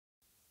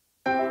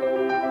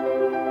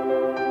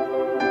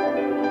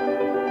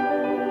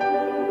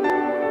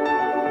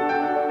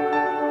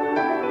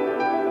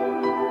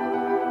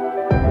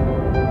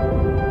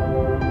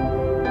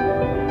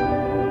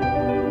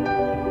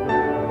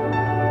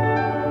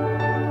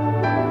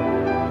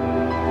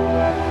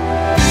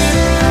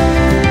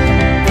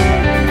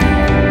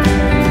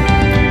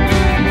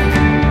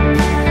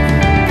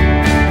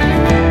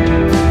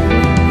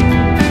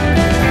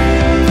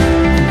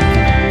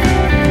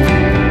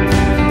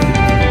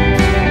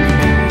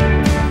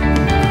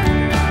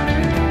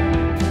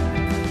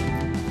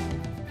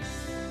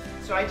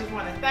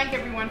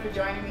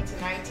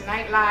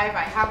Live.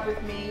 I have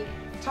with me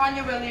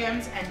Tonya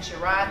Williams and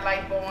Scharad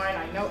Lightbourne.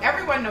 I know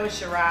everyone knows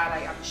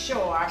Scharad, I'm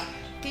sure.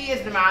 He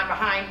is the man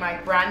behind my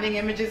branding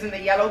images in the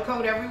yellow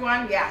coat,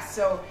 everyone. Yes,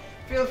 so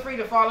feel free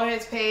to follow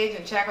his page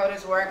and check out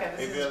his work. And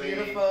this is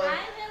beautiful. Hi,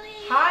 Billy.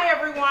 Hi,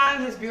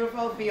 everyone. His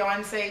beautiful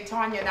fiance,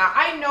 Tonya. Now,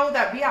 I know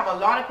that we have a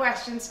lot of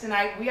questions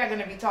tonight. We are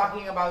going to be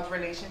talking about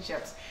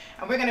relationships.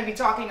 And we're going to be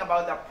talking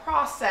about the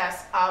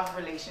process of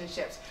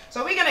relationships.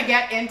 So we're going to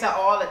get into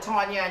all the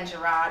Tonya and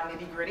Scharad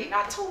nitty gritty.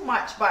 Not too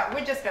much, but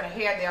we're just going to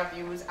hear their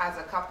views as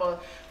a couple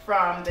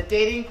from the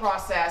dating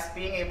process,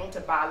 being able to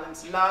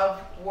balance love,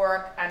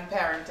 work, and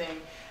parenting.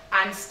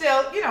 And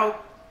still, you know,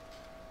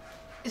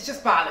 it's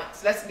just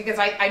balance. Because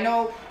I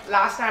know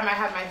last time I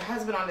had my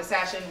husband on the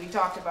session, we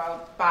talked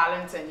about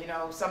balance, and you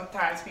know,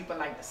 sometimes people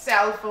like the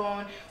cell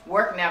phone,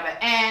 work never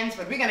ends,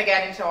 but we're gonna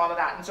get into all of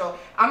that. And so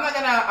I'm not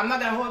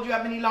gonna hold you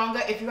up any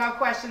longer. If you have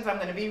questions, I'm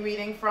gonna be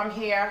reading from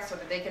here so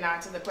that they can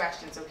answer the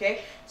questions,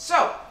 okay?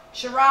 So,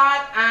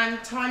 Scharad and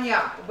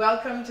Tonya,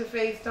 welcome to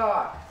Faith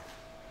Talk.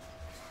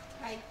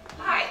 Hi.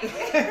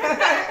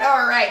 Hi.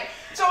 All right.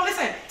 So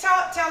listen,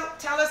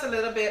 tell us a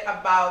little bit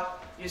about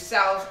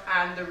yourself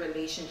and the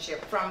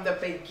relationship from the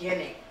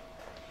beginning.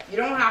 You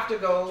don't have to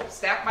go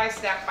step by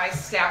step by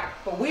step,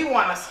 but we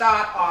want to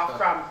start off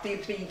from the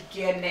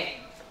beginning.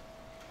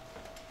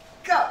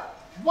 Go.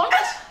 What?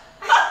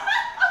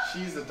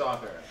 She's the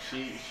talker.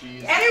 She's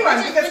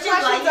anyone, because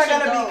questions are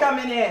going to be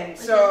coming in.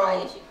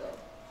 So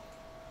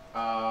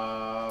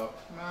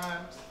man,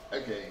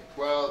 okay.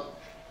 Well,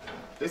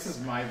 this is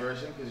my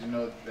version because you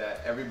know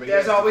that everybody.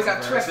 There's always a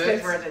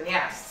twisted version.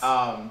 Yes.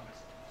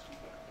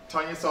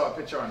 Tonya saw a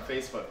picture on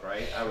Facebook,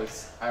 right? I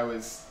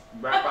was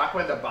back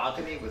when the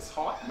balcony was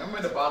hot.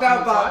 Remember the balcony?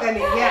 The balcony,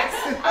 yes.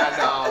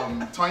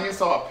 And Tonya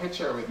saw a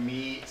picture with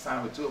me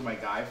standing with two of my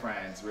guy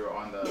friends. We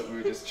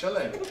were just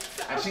chilling,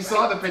 and she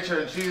saw the picture,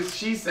 and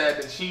she said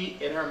that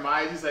in her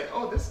mind, she's like,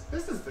 oh,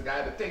 this is the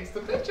guy that takes the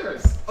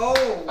pictures.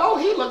 Oh,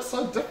 he looks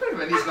so different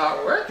when he's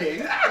not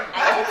working.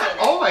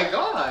 Oh my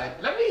God,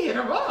 let me hit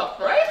him up,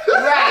 right?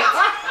 Right.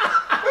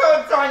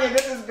 Oh, Tonya,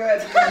 this is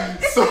good.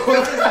 So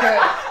this is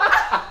good.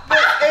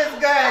 This is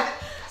good.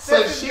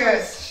 So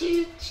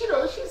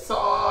she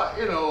saw,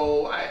 you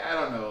know, I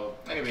don't know.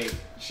 Anyway,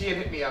 she had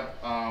hit me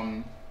up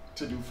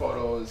to do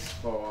photos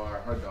for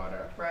her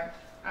daughter. Right.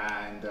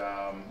 And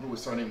who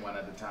was turning 1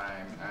 at the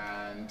time.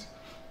 And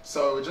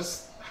so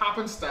just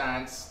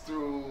happenstance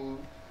through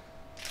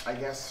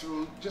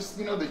just,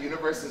 you know, the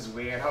universe is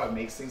weird, how it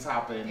makes things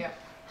happen. Yeah.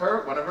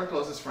 One of her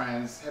closest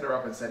friends hit her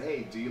up and said,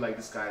 hey, do you like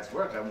this guy's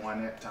work? I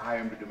wanted to hire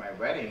him to do my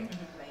wedding.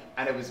 Right.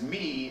 And it was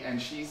me,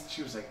 and she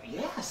was like,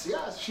 yes.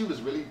 She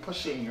was really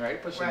pushing,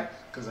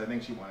 because I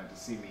think she wanted to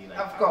see me. Like,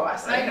 of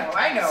course, right?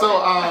 I know.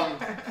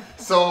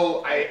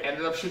 So I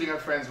ended up shooting her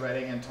friend's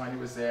wedding, and Tonya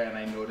was there, and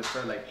I noticed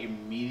her like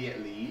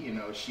immediately. You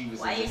know, she was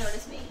Why in you this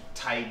notice me?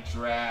 tight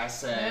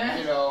dress, and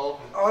you know,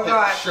 oh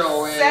God,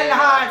 showing. Send the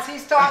hearts.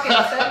 He's talking.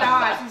 Send the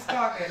hearts. He's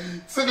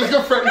talking. So like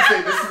a Freddie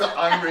say, this is the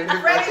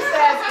unrated Freddie version.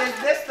 says,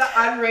 is this the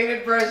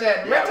unrated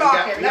version? We're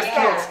talking. Let's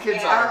go.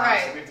 Kids All are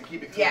right. so we have to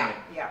keep it clean.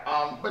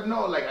 Yeah. But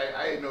no, like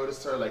I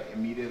noticed her like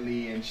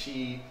immediately, and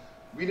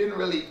we didn't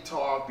really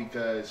talk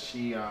because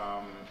she, you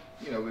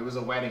know, it was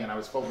a wedding and I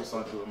was focused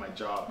on doing my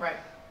job. Right.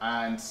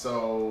 And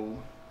so,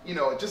 you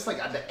know, just like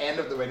at the end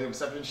of the wedding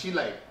reception, she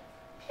like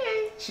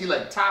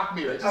tapped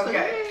me, right? Just like,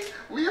 hey,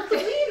 we have to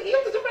meet, you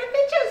have to do my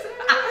pictures.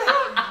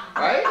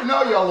 Right? You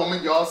know, y'all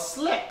women, y'all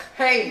slick.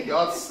 Hey.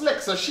 Y'all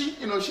slick. So she,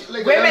 you know, she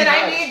like women,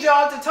 I need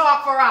y'all to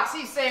talk for us.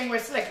 He's saying we're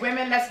slick.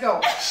 Women, let's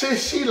go.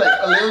 She like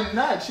a little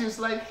nudge. She was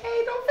like,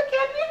 hey, don't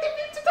forget, you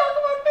need to talk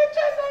about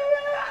pictures.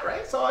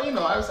 Right? So, you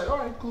know, I was like, all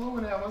right, cool,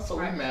 whatever. So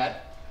we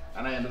met,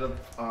 and I ended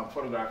up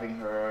photographing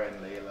her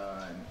and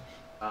Layla,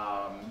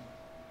 and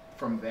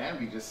from then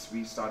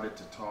we started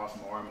to talk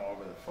more and more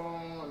over the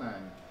phone,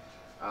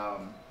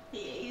 and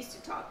He used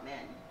to talk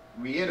then.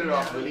 we hit it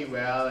off really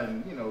well,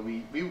 and you know,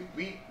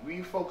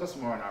 we focused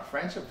more on our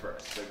friendship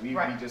first. Like we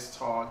just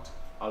talked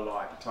a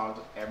lot,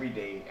 talked every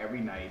day, every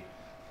night,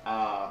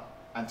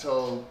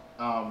 until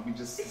we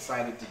just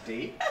decided to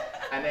date.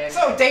 And then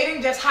so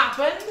dating just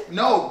happened?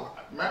 No,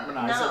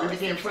 so we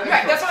became friends.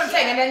 Right, that's what I'm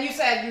saying. And then you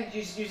said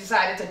you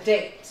decided to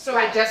date. So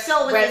it just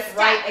went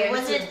right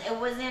into... It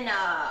wasn't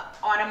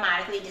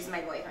automatically just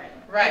my boyfriend.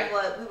 Right.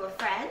 We were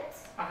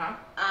friends.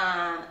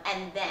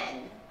 And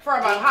then for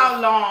about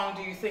how long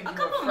do you think you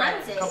were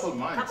friends? A couple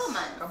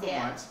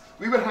months.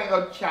 We would hang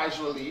out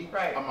casually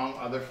among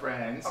other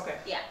friends. Okay.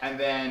 Yeah. And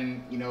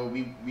then, you know,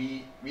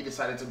 we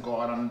decided to go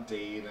out on a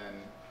date,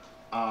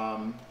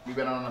 and we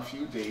went on a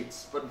few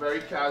dates, but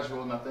very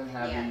casual, nothing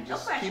heavy,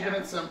 just keeping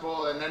it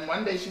simple. And then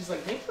one day she's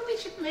like, maybe we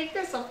should make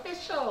this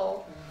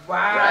official.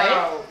 Wow. Right?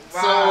 Wow. So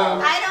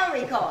I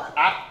don't recall.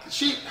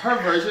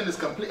 Her version is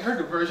complete.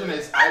 Her version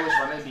is I was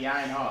running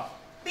behind her.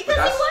 Because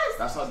he was.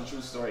 That's not the true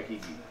story,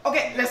 Kiki.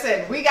 Okay,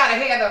 listen, we gotta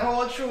hear the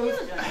whole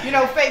truth. You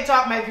know, Faith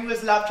Talk, my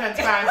viewers love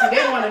transparency.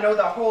 They want to know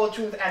the whole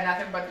truth and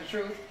nothing but the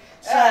truth.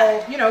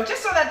 So, you know,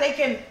 just so that they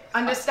can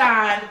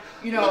understand,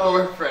 you know.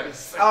 Look what Freddie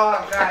said.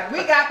 Oh, God.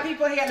 We got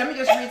people here. Let me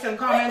just read some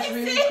comments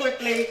really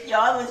quickly. We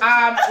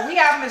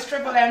have Miss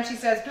Triple M. She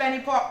says, plenty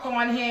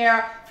popcorn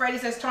here. Freddie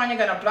says, Tonya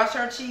gonna blush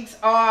her cheeks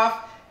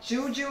off.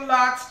 Juju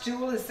Locks,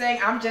 Jewel is saying,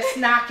 I'm just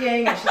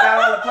snacking, and she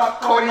got all the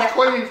popcorn.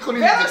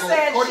 Cody Bella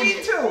said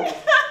she too.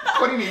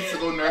 Cody needs to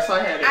go nurse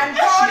her head. And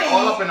Cody,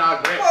 all up in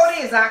our grips.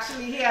 Cody is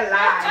actually here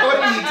live.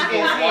 Cody needs to go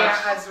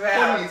watch. As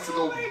well. Cody needs to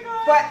go.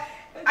 But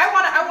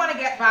I want to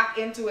get back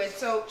into it.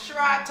 So,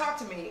 Scharad, talk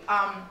to me.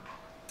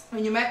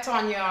 When you met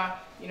Tonya,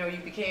 you know, you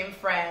became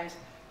friends.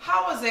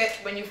 How was it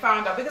when you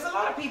found out? Because a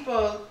lot of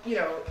people, you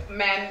know,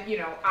 men, you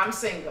know, I'm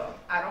single.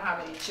 I don't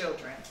have any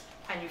children.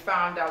 And you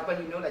found out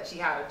when you know that she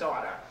had a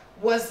daughter.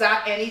 Was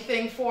that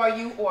anything for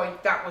you, or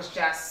that was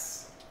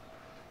just?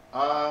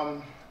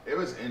 It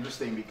was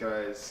interesting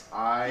because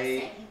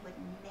He said he would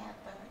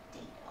never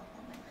date a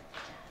woman with a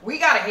child. We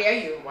gotta hear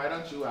you. Why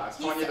don't you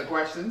ask Tonya the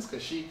questions?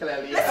 Because she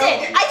clearly.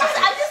 Listen,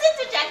 I'm just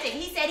interjecting.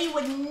 He said he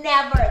would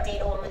never date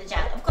a woman with a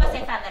child. Of course, I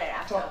found that out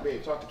after.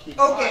 Talk to Keith.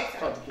 Okay,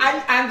 Talk to Keith.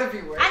 and the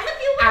viewers.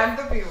 And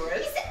the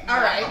viewers. All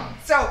right.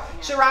 So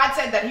Scharad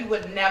said that he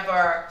would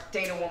never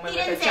date a woman with a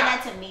child. He didn't say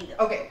that to me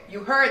though. Okay,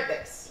 you heard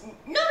this.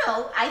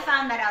 No, I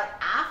found that out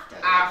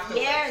after.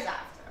 Years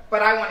after.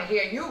 But I want to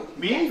hear you.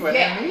 Me?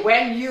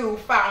 When you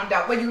found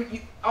out, when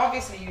you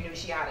obviously you knew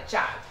she had a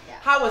child. Yeah.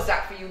 How was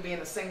that for you, being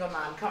a single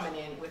man coming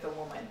in with a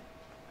woman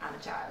and a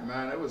child?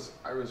 Man, it was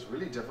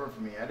really different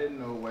for me. I didn't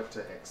know what to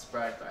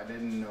expect. I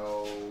didn't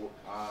know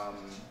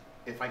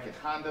if I could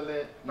handle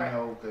it. You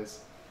know,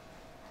 because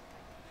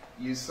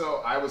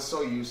I was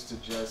so used to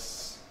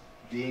just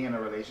being in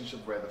a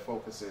relationship where the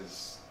focus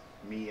is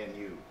me and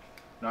you,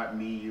 not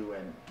me, you,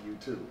 and you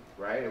too,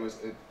 right?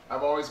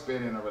 I've always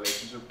been in a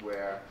relationship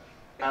where,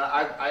 and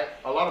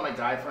a lot of my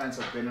guy friends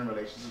have been in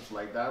relationships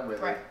like that,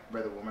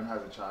 where the woman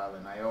has a child,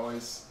 and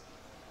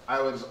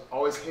I would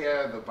always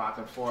hear the back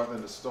and forth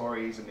and the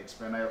stories and the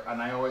experience,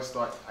 and I always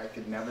thought I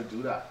could never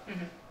do that.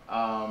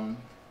 Mm-hmm.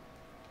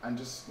 And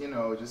just, you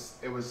know,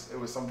 it was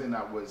something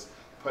that was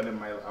put in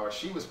my, or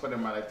she was put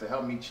in my life to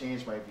help me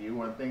change my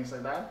view on things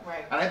like that.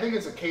 Right. And I think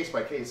it's a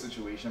case-by-case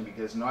situation,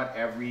 because not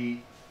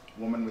every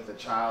woman with a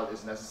child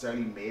is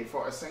necessarily made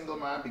for a single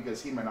man,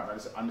 because he might not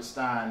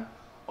understand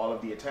all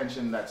of the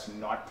attention that's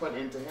not put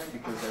into him,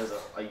 because there's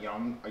a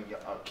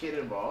kid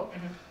involved.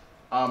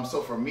 Mm-hmm.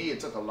 So for me,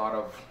 it took a lot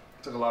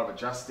of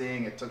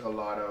adjusting. It took a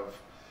lot of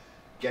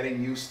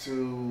getting used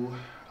to,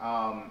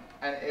 and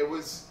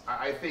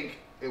I think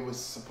it was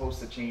supposed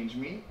to change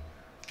me,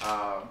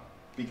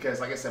 because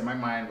like I said, my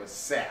mind was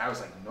set. I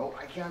was like, no,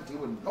 I can't deal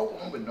with no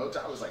woman with no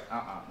child. I was like,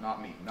 not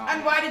me, not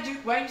me. Why did you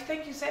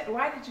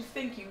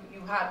think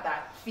you had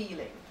that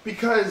feeling?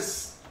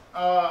 Because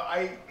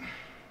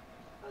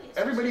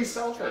everybody's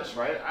selfish,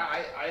 right?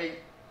 I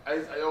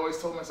always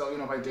told myself, you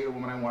know, if I date a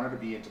woman, I want her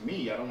to be into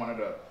me. I don't want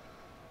her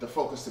the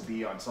focus to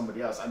be on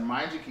somebody else. And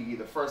mind you, Kiki,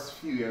 the first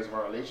few years of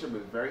our relationship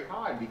was very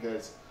hard,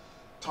 because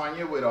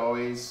Tonya would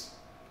always,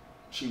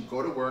 she'd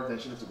go to work, then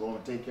she'd have to go home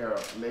and take care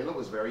of. Layla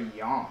was very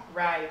young.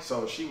 Right.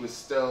 So she was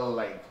still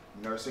like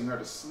nursing her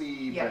to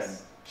sleep. Yes. And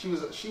she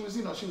was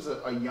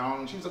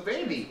a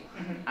baby.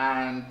 Mm-hmm.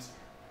 And,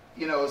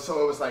 you know,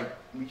 so it was like,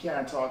 we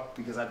can't talk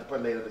because I have to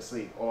put Layla to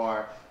sleep.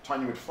 Or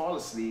Tonya would fall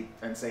asleep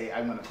and say,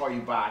 I'm going to call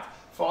you back.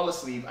 Fall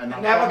asleep and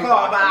not never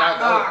call back.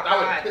 That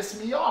would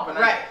piss me off. And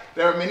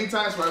there are many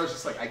times where I was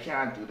just like, I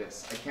can't do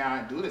this.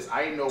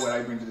 I know what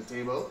I bring to the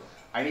table.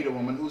 I need a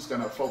woman who's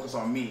going to focus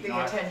on me.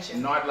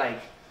 Attention. Not like,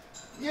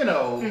 you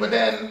know, mm-hmm. But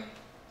then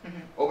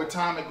over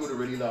time I grew to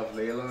really love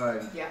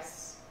Layla, and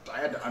yes, I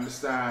had to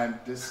understand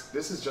this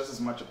is just as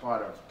much a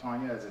part of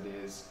Tonya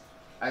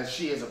as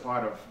she is a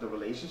part of the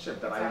relationship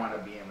that I want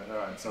to be in with her.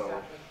 And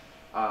so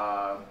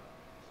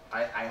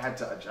I had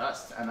to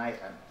adjust, and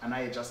I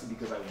adjusted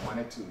because I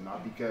wanted to,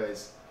 not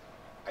because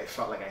I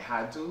felt like I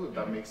had to, if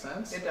that makes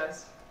sense. It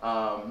does.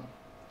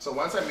 So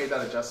once I made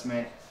that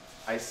adjustment,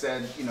 I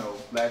said, you know,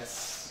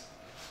 let's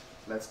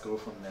go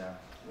from there.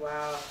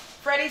 Wow.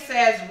 Freddie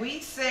says, we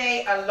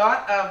say a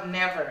lot of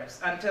nevers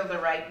until the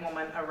right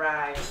woman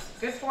arrives.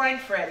 Good point,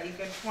 Freddie.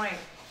 Good point.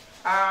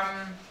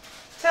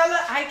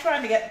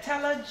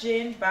 Tella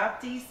Jean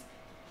Baptiste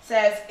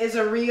says, is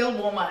a real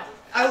woman.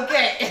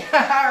 Okay.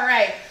 All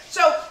right.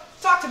 So,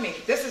 talk to me.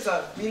 This is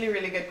a really,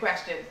 really good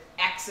question.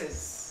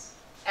 Exes.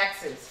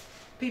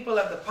 People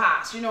of the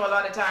past. You know, a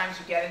lot of times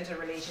you get into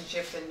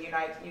relationships and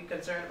you're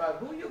concerned about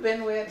who you've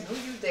been with, who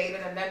you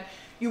dated, and then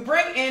you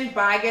bring in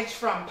baggage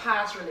from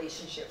past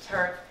relationships,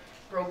 hurt,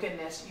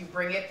 brokenness. You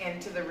bring it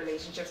into the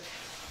relationships.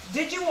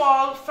 Did you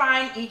all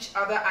find each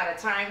other at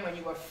a time when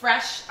you were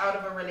fresh out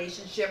of a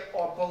relationship,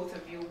 or both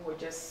of you were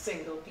just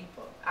single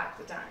people at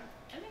the time?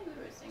 I think we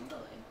were single.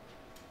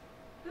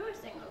 We were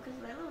single because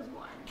Layla was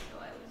one, so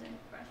I wasn't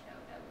fresh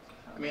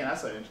out. I mean,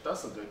 that's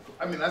a good.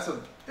 I mean,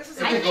 This is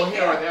it can go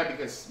here or there,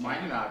 because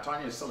mind you now,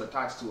 Tonya is still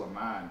attached to a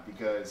man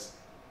because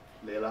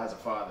Layla has a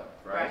father,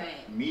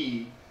 right?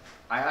 Me,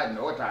 I had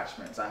no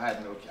attachments. I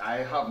have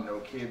no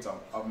kids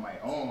of my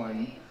own.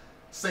 Right.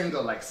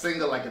 Single like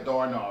a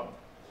doorknob,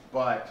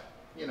 but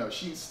you know,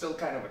 she's still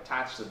kind of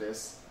attached to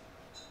this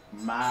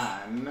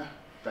man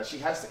that she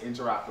has to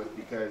interact with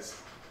because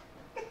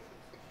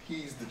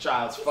he's the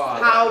child's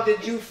father. How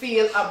did you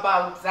feel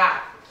about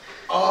that?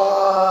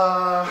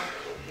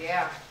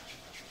 Yeah.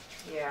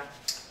 Yeah.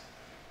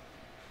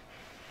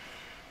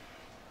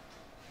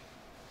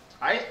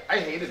 I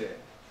hated it.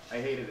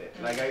 I hated it.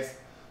 Mm-hmm. Like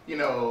you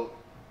know,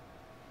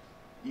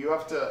 you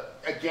have to,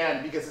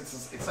 again, because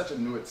it's such a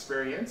new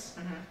experience.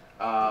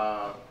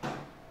 Mm-hmm.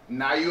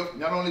 Now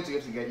not only do you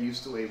have to get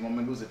used to a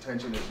woman whose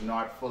attention is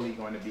not fully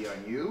going to be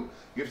on you,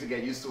 you have to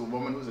get used to a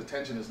woman whose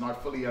attention is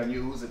not fully on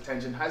you, whose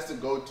attention has to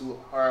go to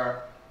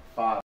her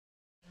father.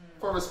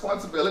 For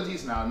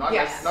responsibilities now, not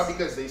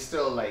because they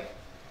still like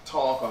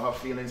talk or have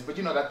feelings, but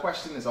you know, that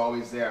question is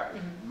always there.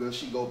 Mm-hmm. Will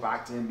she go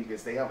back to him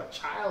because they have a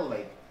child?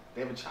 Like,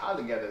 they have a child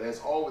together.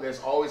 There's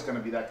always going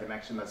to be that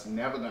connection that's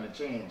never going to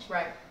change.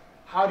 Right.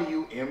 How do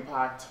you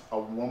impact a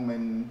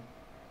woman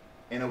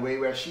in a way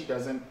where she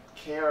doesn't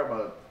care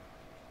about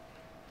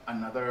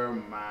another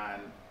man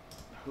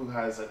who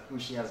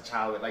she has a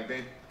child with? Like,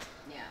 they,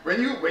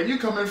 when you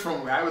come in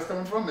from where I was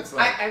coming from, it's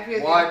like, I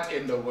feel what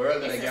in the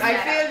world did I get? I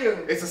feel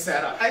you. It's a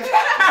setup.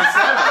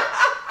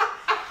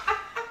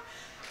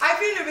 I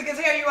feel you because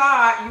here you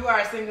are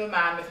a single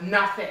man with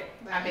nothing.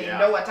 I mean,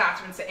 no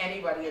attachments to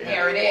anybody. And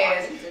here it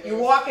is. You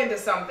walk into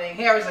something.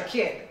 Here is a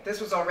kid. This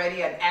was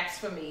already an ex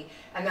for me,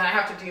 and then I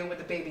have to deal with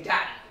the baby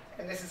daddy.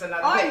 And this is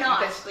another thing. Or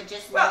not, but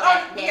just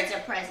there's a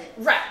presence.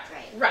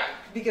 Right.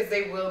 Because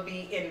they will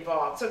be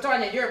involved. So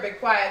Tonya, you're a bit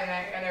quiet,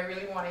 and I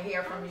really want to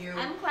hear from you.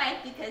 I'm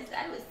quiet because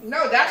I was.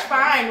 No, that's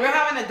fine. We're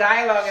having a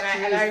dialogue,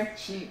 and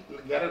she's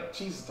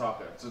a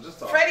talker, so just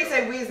talk. Freddie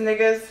said, "We's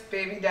niggas."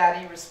 Baby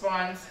daddy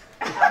responds.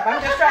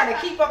 I'm just trying to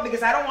keep up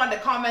because I don't want the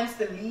comments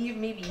to leave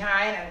me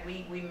behind, and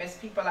we miss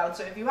people out.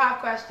 So if you have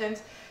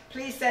questions,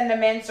 please send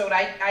them in so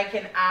that I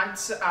can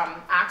ask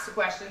the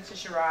questions to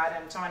Scharad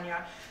and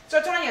Tonya.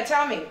 So Tonya,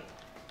 tell me,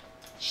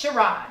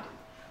 Scharad,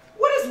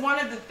 what is one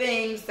of the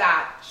things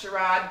that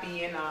Scharad,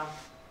 being a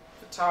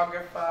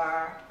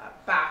photographer, a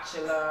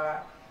bachelor,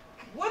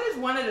 what is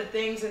one of the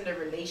things in the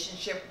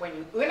relationship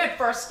when it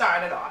first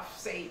started off,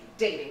 say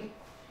dating,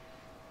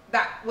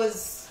 that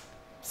was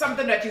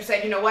something that you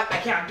said, you know what, I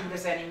can't do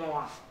this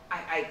anymore.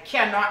 I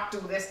cannot do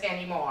this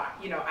anymore.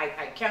 You know,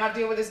 I cannot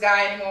deal with this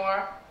guy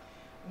anymore.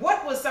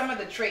 What was some of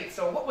the traits,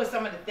 or what were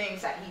some of the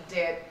things that he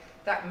did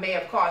that may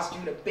have caused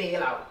you to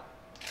bail out?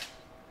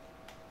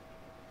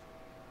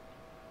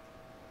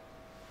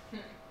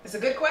 It's a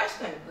good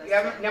question. You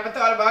haven't never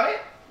thought about it?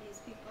 These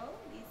people,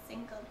 these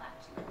single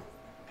bachelors,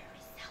 they're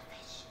very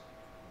selfish.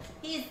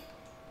 He's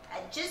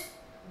just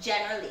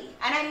generally,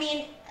 and I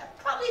mean,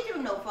 probably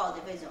through no fault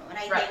of his own.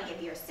 I think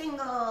if you're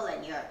single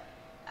and you're,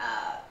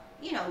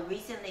 you know,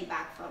 recently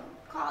back from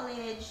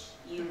college,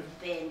 you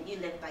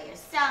live by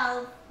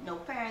yourself, no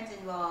parents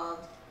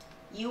involved,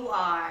 you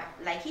are,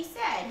 like he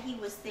said, he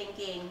was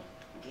thinking,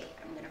 okay,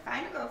 I'm going to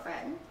find a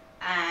girlfriend,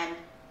 and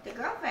the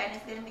girlfriend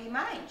is going to be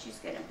mine. She's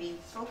going to be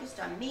focused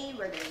on me.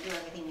 We're going to do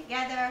everything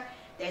together.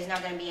 There's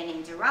not going to be any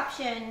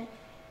interruption.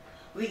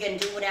 We're going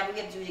to do whatever we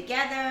have to do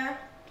together.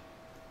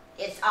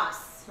 It's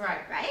us.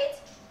 Right.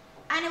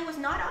 And it was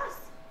not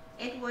us.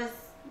 It was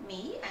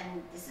me,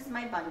 and this is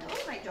my bundle,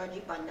 my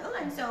Georgie bundle,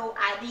 and so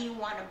either you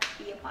want to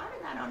be a part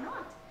of that or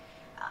not.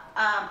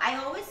 I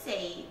always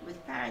say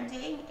with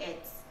parenting,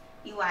 it's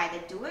you either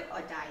do it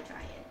or die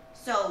trying.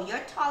 So your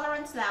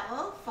tolerance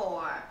level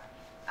for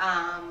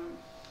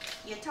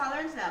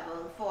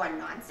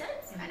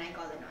nonsense, and I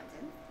call it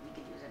nonsense, we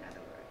could use another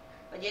word,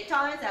 but your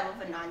tolerance level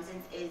for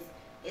nonsense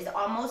is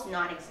almost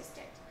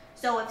non-existent.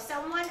 So if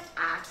someone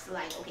acts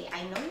like, okay,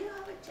 I know you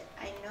have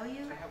I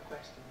have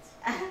questions.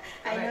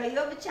 I know you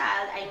have a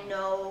child. I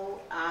know,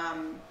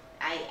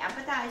 I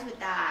empathize with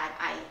that.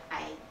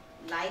 I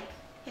like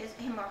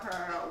him or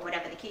her, or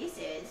whatever the case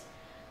is.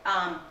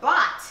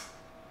 But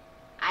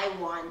I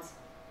want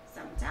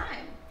some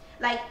time.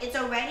 Like, it's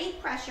already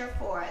pressure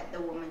for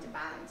the woman to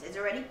balance. It's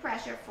already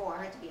pressure for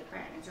her to be a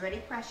parent. It's already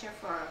pressure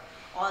for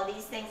all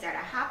these things that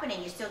are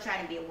happening. You're still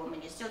trying to be a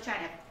woman. You're still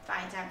trying to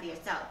find time for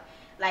yourself.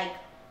 Like,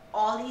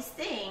 all these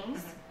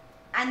things.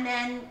 And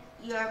then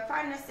your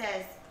partner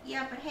says,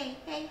 yeah, but hey,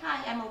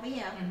 hi, I'm over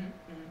here.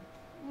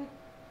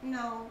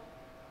 No,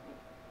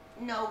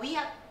 we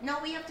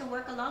have to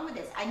work along with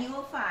this. And you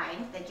will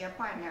find that your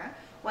partner,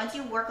 once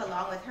you work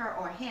along with her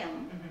or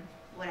him,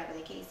 whatever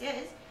the case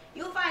is,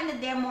 you'll find that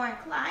they're more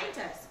inclined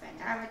to spend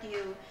time with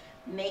you,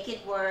 make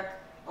it work.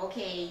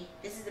 Okay,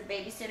 this is the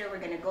babysitter, we're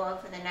gonna go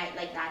out for the night,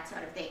 like that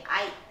sort of thing.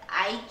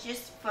 I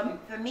just,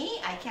 for me,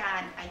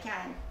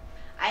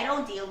 I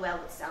don't deal well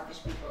with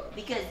selfish people,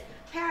 because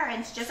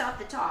parents just off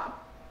the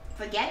top,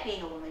 forget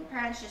being a woman,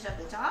 parents just off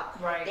the top,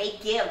 they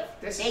give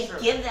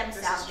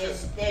themselves.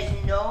 There's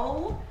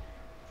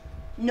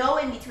no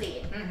in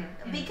between,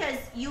 because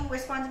you're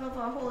responsible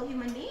for a whole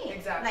human being.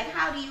 Exactly. Like,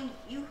 how do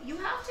you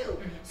have to?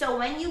 So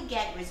when you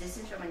get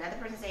resistance from another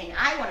person saying,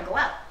 I want to go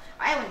out,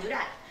 I want to do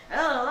that,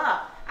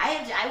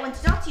 I want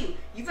to talk to you,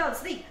 you fell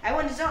asleep, I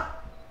want to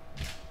talk.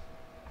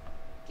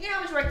 You know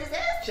how much work this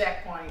is?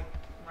 Checkpoint.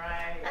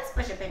 Right. Let's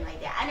push a pin right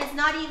there. And it's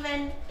not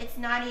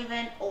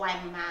even, oh,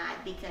 I'm mad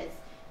because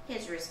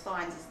his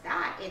response is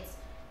that. It's,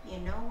 you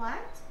know what?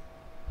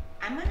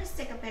 I'm going to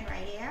stick a pin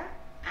right here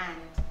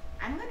and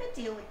I'm going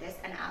to deal with this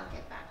and I'll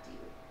get back to you.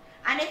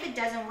 And if it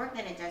doesn't work,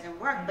 then it doesn't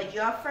work. But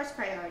your first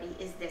priority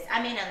is this.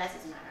 I mean, unless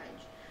it's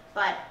marriage.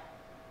 But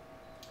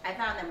I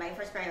found that my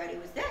first priority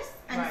was this.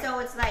 And so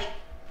it's like,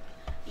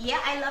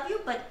 yeah, I love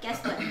you, but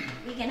guess what?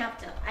 I can have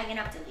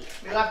to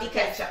leave. We'll have to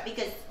catch up.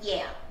 Because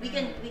yeah, we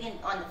can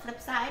on the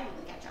flip side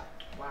we can catch up.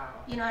 Wow.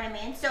 You know what I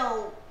mean?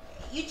 So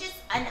you just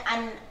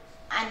and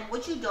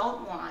what you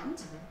don't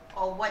want,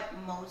 or what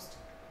most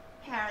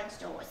parents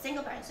don't, or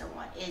single parents don't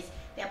want, is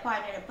their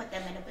partner to put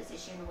them in a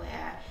position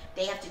where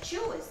they have to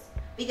choose.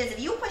 Because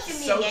if you pushing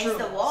me against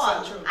the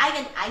wall,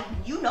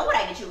 you know what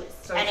I can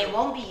choose, and it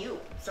won't be you.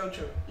 So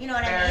true. You know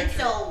what I mean?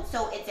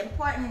 So it's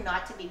important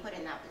not to be put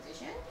in that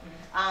position.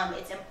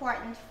 It's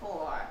important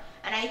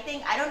and I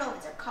think, I don't know if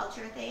it's a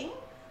culture thing,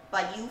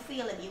 but you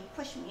feel if you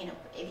push me,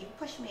 if you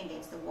push me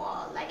against the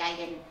wall, like I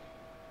can,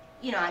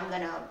 I'm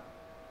gonna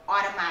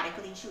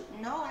automatically choose.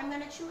 No, I'm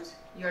gonna choose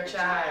your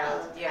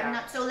child.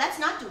 Yeah. So let's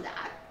not do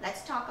that.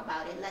 Let's talk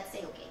about it. Let's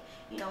say, okay,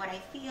 you know what? I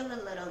feel a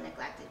little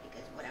neglected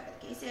because whatever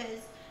the case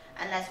is,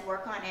 and let's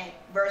work on it.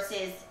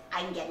 Versus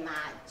I can get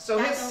mad. So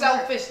his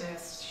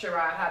selfishness,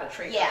 Scharad had a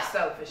trait of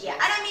selfishness. Yeah,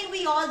 and I mean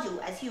we all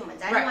do as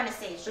humans. I don't want to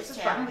say it's just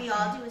him. We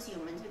all do as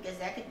humans, because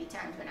there could be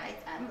times when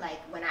I'm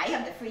like, when I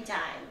have the free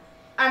time.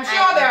 I'm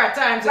sure there are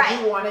times that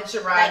you wanted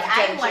Scharad's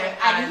attention,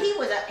 and he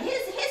was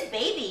his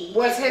baby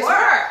was his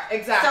work.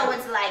 Exactly. So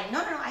it's like, no,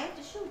 I have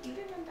to shoot. You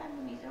didn't have time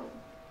for me, so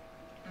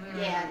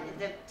yeah,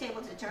 the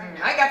tables are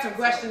turned. I got some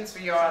questions for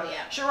y'all.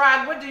 So,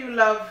 Scharad, what do you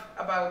love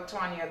about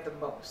Tonya the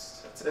most?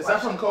 Is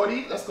that from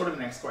Cody? Let's go to the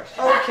next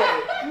question.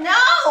 Okay. No.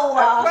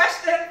 A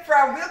question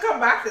from, we'll come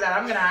back to that.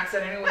 I'm going to ask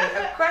it anyway.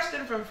 A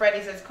question from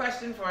Freddie says,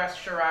 question for us,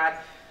 Scharad.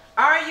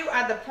 Are you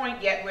at the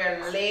point yet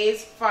where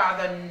Lay's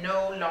father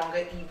no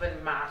longer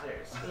even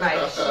matters?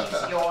 Like,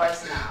 she's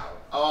yours now.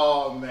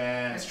 Oh,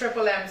 man. Ms.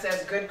 Triple M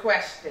says, good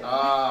question.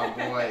 Oh,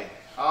 boy.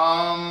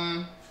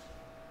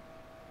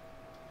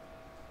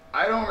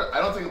 I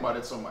don't think about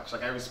it so much.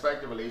 Like, I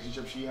respect the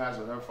relationship she has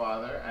with her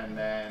father, and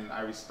then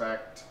I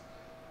respect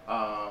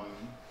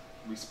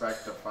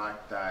the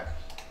fact that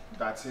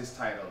that's his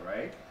title,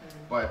 right?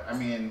 But I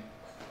mean,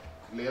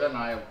 Layla and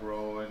I have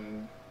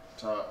grown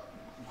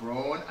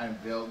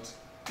and built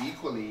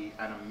equally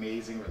an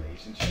amazing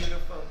relationship.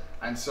 Beautiful.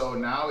 And so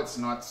now it's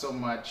not so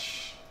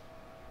much,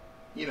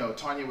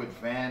 Tonya would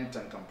vent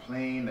and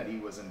complain that he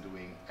wasn't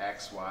doing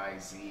X, Y,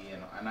 Z,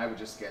 and I would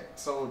just get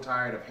so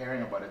tired of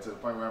hearing about it, to the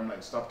point where I'm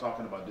like, stop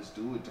talking about this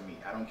dude to me.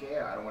 I don't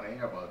care. I don't want to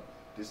hear about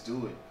this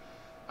dude.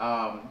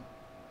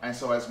 And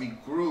so as we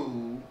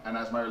grew, and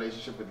as my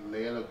relationship with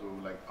Layla grew,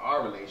 like,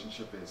 our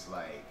relationship is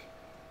like,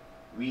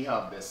 we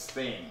have this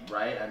thing,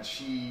 right? And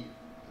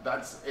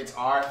it's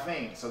our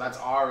thing. So that's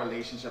our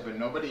relationship, and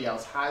nobody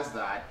else has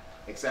that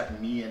except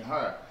me and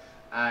her.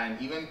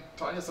 And even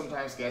Tonya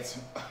sometimes gets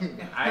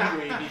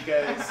angry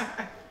because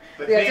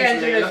the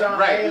attention is on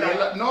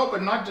Layla. No,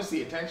 but not just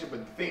the attention, but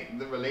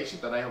the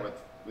relationship that I have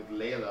with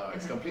Layla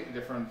is completely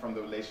different from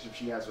the relationship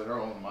she has with her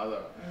own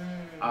mother.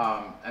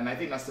 And I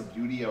think that's the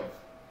beauty of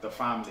the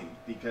family,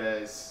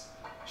 because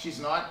she's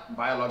not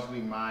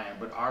biologically mine,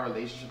 but our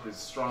relationship is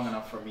strong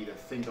enough for me to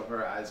think of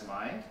her as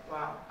mine.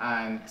 Wow.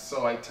 And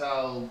so I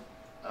tell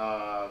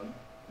I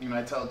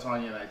tell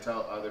Tonya and I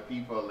tell other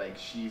people, like,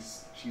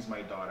 she's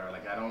my daughter.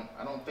 Like, I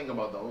don't think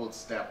about the whole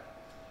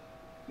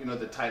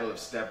the title of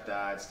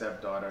stepdad,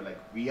 stepdaughter. Like,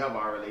 we have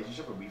our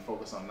relationship and we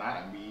focus on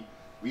that, and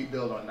we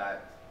build on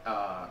that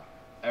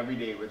every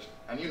day.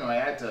 I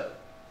had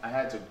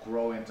to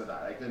grow into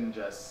that. I couldn't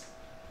just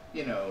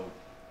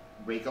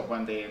wake up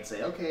one day and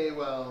say, okay,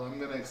 well, I'm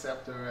gonna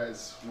accept her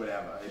as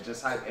whatever. It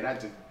had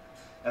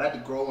to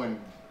grow, and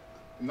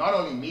not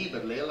only me,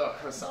 but Layla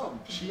herself.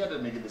 She had to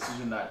make a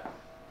decision that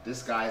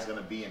this guy is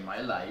gonna be in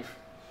my life.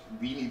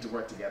 We need to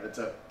work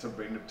together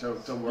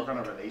to work on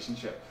a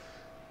relationship.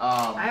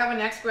 I have a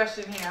next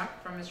question here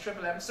from Ms.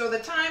 Triple M. So the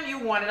time you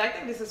wanted, I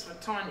think this is for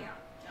Tonya.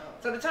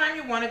 So the time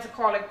you wanted to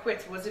call it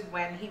quits, was it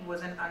when he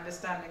wasn't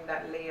understanding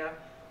that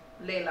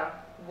Layla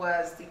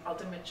was the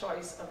ultimate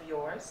choice of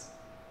yours?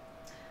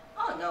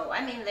 Oh no,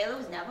 I mean, Layla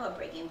was never a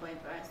breaking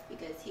point for us,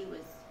 because he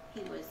was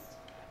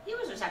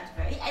receptive.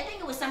 I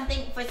think it was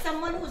something for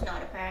someone who's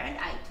not a parent.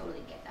 I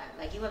totally get that.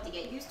 Like, you have to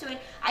get used to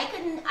it. I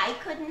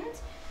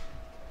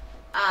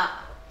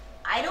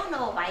don't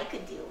know if I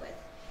could deal with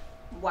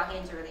walking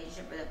into a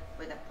relationship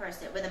with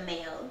a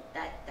male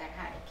that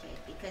had a kid,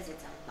 because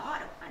it's a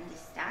lot of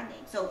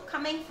understanding. So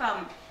coming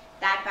from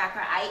that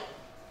background,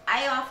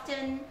 I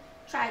often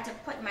try to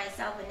put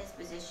myself in his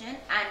position,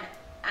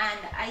 and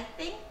I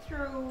think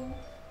through,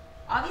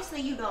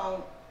 obviously you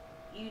don't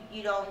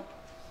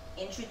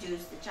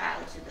introduce the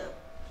child to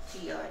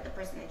the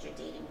person that you're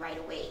dating right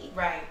away.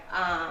 Right.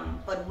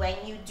 But when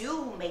you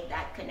do make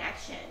that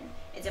connection,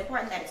 it's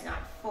important that it's not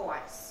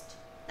forced.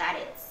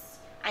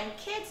 And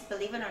kids,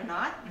 believe it or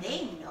not,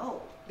 they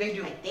know. They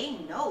do. Like, they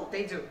know.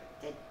 They do.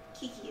 That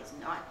Kiki is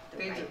not the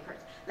They do. right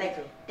person.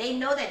 Like they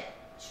know that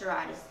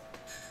Scharad is.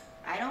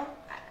 I don't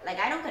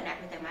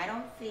connect with him. I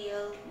don't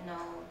feel no.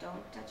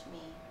 Don't touch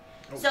me.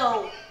 Okay.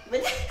 So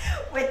with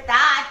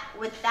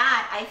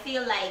that, I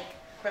feel like.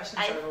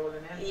 Questions are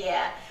rolling in.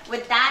 Yeah.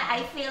 With that,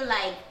 I feel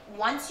like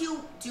once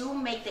you do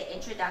make the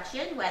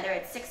introduction, whether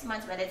it's 6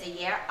 months, whether it's a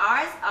year,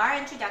 our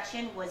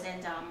introduction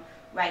wasn't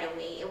right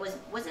away.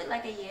 Was it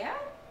like a year?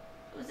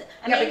 Was it?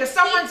 I mean, because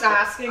someone's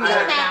asking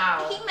right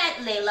now. He met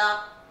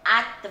Layla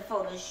at the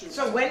photo shoot.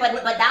 So but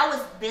that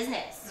was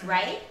business,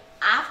 right?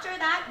 After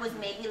that was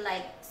maybe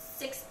like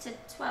 6 to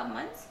 12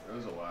 months. It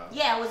was a while.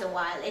 Yeah, it was a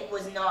while. It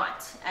was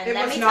not. And it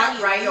let was me not tell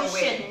you, right you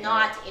away. should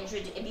not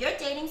introduce. If you're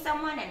dating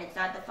someone and it's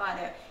not the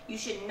father, you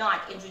should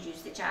not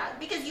introduce the child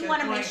because you Good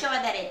want to make point. sure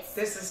that it's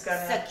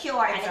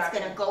secure and it's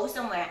going to go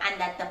somewhere, and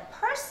that the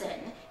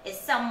person is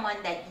someone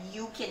that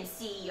you can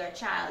see your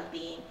child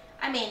being.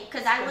 I mean,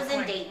 because I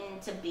wasn't dating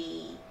to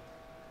be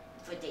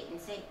for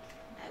dating's sake.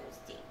 I was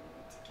dating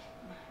to get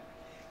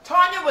married.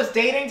 Tonya was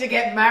dating to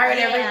get married.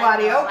 Yeah,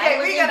 everybody, no, okay,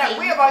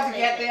 we're about to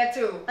get play. there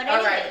too. But All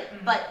anyway,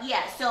 right. but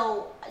yeah,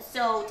 so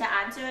to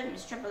answer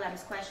Ms. Triple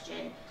M's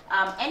question,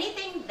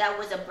 anything that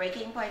was a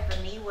breaking point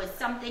for me was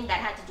something that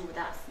had to do with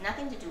us,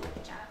 nothing to do with the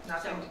child.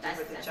 Nothing to do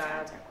with the that's child. To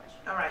answer your question.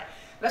 All All right,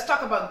 let's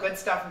talk about good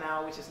stuff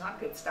now, which is not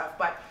good stuff.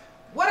 But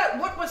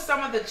what was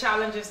some of the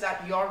challenges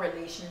that your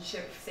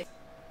relationship faced?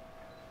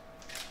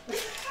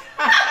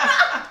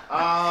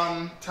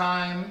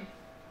 Time,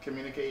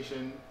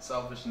 communication,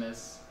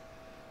 selfishness,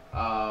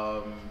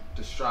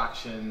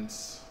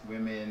 distractions,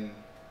 women.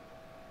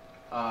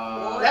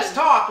 Let's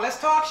talk,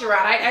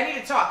 Scharad. I need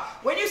to talk.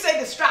 When you say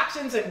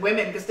distractions and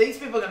women, because these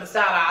people are going to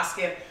start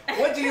asking,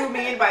 what do you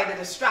mean by the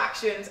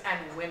distractions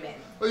and women?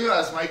 Well, you know,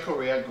 as my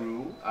career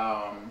grew,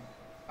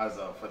 as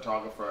a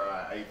photographer,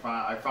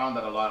 I found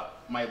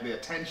that the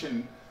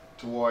attention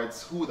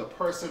towards who the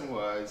person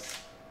was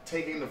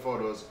taking the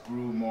photos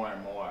grew more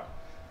and more.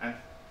 And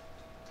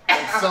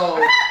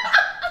so,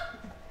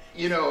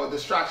 you know,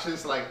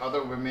 distractions like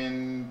other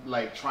women,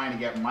 like trying to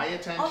get my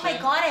attention. Oh my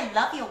God, I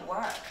love your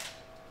work.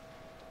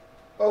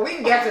 Well, we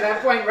can get to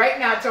that point right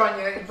now,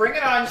 Tonya. Bring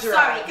it on, Scharad.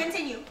 Sorry,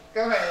 continue.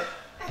 Go ahead.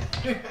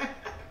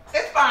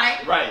 It's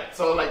fine. Right.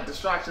 So, like,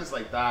 distractions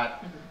like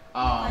that.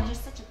 God, you're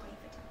such a great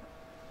photographer.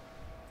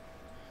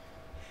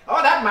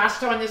 Oh, that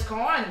matched Tonya's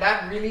corn.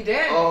 That really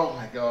did. Oh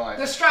my God.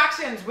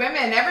 Distractions,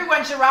 women.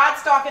 Everyone,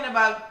 Scharad's talking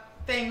about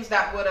things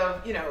that would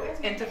have, you know,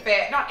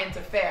 not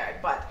interfered,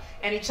 but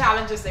any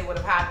challenges they would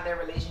have had in their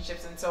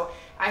relationships. And so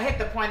I hit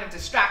the point of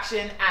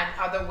distraction and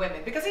other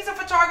women because he's a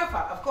photographer.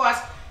 Of course,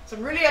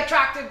 some really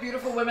attractive,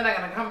 beautiful women are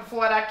going to come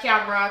before that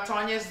camera.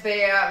 Tonya's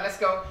there. Let's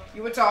go.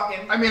 You were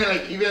talking. I mean,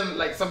 like, even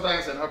like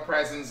sometimes in her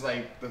presence,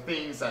 like the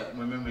things that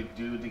women would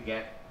do to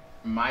get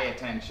my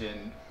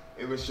attention,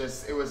 it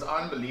was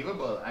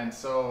unbelievable. And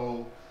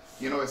so,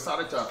 you know, it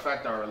started to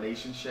affect our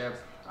relationship.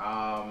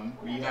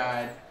 We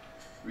had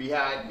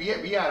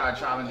our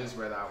challenges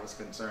where that was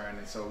concerned,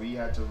 and so we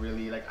had to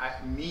really, like,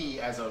 me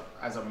as a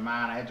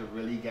man, I had to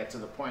really get to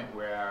the point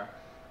where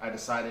I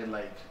decided,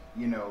 like,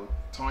 you know,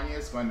 Tonya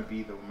is going to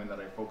be the woman that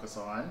I focus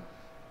on,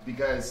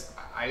 because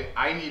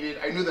I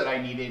knew that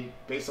I needed,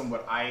 based on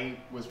what I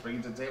was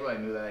bringing to the table, I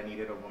knew that I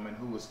needed a woman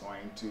who was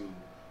going to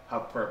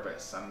have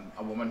purpose, and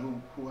a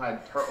woman who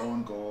had her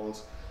own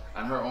goals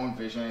and her own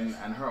vision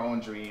and her own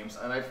dreams.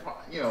 And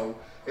you know,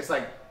 it's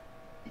like,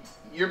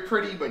 you're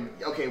pretty, but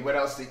okay, what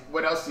else do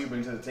you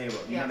bring to the table?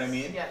 You know what I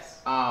mean? Yes.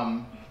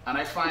 And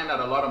I find that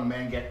a lot of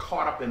men get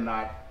caught up in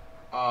that,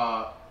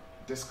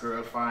 this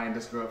girl fine,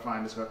 this girl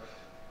fine, this girl.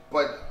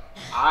 But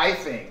I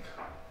think,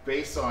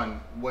 based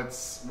on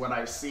what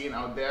I've seen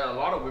out there, a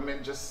lot of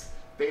women just,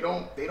 they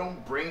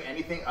don't bring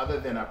anything other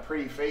than a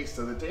pretty face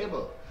to the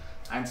table.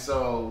 And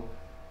so,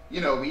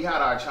 you know, we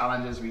had our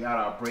challenges, we had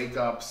our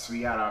breakups,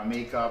 we had our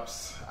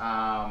makeups,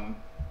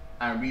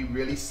 and we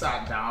really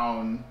sat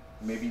down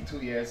maybe 2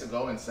 years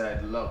ago and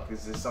said, look,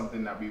 is this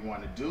something that we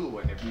want to do?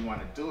 And if we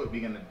want to do it,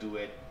 we're going to do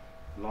it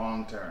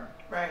long term.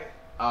 Right.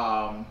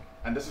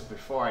 And this was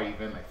before I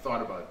even like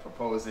thought about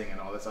proposing and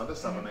all this other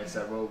stuff. And I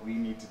said, well, we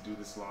need to do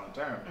this long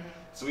term.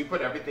 So we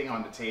put everything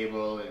on the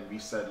table and we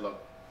said,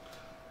 look,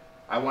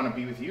 I want to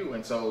be with you.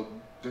 And so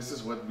this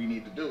is what we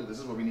need to do. This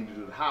is what we need to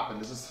do to happen.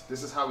 This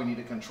is how we need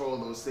to control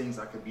those things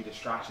that could be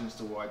distractions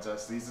towards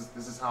us. This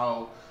is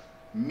how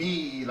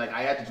me, like,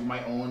 I had to do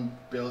my own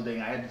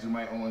building. I had to do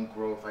my own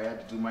growth. I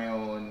had to do my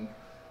own,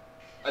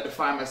 I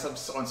defined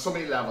myself on so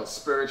many levels,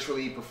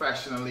 spiritually,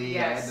 professionally.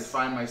 Yes. I had to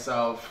define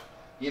myself,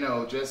 you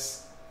know,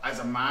 just as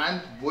a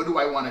man, what do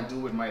I want to do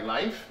with my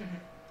life?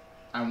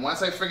 And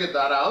once I figured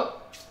that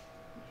out,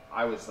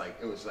 it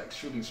was like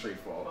shooting straight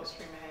forward.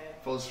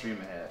 Full stream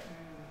ahead.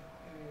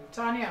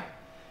 Tonya,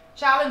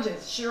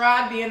 challenges.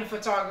 Scharad being a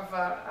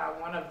photographer,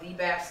 one of the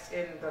best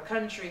in the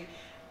country,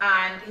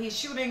 and he's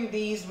shooting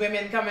these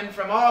women coming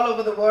from all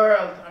over the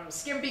world,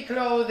 skimpy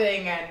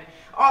clothing and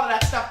all of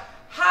that stuff.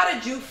 How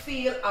did you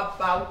feel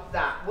about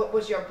that? What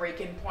was your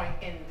breaking point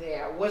in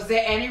there? Was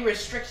there any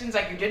restrictions,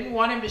 like you didn't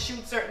want him to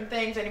shoot certain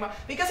things anymore?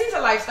 Because he's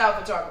a lifestyle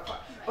photographer.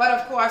 Right. But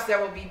of course,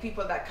 there will be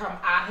people that come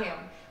at him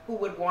who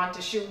would want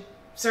to shoot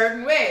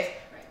certain ways.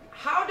 Right.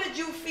 How did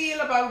you feel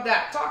about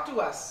that? Talk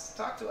to us.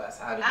 Talk to us.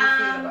 How did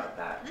you feel about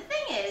that? The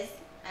thing is,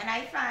 and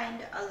I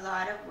find a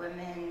lot of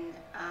women,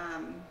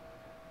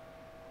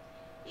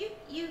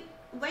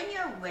 when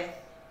you're with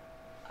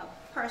a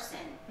person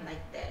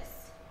like this,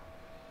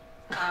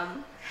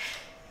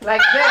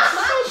 like this.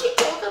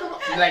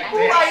 Like Who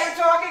this. are you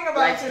talking about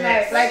Like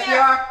tonight? this. Like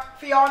your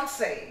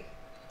fiance.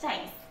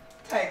 Thanks.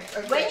 Thanks.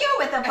 Okay. When you're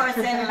with a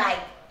person like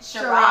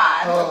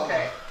Scharad,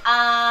 Okay.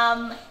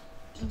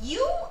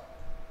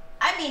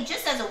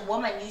 Just as a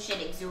woman, you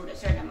should exude a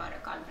certain amount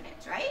of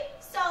confidence, right?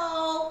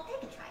 So they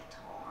can try to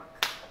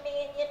talk.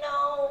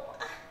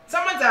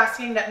 Someone's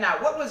asking that now.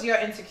 What was your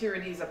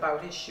insecurities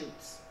about his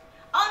shoots?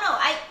 Oh no,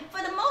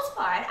 for the most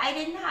part, I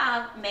didn't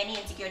have many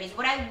insecurities.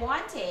 What I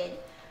wanted,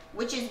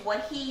 which is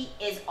what he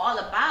is all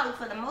about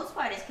for the most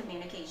part, is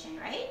communication,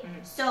 right?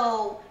 Mm-hmm.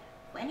 So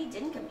when he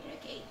didn't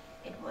communicate,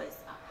 it was,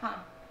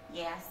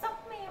 yeah,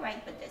 something ain't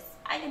right with this.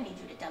 I didn't need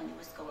you to tell me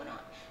what's going on.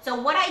 So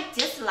what I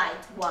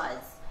disliked was,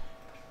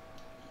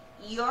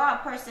 you're a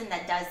person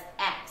that does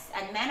X,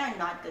 and men are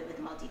not good with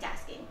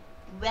multitasking.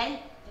 When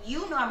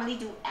you normally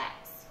do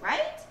X,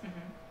 right?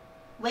 Mm-hmm.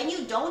 When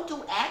you don't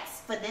do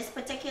X for this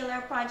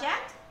particular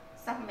project,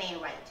 something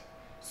ain't right.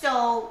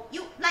 So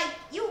y'all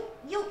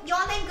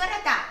ain't good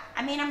at that.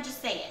 I'm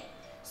just saying.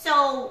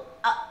 So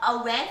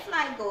a red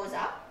flag goes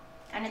up,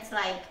 and it's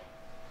like,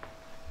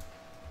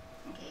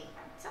 okay,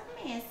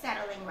 something is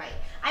settling right.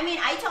 I'm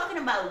talking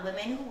about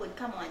women who would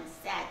come on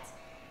set,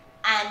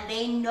 and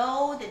they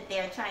know that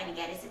they're trying to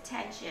get his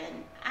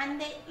attention, and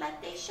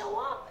they show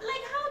up.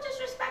 Like, how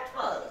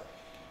disrespectful.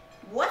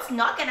 What's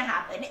not gonna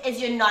happen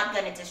is you're not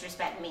gonna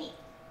disrespect me.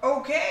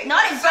 Okay.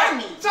 Not in front of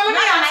me. So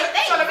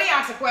let me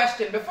ask a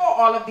question before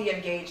all of the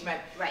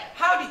engagement. Right.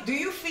 How do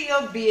you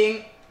feel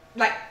being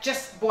like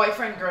just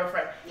boyfriend,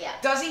 girlfriend? Yeah.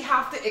 Does he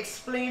have to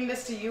explain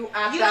this to you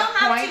at you that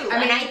don't point? have to.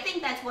 And I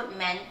think that's what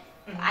men.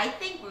 Mm-hmm. I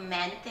think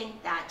men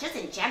think that just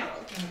in general,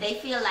 mm-hmm. they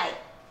feel like,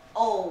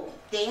 oh,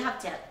 they have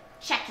to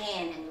check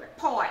in and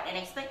report and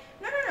explain.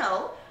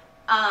 No.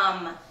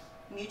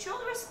 Mutual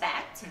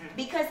respect, mm-hmm.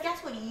 because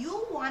guess what?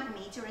 You want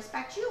me to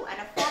respect you, and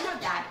a form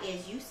of that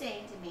is you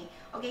saying to me,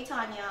 okay,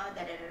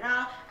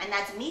 Tonya, and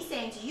that's me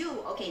saying to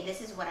you, okay,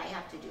 this is what I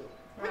have to do,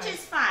 which is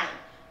fine.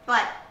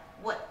 But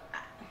what?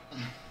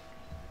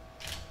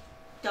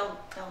 Don't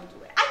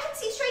do it. I can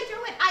see straight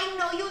through it. I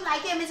know you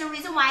like him. Is a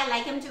reason why I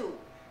like him too.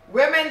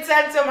 Women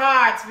send some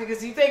hearts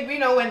because you think we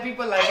know when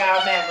people like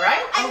our men,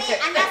 right? Okay.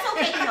 And that's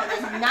okay.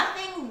 There's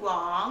nothing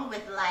wrong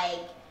with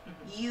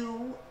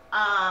you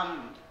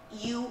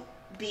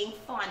being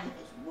fond of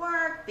his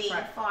work, being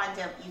fond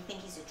of, you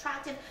think he's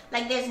attractive.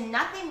 Like, there's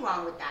nothing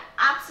wrong with that.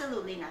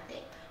 Absolutely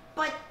nothing.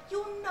 But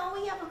you know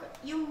we have a girlfriend.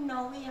 You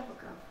know we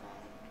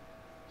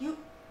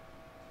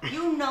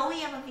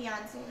have a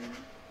fiance.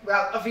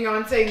 Well, a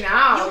fiance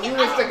now. You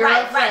was the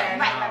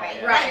girlfriend.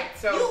 Right. Right.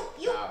 So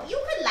you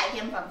could like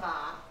him from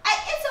far.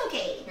 It's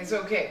okay. It's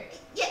okay.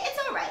 Yeah, it's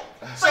all right.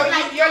 So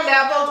you're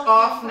leveled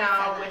off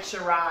now with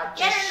Scharad.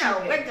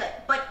 No, we're good.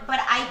 But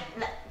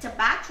to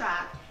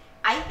backtrack,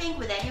 I think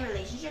with any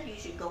relationship, you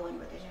should go in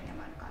with a certain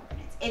amount of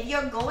confidence. If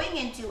you're going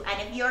into,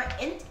 and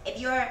if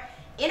you're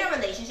in a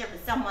relationship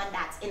with someone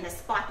that's in the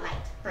spotlight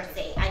per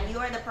se, and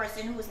you're the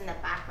person who's in the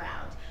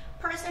background.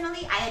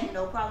 Personally, I had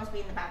no problems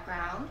being in the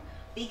background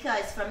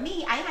because for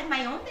me, I had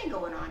my own thing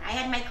going on. I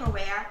had my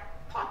career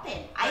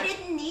popping. I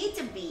didn't need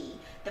to be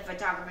the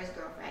photographer's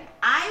girlfriend.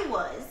 I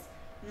was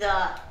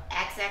the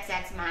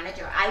XXX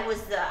manager. I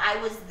was the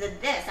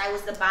this. I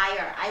was the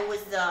buyer. I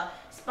was the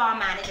spa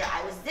manager.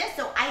 I was this.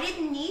 So I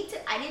didn't need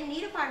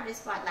a part of the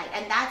spotlight,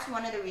 and that's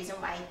one of the reasons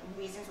why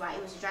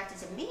he was attracted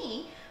to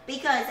me,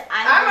 because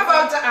I'm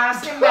about to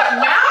ask him that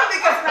now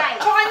because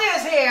Tonya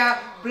is here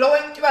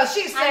blowing. Well,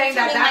 she's saying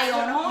that's my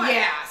own horn.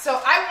 Yeah.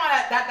 So I want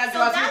to that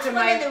draws me to my. So that's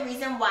one of the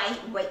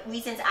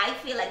reasons I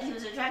feel like he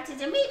was attracted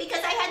to me,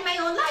 because I had my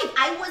own life.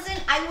 I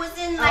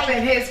wasn't like up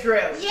in his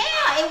grill.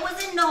 Yeah, it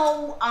wasn't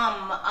no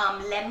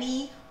let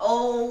me,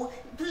 oh,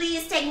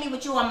 please take me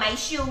with you on my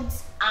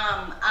shoots.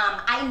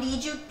 I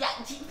need you.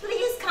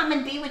 Please come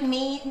and be with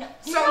me.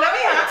 So let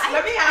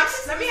me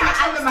ask from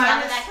the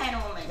man. That kind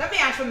of woman. Let me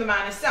ask from the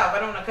man himself. I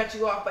don't want to cut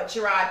you off, but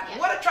Scharad,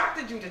 what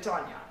attracted you to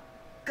Tonya?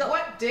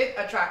 What did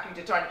attract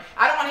you to Tonya?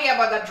 I don't want to hear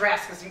about that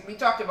dress because we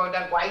talked about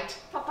that white.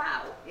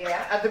 Pow.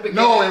 Yeah, at the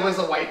beginning. No, it was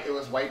white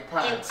pants. White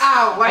pants.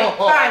 Oh my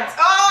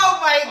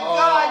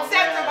God,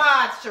 send some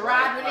hearts.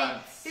 Scharad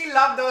really. He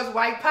loved those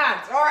white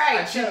pants. All right.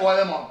 And she wore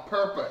them on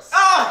purpose.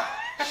 Oh.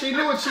 She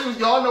knew what she was.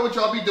 Y'all know what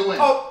y'all be doing.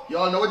 Oh.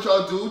 Y'all know what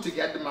y'all do to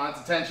get the man's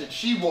attention.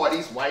 She wore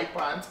these white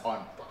pants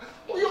on.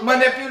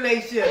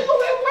 Manipulation.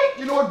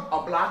 You know what?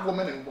 A black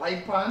woman in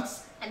white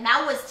pants. And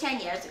that was 10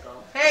 years ago.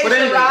 Hey, but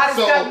anyway, Scharad is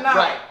so cutting up.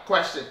 right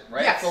question.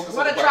 Right. Yes. Focus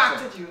What on the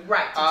attracted question. you?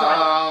 Right. To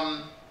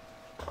Tonya.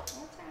 What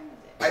time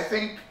is it? I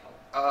think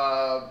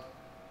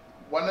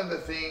one of the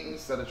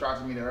things that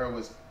attracted me to her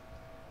was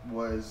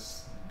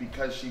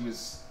because she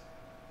was,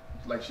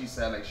 like she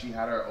said, like she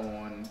had her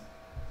own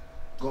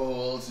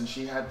goals and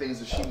she had things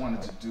that she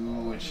wanted to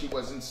do, and she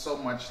wasn't so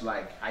much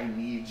like I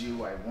need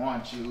you, I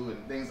want you,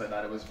 and things like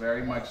that. It was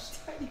very much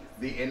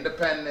the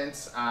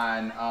independence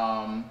and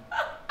her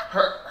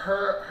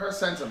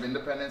sense of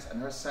independence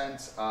and her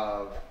sense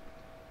of,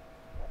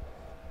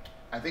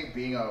 I think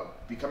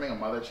becoming a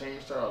mother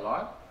changed her a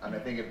lot, and I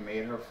think it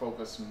made her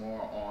focus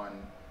more on,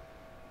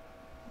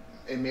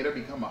 it made her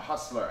become a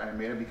hustler, and it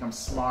made her become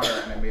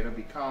smarter, and it made her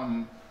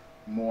become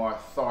more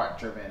thought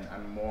driven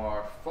and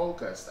more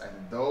focused. And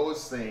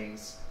those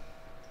things,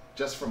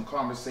 just from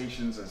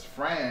conversations as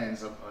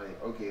friends, of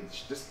like, okay,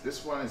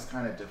 this one is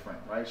kind of different,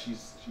 right?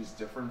 She's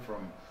different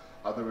from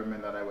other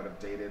women that I would have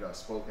dated or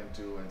spoken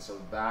to, and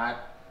so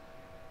that,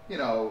 you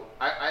know,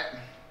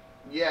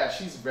 yeah,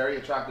 she's a very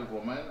attractive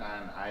woman,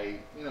 and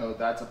you know,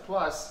 that's a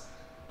plus.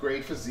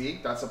 Great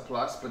physique, that's a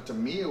plus. But to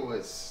me, it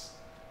was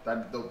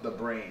that the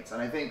brains,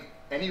 and I think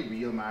any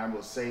real man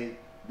will say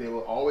they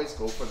will always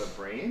go for the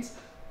brains.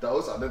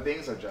 Those other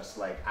things are just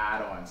like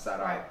add-ons that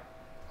are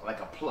like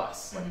a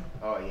plus. Like,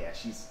 oh yeah,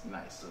 she's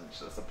nice,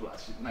 so that's a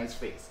plus. She's nice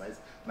face,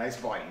 nice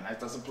body, nice.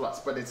 That's a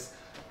plus. But if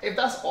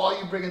that's all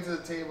you bring into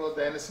the table,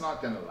 then it's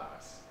not gonna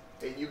last.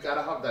 You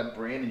gotta have that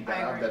brain, and you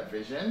gotta have that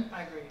vision.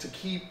 I agree. To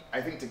keep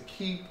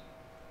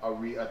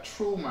a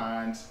true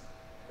man,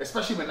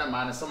 especially when that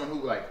man is someone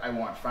who, like, I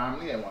want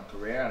family, I want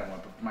career, and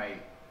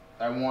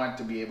I want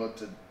to be able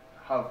to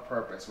have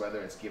purpose,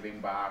 whether it's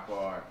giving back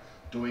or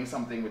doing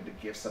something with the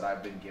gifts that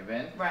I've been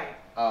given. Right.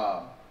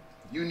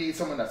 You need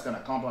someone that's gonna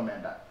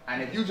complement that.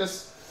 And if you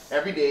just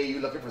every day you're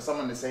looking for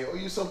someone to say, "Oh,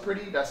 you're so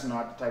pretty," that's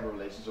not the type of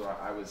relationship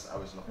I was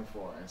looking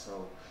for. And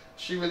so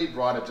she really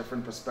brought a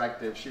different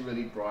perspective. She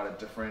really brought a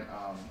different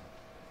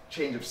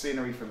change of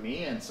scenery for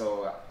me, and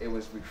so it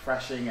was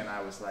refreshing. And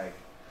I was like,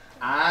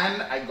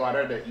 and I got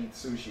her to eat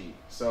sushi.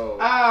 So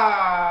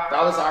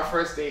that was our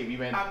first date. We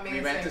went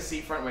to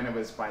Seafront when it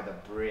was by the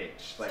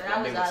bridge, like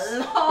so when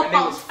it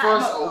was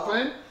first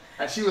open.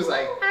 And she was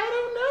like, I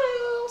don't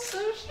know,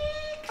 sushi.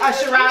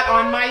 Scharad,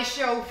 on my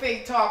show,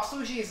 Fake Talk,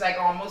 sushi is like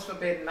almost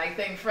forbidden. I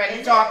think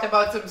Freddie talked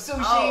about some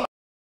sushi. Oh.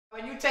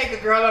 When you take a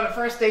girl on a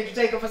first date, you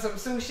take her for some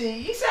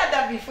sushi. You said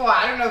that before.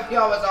 I don't know if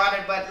y'all was on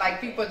it, but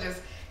like people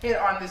just hit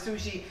on the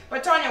sushi.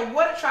 But Tonya,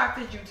 what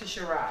attracted you to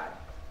Scharad?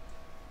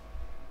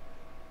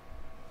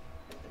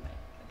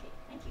 Okay,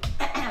 thank you.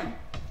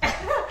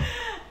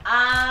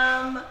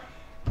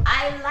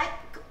 I like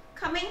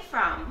coming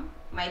from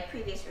my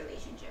previous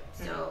relationship.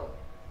 So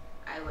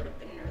I would have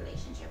been in a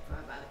relationship for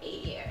about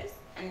 8 years,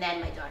 and then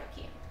my daughter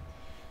came.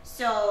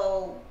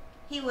 So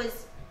he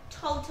was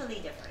totally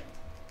different.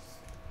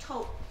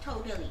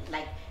 Totally,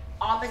 like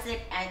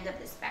opposite end of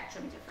the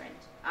spectrum different.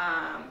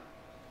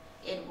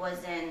 It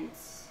wasn't,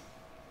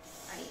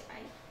 I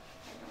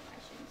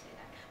shouldn't say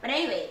that. But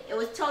anyway, it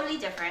was totally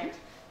different.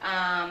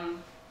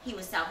 He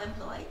was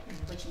self-employed,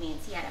 which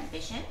means he had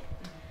ambition.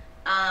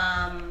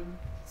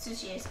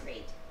 Sushi is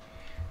great.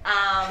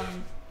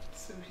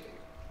 Sushi.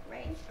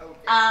 Right.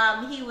 Okay.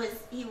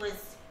 He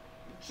was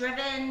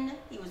driven.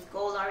 He was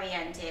goal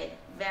oriented.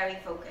 Very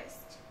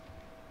focused.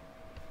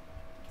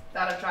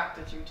 That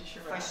attracted you to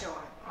Scharad. For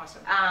sure.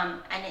 Awesome.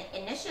 And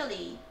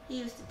initially he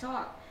used to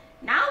talk.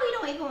 Now he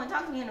don't even want to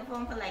talk to me on the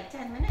phone for like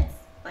 10 minutes.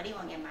 But he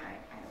won't get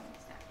married. I don't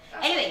understand.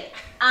 Anyway,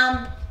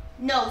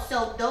 no.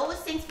 So those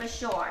things for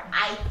sure.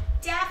 I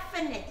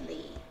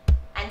definitely,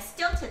 and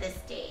still to this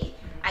day,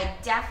 I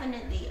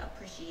definitely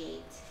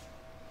appreciate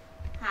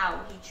how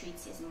he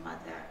treats his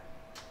mother.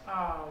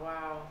 Oh,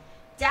 wow.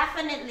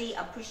 Definitely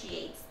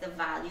appreciates the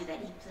value that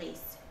he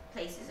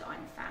places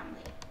on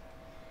family.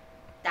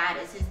 That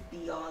is his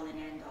be all and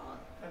end all.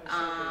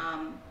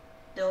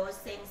 Those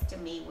things to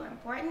me were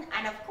important.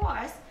 And of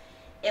course,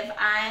 if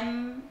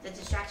the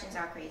distractions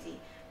are crazy.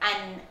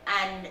 And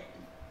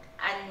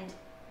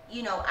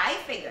you know, I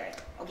figured,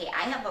 okay,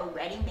 I have a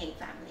ready-made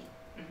family.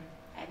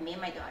 I have me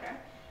and my daughter.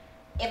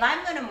 If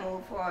I'm going to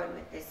move forward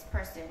with this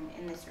person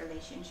in this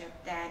relationship,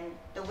 then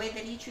the way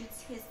that he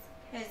treats his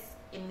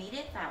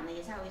immediate family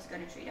is how he's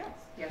going to treat us.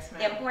 Yes,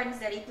 ma'am. The importance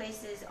that he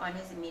places on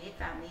his immediate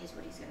family is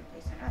what he's going to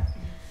place on us.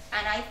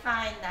 And I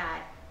find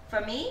that,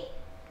 for me,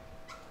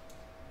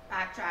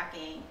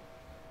 backtracking,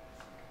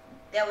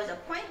 there was a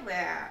point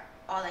where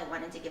all I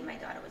wanted to give my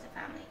daughter was a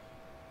family.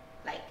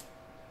 Like,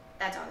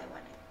 that's all I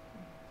wanted.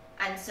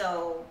 And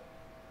so,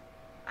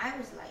 I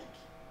was like,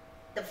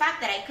 the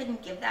fact that I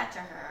couldn't give that to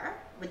her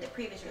with the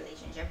previous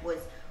relationship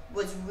was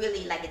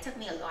really, like, it took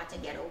me a lot to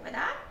get over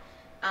that.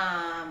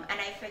 And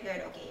I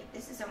figured, okay, if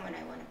this is someone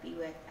I want to be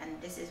with,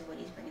 and this is what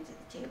he's bringing to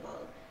the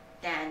table,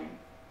 then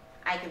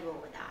I could roll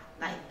with that.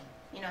 Like,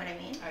 you know what I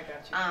mean? I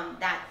got you.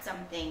 That's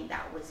something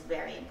that was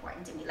very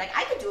important to me. Like,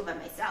 I could do it by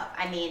myself.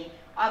 I mean,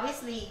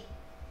 obviously,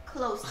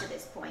 close to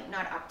this point,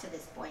 not up to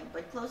this point,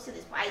 but close to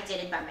this point. I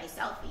did it by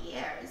myself for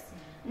years.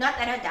 Not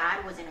that her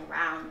dad wasn't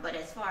around, but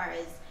as far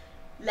as,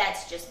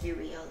 let's just be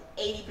real.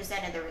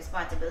 80% of the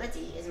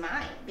responsibility is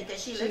mine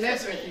because she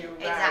lives with me. you.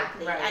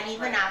 Exactly. Right, and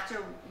even right.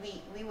 after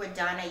we were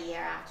done a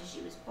year after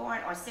she was born,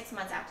 or 6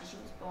 months after she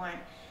was born,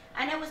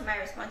 and it was my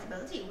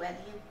responsibility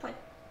whether you put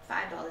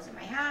 $5 in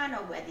my hand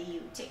or whether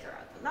you take her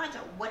out for lunch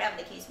or whatever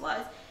the case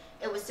was.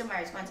 It was still my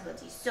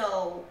responsibility.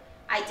 So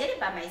I did it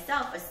by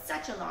myself for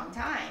such a long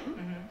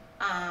time.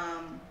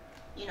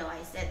 You know,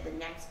 I said the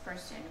next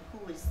person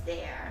who is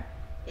there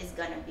is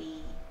gonna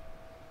be.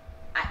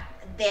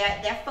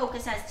 Their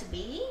focus has to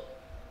be,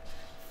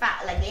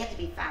 like they have to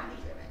be family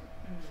driven,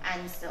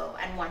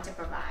 and want to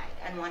provide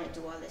and want to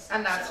do all this stuff.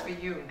 And that's for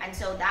you. And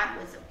so that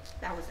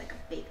was like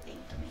a big thing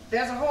for me.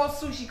 There's a whole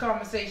sushi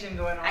conversation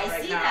going on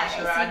right now,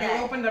 Scharad.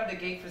 You opened up the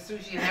gate for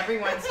sushi, and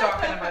everyone's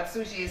talking about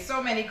sushi. There's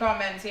so many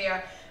comments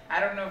here. I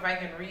don't know if I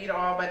can read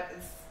all, but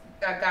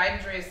Guy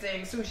Andre is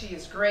saying sushi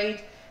is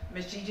great.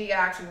 Miss Gigi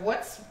asks,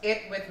 what's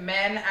it with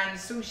men and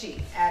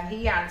sushi? And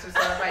he answers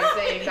her by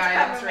saying, Guy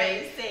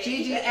Andre,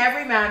 Gigi,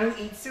 every man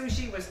who eats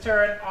sushi was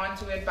turned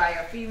onto it by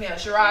a female.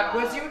 Scharad,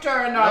 was you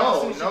turned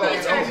on to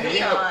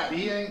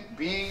sushi?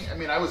 Being, I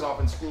mean, I was off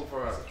in school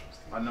for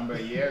a number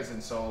of years,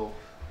 and so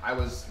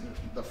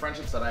the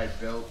friendships that I had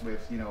built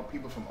with, you know,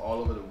 people from all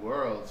over the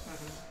world,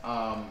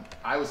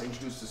 I was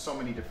introduced to so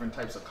many different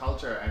types of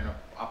culture, and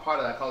a part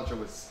of that culture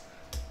was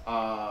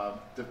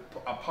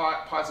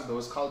parts of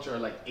those culture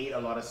like ate a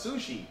lot of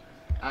sushi,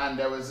 and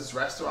there was this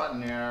restaurant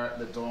near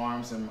the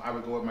dorms, and I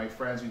would go with my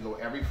friends. We'd go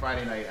every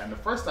Friday night, and the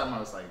first time I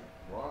was like,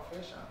 raw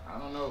fish? I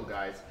don't know,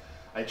 guys.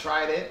 I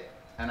tried it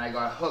and I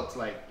got hooked.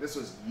 Like, this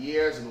was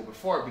years ago,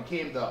 before it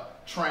became the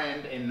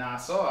trend in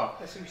Nassau.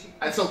 The sushi.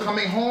 And so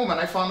coming home, and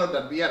I found out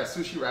that we had a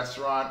sushi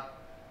restaurant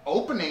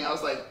opening, I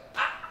was like,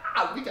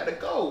 we gotta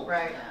go.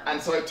 Right.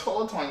 And so I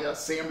told Tonya,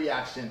 same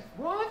reaction.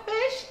 Raw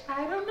fish?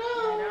 I don't know.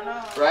 I don't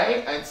know.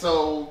 Right? And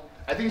so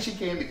I think she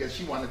came because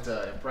she wanted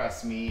to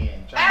impress me,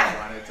 and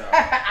wanted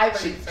to.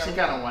 She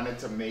kind of wanted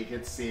to make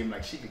it seem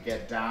like she could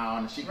get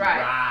down, she could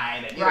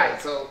ride, and you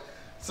know,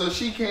 so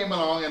she came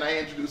along, and I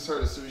introduced her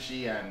to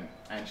sushi, and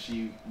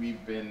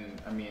we've been.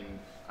 I mean,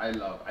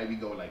 we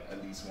go like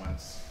at least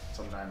once,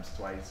 sometimes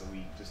twice a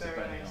week, just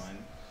depending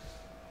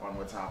on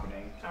what's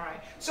happening. All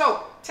right.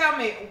 So tell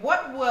me,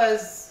 what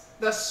was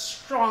the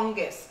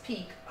strongest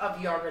peak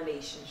of your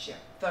relationship?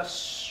 The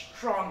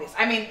strongest.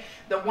 I mean,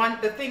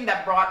 the thing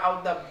that brought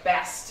out the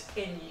best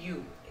in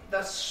you.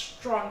 The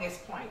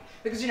strongest point.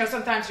 Because, you know,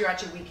 sometimes you're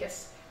at your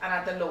weakest and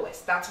at the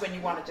lowest. That's when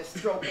you want to just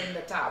throw in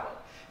the towel.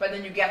 But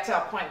then you get to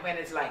a point when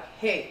it's like,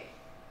 hey,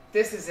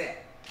 this is it.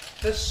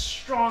 The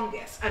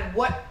strongest. And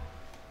what...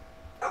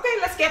 Okay,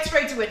 let's get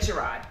straight to it,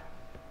 Scharad.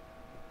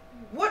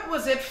 What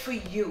was it for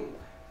you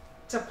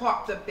to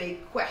pop the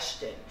big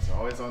question? It's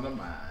always on the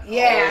mind.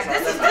 Yeah,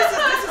 this is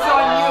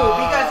on you,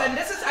 because, and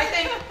I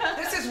think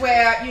this is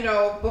where, you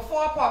know,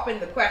 before popping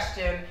the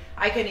question,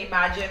 I can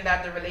imagine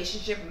that the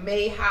relationship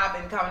may have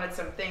encountered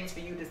some things for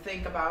you to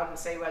think about and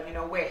say, well, you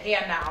know, we're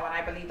here now, and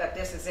I believe that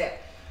this is it.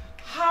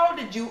 How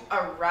did you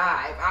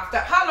arrive after?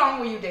 How long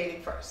were you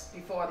dating first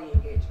before the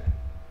engagement?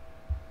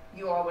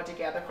 You all were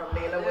together from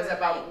Layla was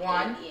about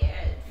like 8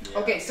 years. Yeah.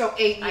 Okay, so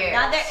 8 years.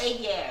 Another 8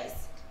 years.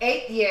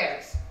 8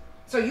 years.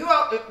 So you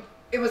all.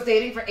 It was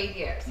dating for 8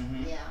 years.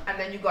 Yeah. And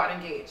then you got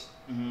engaged.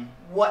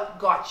 What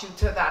got you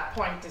to that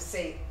point to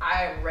say,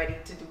 I am ready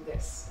to do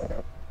this?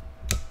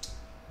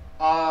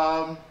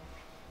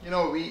 You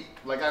know,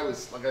 like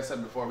I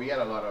said before, we had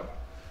a lot of,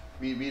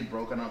 we'd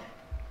broken up,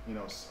 you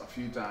know, a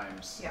few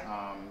times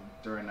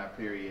during that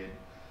period.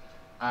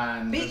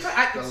 And because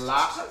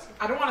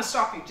I don't want to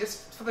stop you,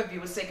 just for the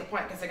viewers' sake of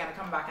point, because they're going to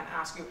come back and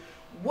ask you,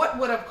 what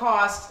would have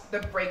caused the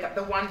breakup?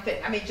 The one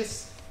thing. I mean,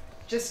 just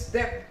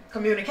their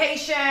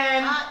communication.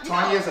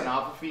 Tonya's an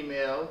alpha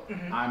female.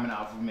 I'm an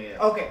alpha male.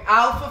 Okay,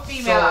 alpha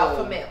female,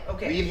 alpha male.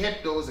 Okay. We'd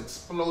hit those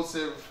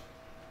explosive,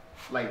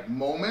 like,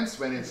 moments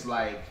when it's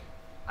like,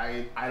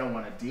 I don't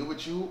want to deal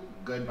with you.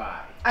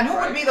 Goodbye. And who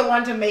would be the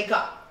one to make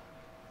up?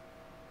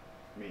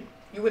 Me.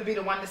 You would be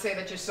the one to say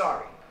that you're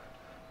sorry.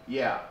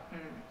 Yeah.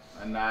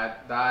 And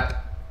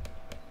that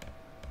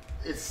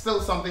it's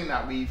still something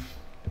that we've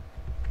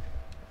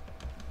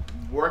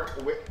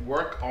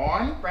worked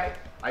on. Right.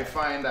 I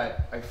find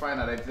that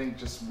I think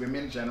just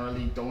women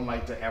generally don't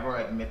like to ever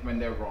admit when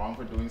they're wrong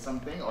for doing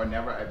something, or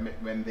never admit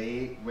when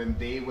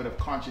they would have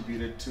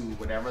contributed to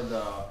whatever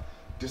the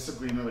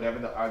disagreement, whatever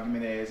the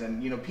argument is.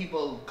 And, you know,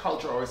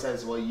 culture always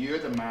says, well, you're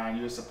the man,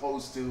 you're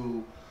supposed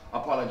to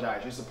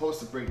apologize, you're supposed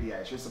to break the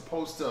ice, you're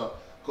supposed to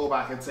go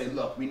back and say,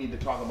 look, we need to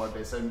talk about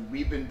this. And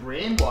we've been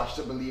brainwashed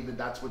to believe that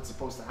that's what's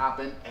supposed to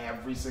happen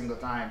every single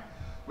time.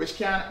 Which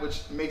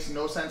makes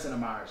no sense in a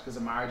marriage, because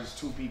a marriage is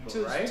two people,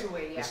 right?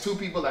 Two-way, yeah. It's two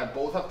people that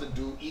both have to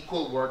do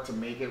equal work to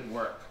make it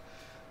work.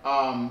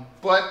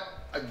 But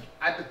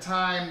at the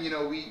time, you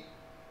know,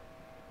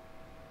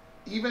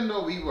 even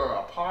though we were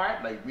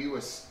apart, like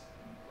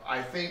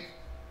I think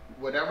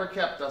whatever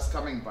kept us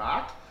coming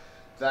back,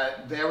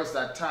 that there was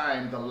that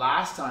time, the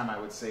last time I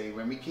would say,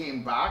 when we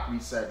came back, we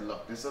said,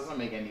 look, this doesn't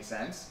make any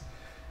sense.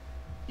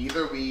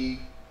 Either we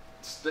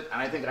stick,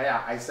 and I think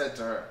I said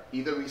to her,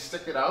 either we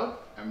stick it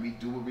out and we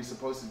do what we're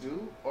supposed to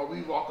do, or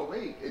we walk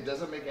away. It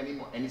doesn't make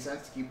any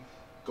sense to keep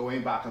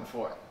going back and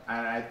forth.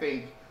 And I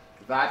think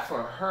that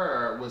for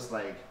her was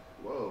like,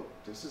 whoa,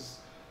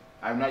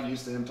 I'm not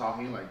used to him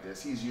talking like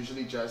this. He's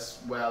usually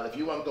just, well, if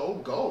you want to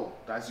go.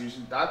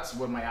 That's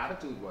what my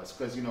attitude was,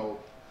 because your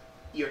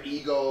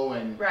ego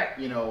and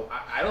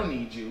I don't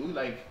need you.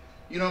 Like,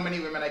 you know how many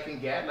women I can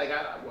get? Like,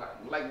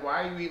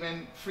 why are you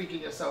even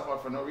freaking yourself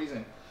out for no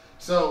reason?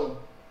 So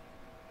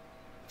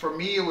for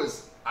me, it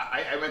was,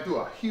 I went through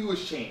a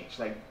huge change,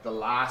 like the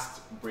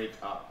last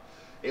breakup.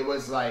 It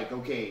was like,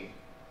 okay,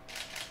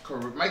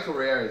 my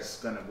career is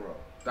gonna grow.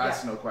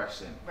 That's no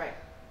question. Right.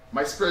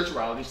 My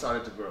spirituality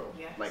started to grow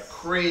like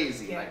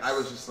crazy. Yes. Like I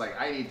was just like,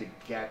 I need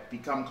to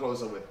become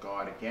closer with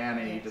God again.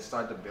 I need to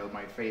start to build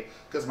my faith,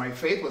 because my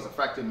faith was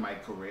affecting my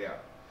career.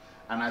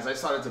 And as I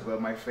started to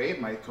build my faith,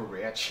 my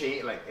career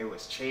changed. Like it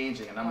was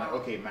changing, and I'm like,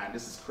 okay, man,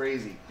 this is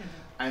crazy.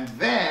 And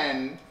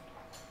then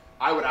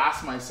I would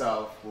ask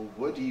myself, well,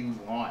 what do you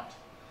want?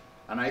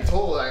 And I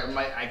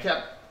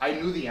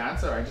knew the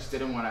answer. I just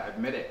didn't want to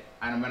admit it.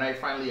 And when I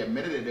finally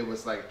admitted it, it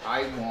was like,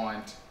 I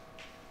want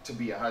to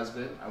be a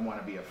husband, I want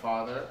to be a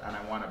father, and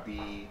I want to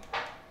be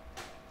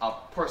a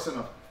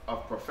person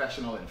of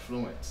professional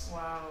influence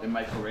in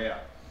my career.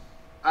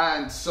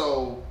 And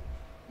so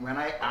when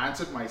I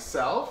answered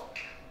myself,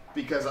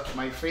 because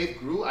my faith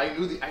grew, I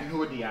knew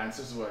what the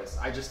answers was.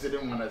 I just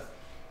didn't want to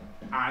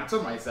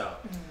answer myself.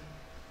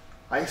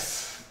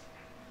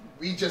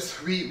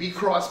 We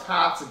crossed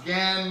paths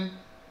again.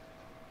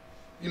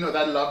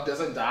 That love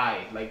doesn't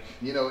die. Like,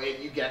 you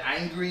get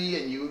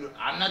angry and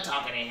I'm not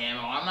talking to him,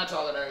 or I'm not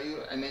talking to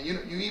you. And then you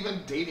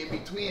even date in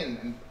between.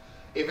 And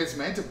if it's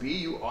meant to be,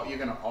 you're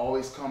going to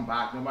always come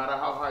back, no matter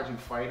how hard you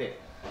fight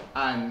it.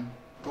 And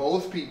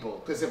both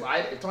people, because if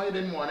Tonya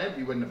didn't want it,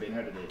 we wouldn't have been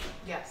here today.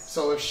 Yes.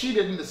 So if she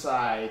didn't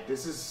decide,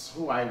 this is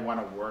who I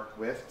want to work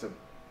with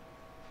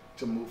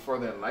to move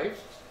further in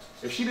life,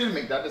 if she didn't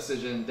make that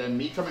decision, then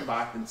me coming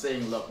back and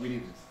saying, look, we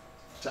need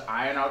to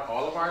iron out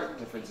all of our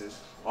differences,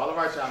 all of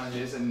our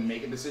challenges, and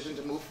make a decision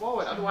to move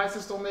forward. Otherwise,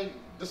 this don't make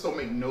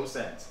no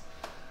sense.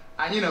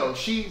 And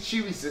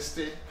she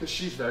resisted, because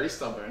she's very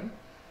stubborn.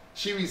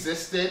 She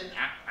resisted.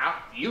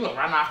 You will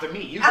run after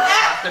me. You will run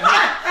after me.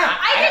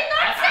 I did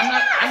not say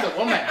that. I'm the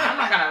woman. I'm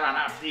not gonna run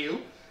after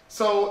you.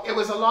 So it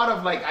was a lot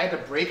of like, I had to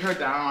break her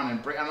down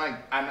and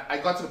I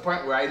got to the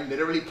point where I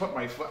literally put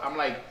my foot. I'm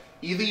like,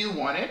 either you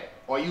want it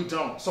or you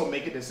don't. So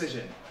make a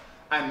decision.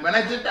 And when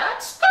I did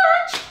that,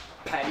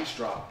 panties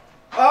drop.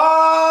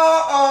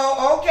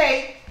 Oh,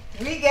 okay.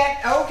 We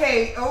get,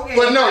 okay.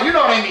 But no, you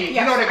know what I mean.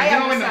 Yes, you know what I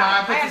mean. When the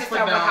man puts his foot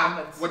down,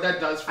 happens. what that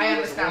does for you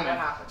as a woman. What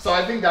happens. So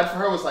I think that for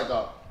her was like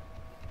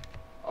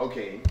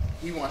okay,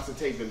 he wants to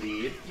take the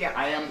lead. Yeah.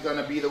 I am going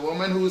to be the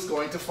woman who's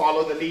going to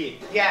follow the lead.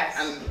 Yes.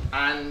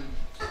 And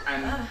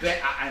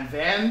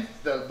then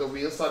the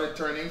wheels started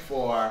turning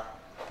for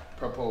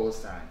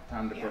propose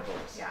time to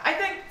propose. Yeah, I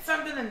think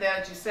something in there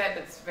that you said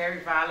that's very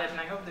valid, and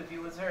I hope the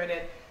viewers heard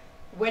it.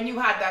 When you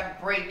had that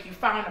break, you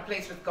found a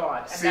place with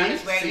God, and that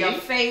is where your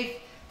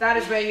faith. That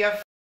is where your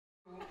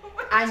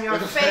and your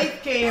faith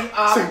came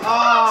up.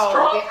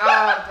 Oh,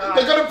 God.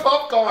 They're gonna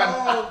popcorn.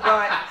 Oh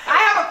God.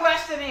 I have a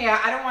question here.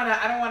 I don't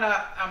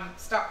wanna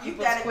stop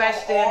people's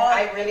question.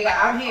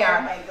 I'm here.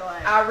 Oh my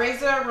God.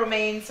 Razor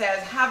Romaine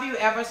says, have you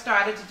ever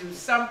started to do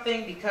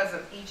something because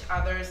of each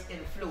other's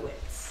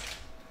influence?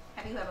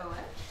 Have you ever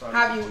what?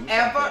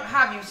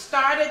 Have you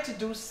started to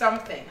do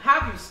something?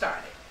 Have you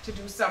started to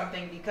do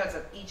something because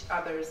of each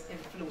other's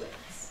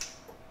influence?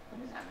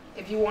 What does that mean?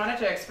 If you wanted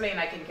to explain,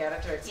 I can get her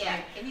to explain.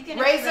 Yeah, if you can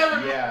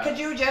Razor, could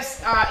you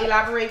just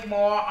elaborate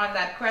more on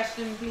that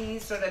question,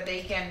 please, so that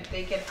they can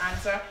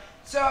answer?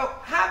 So,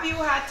 have you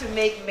had to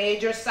make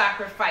major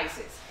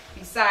sacrifices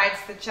besides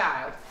the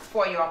child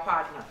for your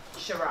partner,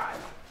 Scharad?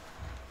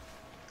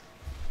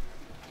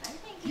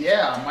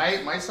 Yeah,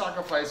 my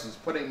sacrifice was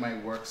putting my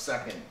work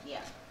second.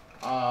 Yeah.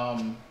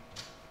 I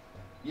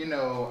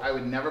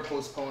would never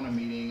postpone a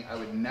meeting. I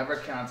would never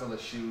cancel a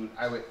shoot.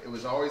 It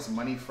was always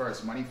money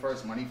first. Money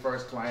first. Money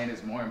first. Client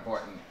is more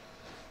important.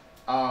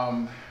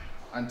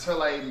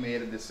 Until I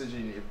made a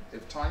decision,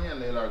 if Tonya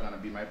and Layla are going to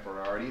be my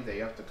priority, they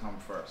have to come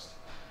first.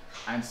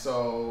 And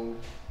so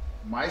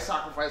my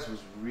sacrifice was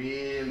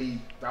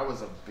that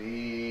was a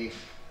big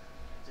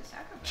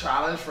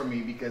challenge for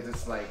me, because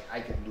it's like I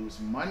could lose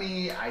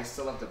money. I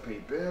still have to pay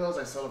bills.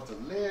 I still have to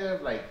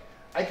live. Like,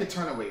 I could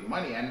turn away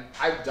money. And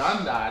I've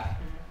done that.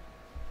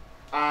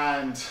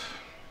 And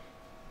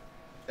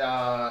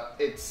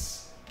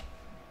it's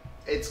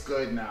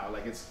good now.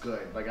 Like, it's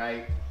good.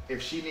 Like,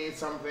 if she needs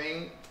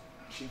something,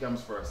 she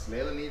comes first.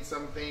 Layla needs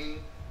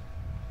something,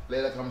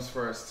 Layla comes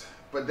first.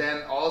 But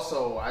then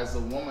also, as a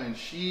woman,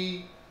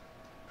 she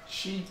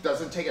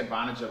doesn't take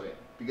advantage of it,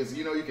 because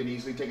you can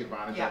easily take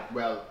advantage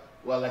of.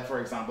 Well, like for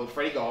example,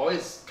 Freddie can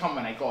always come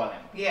when I call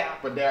him. Yeah.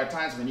 But there are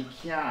times when he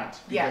can't,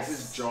 because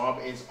his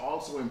job is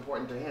also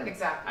important to him.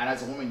 Exactly. And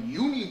as a woman,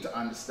 you need to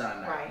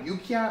understand that. Right. You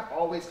can't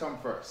always come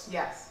first.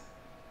 Yes.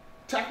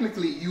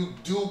 technically you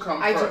do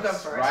come I first, do come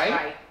first, right?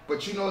 right.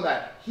 But you know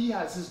that he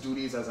has his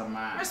duties as a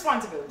man.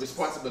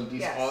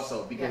 Responsibilities Yes.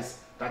 also, because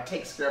that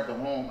takes care of the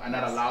home and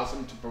that allows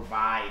him to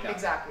provide.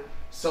 Exactly.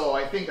 So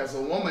I think as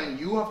a woman,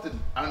 you have to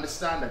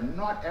understand that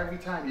not every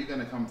time you're going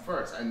to come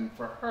first. And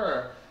for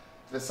her,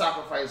 the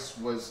sacrifice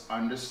was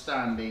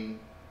understanding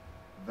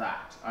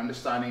that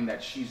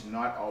she's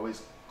not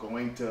always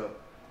going to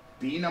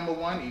be number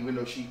one, even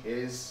though she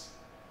is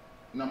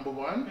number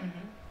one.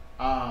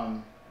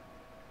 And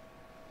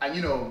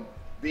you know,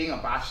 being a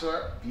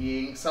bachelor,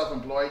 being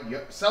self-employed,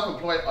 you're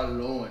self-employed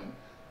alone,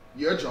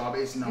 your job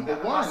is number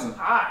one,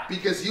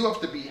 because you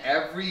have to be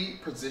every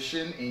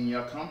position in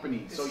your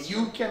company. So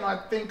you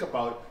cannot think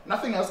about,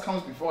 nothing else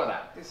comes before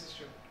that. This is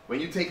true. When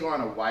you take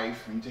on a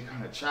wife, when you take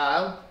on a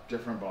child,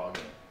 different ballgame.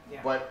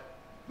 Yeah. But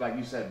like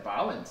you said,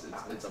 balance.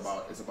 It's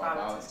about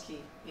balance. Is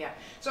key. Yeah.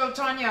 So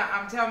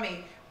Tonya, tell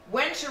me,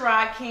 when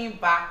Scharad came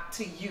back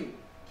to you,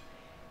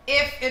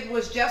 if it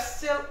was just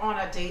still on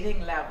a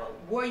dating level,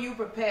 were you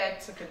prepared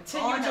to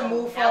continue to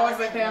move forward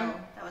with him? No,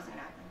 that wasn't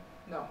happening.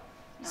 No.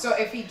 So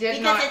if he did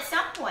because at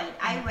some point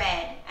I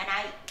read, and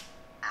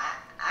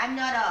I'm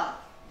not a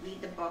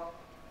read the book,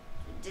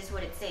 just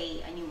what it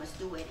say, and you must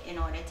do it in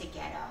order to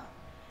get a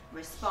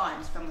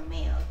response from a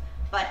male.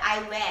 But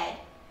I read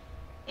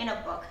in a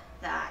book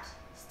that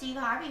Steve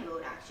Harvey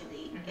wrote,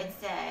 actually. It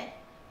said,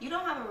 you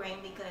don't have a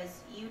ring because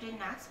you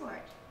didn't ask for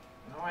it.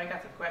 No, I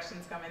got some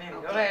questions coming in.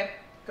 Okay.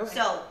 Go ahead.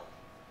 So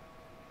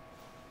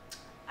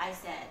I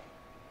said,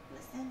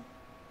 listen,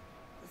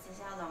 this is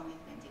how long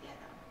we've been together.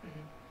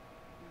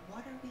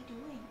 What are we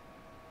doing?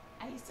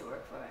 I used to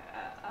work for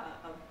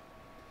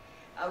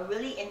a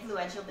really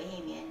influential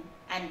Bahamian,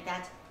 and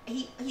that's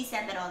he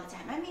said that all the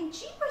time. I mean,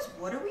 jeepers,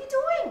 what are we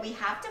doing? We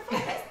have to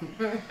focus,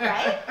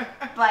 right?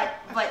 But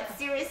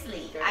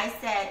seriously, I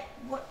said,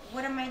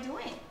 what am I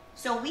doing?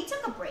 So we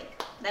took a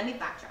break. Let me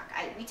backtrack.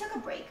 We took a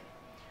break.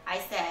 I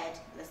said,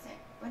 listen,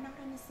 we're not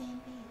on the same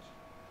page.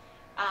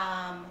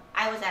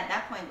 I was at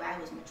that point where I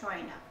was mature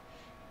enough.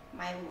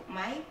 My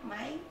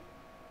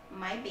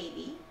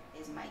baby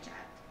is my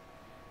child.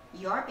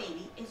 Your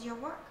baby is your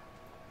work.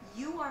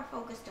 You are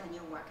focused on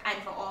your work.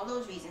 And for all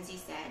those reasons he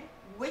said,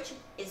 which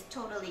is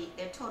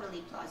they're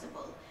totally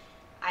plausible.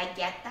 I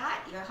get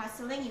that. You're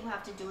hustling, you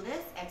have to do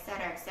this,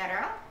 etc.,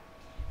 etc.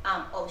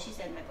 She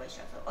said my voice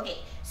shuffle.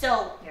 Okay,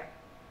 so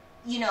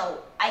you know,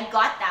 I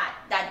got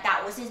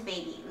that was his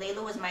baby.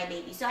 Layla was my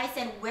baby. So I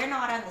said, we're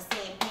not on the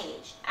same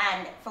page.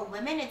 And for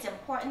women, it's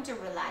important to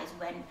realize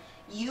when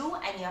you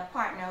and your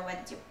partner, whether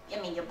it's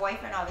your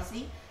boyfriend,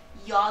 obviously,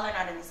 y'all are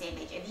not on the same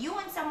page. If you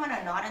and someone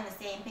are not on the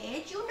same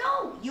page, you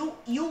know. You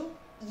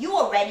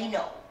already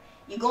know.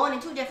 You're going in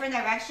two different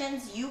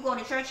directions. You go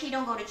to church, he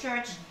don't go to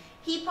church.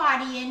 He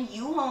partying,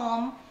 you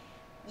home.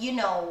 You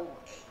know,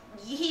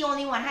 he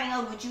only want to hang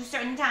out with you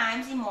certain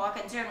times. He's more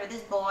concerned with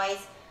his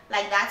boys.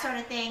 Like that sort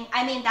of thing.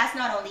 I mean, that's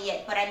not only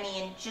it, but I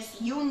mean,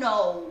 just, you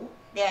know,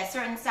 there are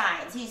certain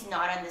signs. He's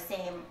not on the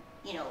same,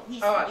 you know,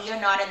 you're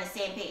not on the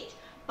same page.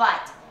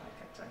 But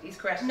these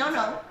questions.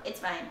 No,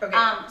 it's fine.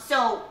 Okay.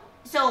 So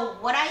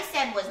what I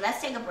said was, let's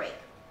take a break.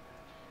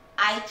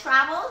 I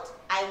traveled,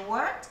 I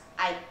worked,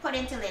 I put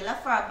into Layla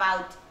for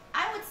about,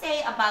 I would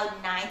say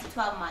about 9 to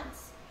 12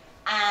 months.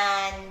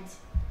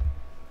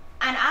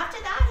 And after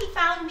that, he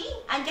found me.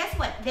 And guess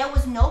what? There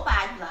was no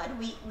bad blood.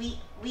 We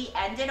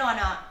ended on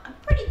a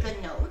pretty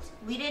good note.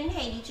 We didn't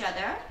hate each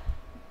other.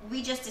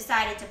 We just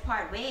decided to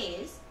part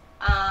ways.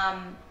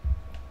 I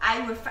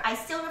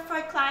still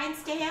referred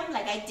clients to him.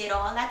 Like, I did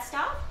all that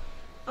stuff.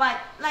 But,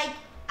 like,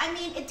 I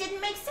mean, it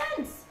didn't make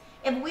sense.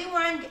 If we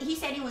weren't, he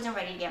said he wasn't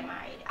ready to get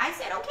married. I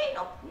said, okay,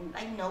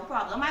 no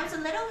problem. I was a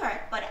little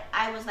hurt, but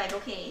I was like,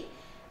 okay.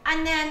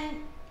 And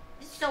then,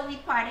 so we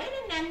parted,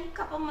 and then a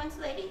couple months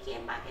later, he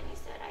came back and he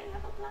said, I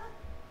have a plan.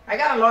 I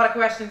got a lot of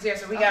questions here,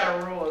 so we got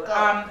to roll.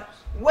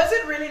 Was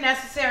it really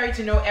necessary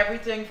to know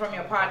everything from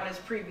your partner's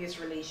previous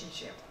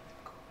relationship?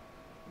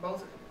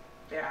 Both of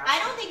you. Yeah. I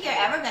don't think you're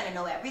ever going to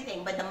know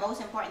everything, but the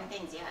most important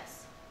things,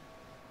 yes.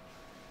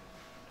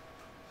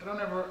 I don't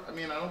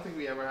think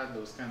we ever had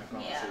those kind of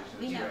conversations.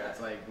 We never.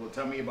 It's like, well,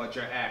 tell me about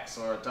your ex,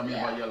 or tell me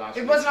about your last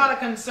relationship. It was not a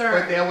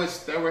concern. But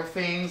there were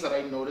things that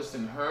I noticed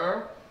in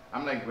her.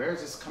 I'm like, where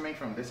is this coming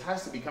from? This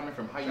has to be coming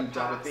from how you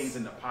dealt with things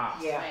in the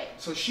past. Yeah. Right.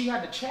 So she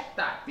had to check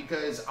that,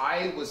 because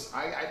I'm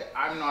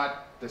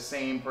not the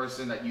same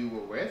person that you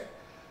were with.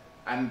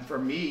 And for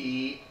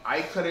me,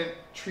 I couldn't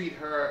treat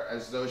her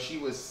as though she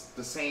was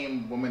the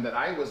same woman that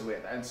I was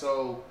with. And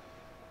so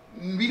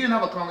we didn't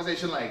have a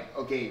conversation like,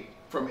 okay,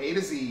 from A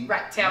to Z,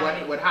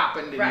 what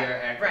happened in your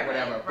ex,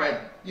 whatever.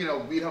 But, you know,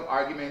 we'd have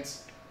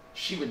arguments.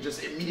 She would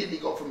just immediately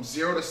go from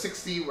 0 to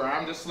 60, where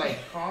I'm just like,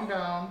 calm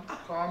down,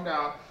 calm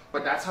down.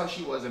 But that's how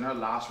she was in her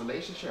last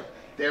relationship.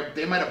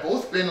 They might have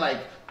both been like,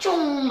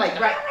 chung, like,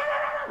 right?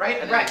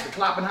 And then the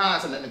clapping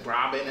hands, and then the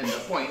grabbing, and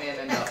the pointing,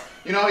 and the,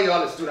 you know, you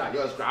always do that. You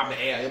always grab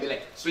the air. You'll be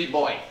like, sweet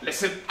boy,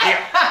 listen here.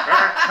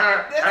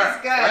 This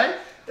is good. Right?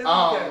 This is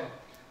good.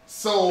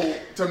 So,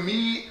 to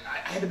me,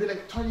 I had to be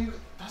like, Tonya,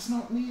 that's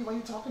not me. Why are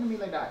you talking to me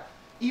like that?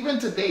 Even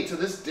today, to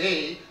this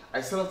day,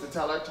 I still have to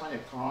tell her, Tonya,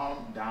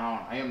 calm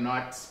down. I am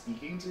not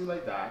speaking to you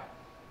like that.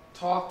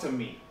 Talk to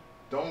me.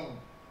 Don't,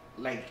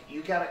 like,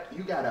 you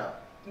gotta.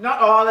 Not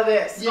all of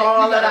this. Yeah,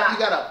 all you gotta, of that. you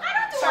gotta. I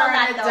don't do all Turn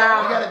that it though.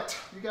 down.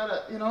 You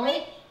gotta, you know.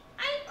 Wait,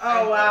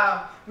 Oh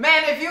wow,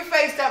 man! If you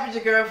faced up with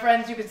your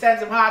girlfriends, you could send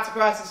some hearts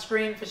across the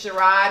screen for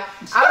Scharad. I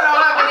don't know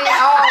how many.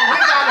 Oh, we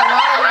got a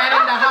lot of that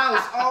in the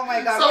house. Oh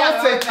my God.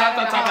 Someone say ta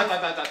ta ta ta ta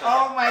ta ta ta.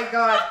 Oh my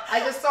God! I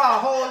just saw a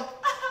whole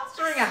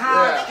string of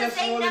hearts because just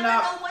they rolling never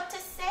up. know what to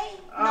say.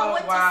 Oh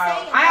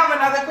wow! I have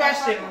another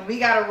question. We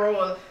gotta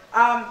roll.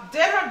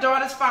 Did her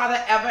daughter's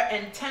father ever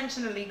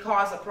intentionally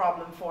cause a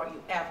problem for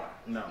you? Ever?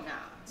 No. No.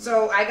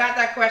 So I got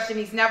that question.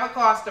 He's never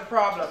caused a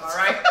problem, all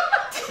right?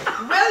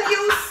 Will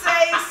you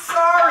say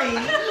sorry?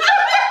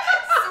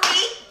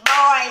 Sweet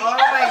boy. Oh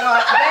my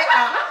God.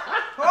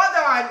 Hold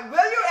on.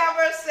 Will you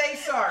ever say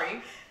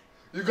sorry?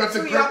 You got to To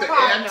grip your the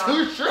partner. air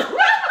too short.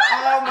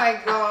 Oh my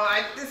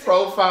God.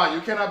 Profound.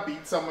 You cannot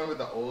beat someone with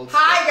the old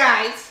Hi stuff.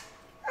 guys.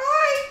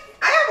 Hi.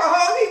 I have a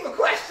whole heap of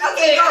questions.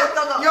 Okay, go.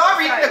 You're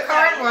reading the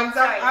current ones.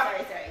 Sorry.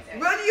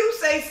 Will you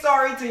say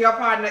sorry to your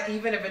partner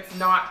even if it's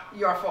not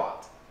your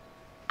fault?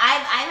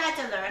 I've had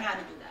to learn how to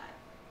do that.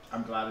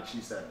 I'm glad that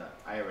she said that.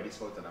 I already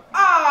spoke to that.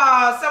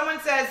 Oh, someone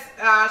says,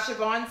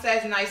 Siobhan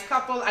says, nice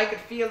couple. I could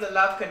feel the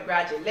love.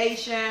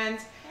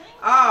 Congratulations.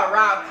 Oh,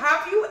 Rob,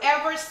 have you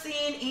ever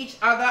seen each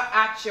other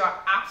at your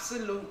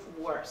absolute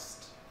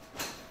worst?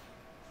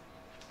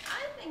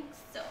 I think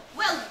so.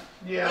 Well,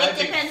 Yeah, it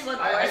depends what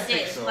I worst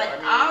think is, so. but I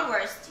mean, our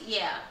worst,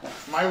 yeah.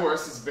 My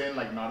worst has been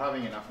like not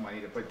having enough money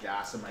to put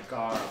gas in my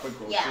car, or put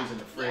groceries Yeah, in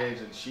the fridge,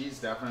 and she's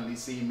definitely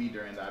seen me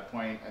during that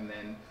point. And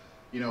then,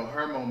 you know,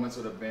 her moments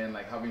would have been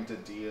like having to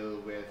deal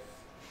with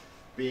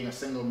being a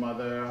single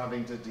mother,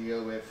 having to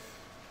deal with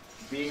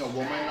being a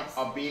woman, Yes.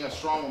 being a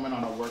strong woman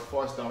on a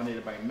workforce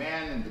dominated by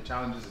men, and the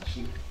challenges that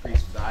she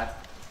faced with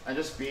that, and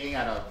just being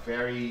at a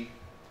very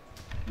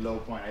low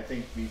point. I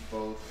think we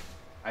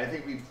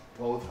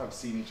both have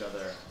seen each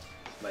other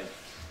like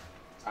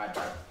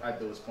at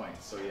those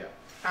points. So yeah.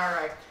 All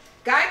right.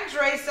 Guidance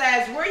Ray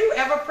says, were you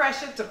ever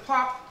pressured to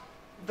pop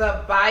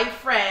by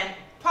friends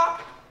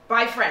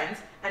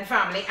and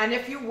family? And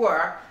if you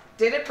were,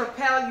 did it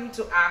propel you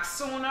to act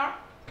sooner,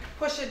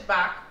 push it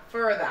back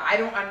further? I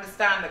don't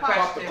understand the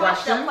question.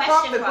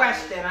 Pop the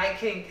question. I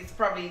think it's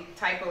probably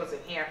typos in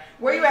here.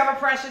 Were you ever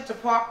pressured to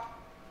pop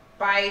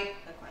by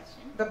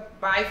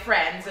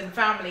friends and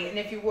family? And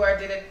if you were,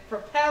 did it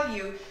propel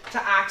you to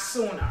act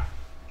sooner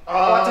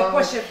or to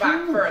push it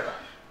back further?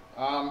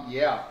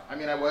 Yeah. I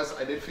mean, I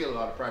did feel a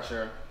lot of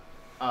pressure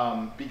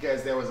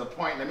because there was a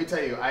point, let me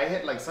tell you, I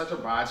hit like such a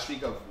bad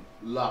streak of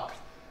luck.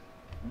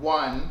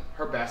 One,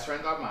 her best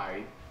friend got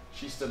married.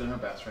 She stood in her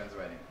best friend's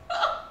wedding.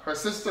 Her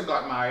sister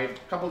got married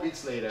a couple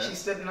weeks later. She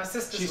stood in her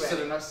sister's wedding. She stood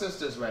in her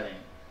sister's wedding.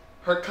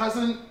 Her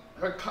cousin,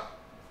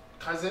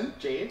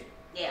 Jade,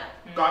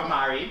 got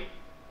married.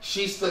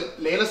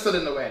 Layla stood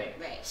in the wedding.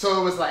 Right. So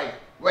it was like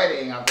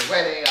wedding after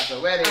wedding after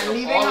wedding. And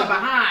leaving her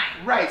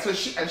behind. Right. So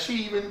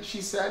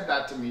she said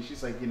that to me.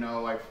 She's like, you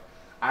know,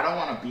 I don't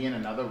want to be in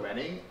another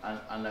wedding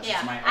unless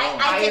it's my own.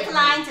 I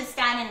declined to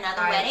stand in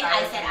another wedding.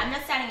 I said, agree. I'm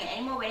not standing in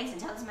any more weddings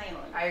until it's my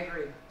own. I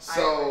agree.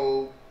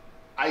 So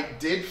I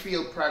did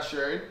feel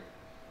pressured,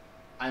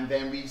 and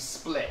then we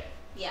split.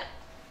 Yeah.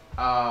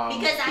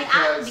 Because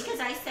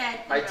I said,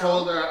 I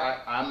told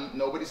her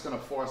nobody's gonna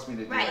force me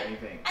to do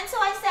anything. And so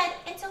I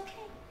said, it's okay,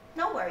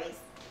 no worries.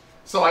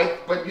 So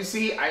but you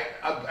see,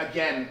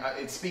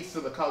 it speaks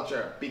to the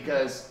culture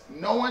because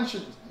no one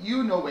should,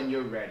 you know when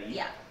you're ready.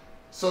 Yeah.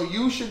 So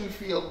you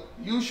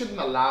shouldn't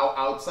allow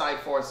outside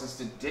forces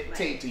to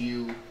dictate to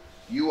you,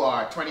 you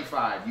are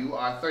 25, you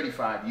are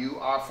 35, you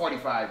are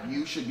 45,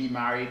 you should be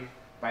married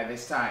by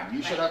this time.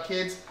 You should have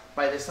kids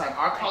by this time.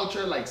 Our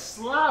culture like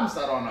slams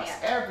that on us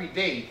every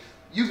day.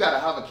 You gotta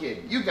have a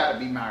kid. You gotta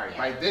be married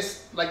by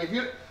this. Like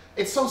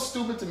it's so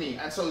stupid to me.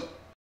 And so it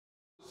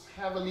was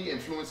heavily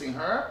influencing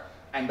her,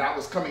 and that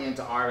was coming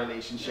into our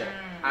relationship.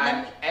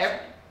 And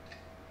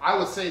I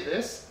would say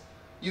this: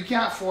 you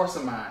can't force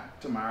a man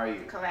to marry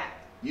you. Correct.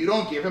 You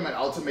don't give him an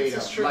ultimatum,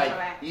 This is true.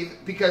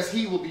 because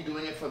he will be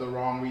doing it for the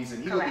wrong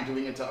reason. He will be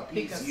doing it to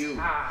appease you.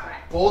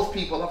 Correct. Both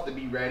people have to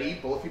be ready.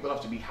 Both people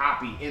have to be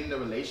happy in the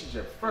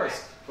relationship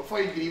first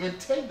before you can even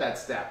take that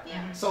step.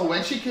 Yeah. So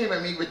when she came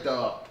at me with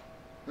the,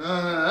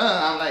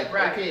 I'm like,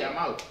 okay, I'm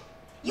out.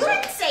 You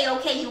didn't say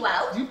okay, you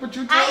out.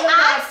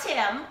 I asked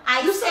him.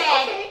 I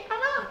said, okay,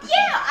 I'm out.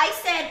 Yeah,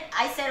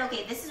 I said,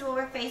 okay, this is what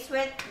we're faced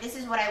with. This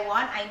is what I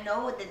want. I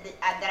know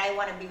that I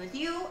want to be with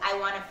you. I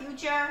want a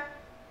future.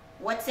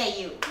 What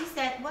say you? He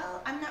said,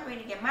 well, I'm not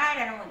ready to get married.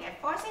 I don't want to get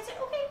forced. I said,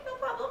 okay, no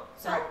problem.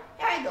 So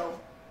there I go.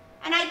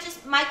 And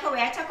my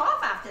career took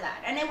off after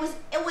that. And it was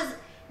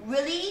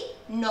really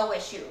no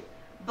issue.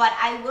 But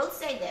I will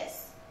say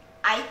this.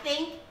 I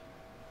think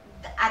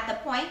at the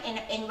point,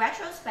 in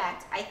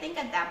retrospect, I think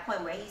at that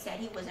point where he said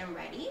he wasn't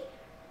ready,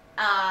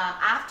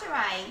 after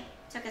I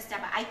took a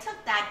step, I took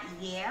that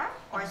year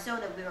or so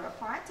that we were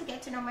apart to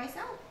get to know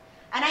myself.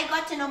 And I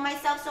got to know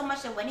myself so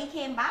much that when he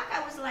came back,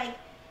 I was like,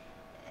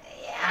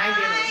 I ain't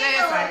dealing with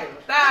this, I ain't dealing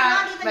with But that.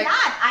 not even Like,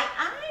 that.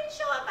 I ain't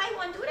sure if I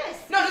want to do this.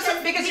 No,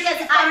 because you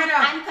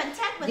I'm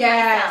content with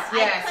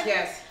myself.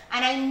 Yes.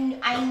 And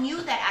I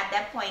knew that at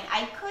that point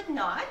I could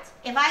not,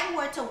 if I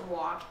were to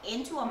walk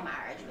into a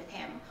marriage with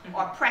him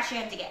or pressure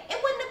him to get, it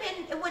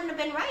wouldn't have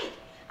been right.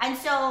 And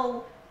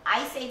so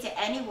I say to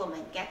any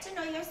woman, get to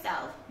know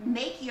yourself,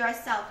 make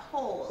yourself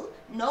whole,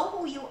 know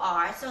who you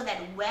are, so that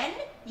when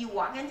you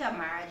walk into a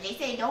marriage, they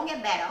say don't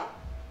get better,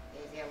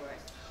 they get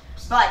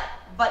worse.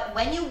 But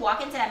when you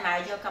walk into that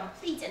marriage, you're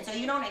complete, and so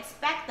you don't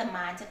expect the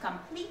man to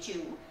complete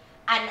you.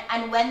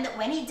 And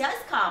when he does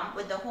come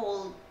with the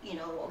whole,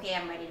 okay,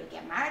 I'm ready to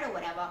get married or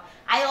whatever,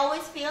 I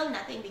always feel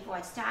nothing before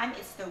it's time.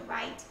 It's the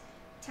right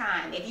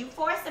time. If you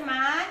force a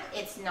man,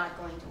 it's not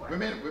going to work.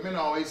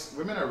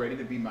 Women are ready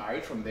to be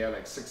married from they're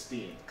like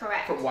 16.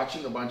 Correct. From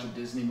watching a bunch of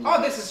Disney movies.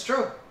 oh, this is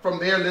true. From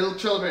their little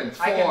children,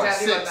 I can 4,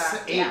 tell you about 6,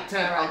 that. 8, Yeah,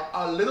 10. right.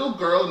 A little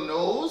girl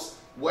knows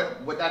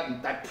what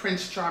that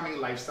Prince Charming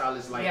lifestyle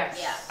is like. Yes.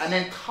 Yes. And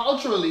then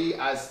culturally,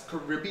 as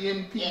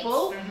Caribbean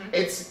people,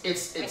 it's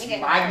When you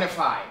get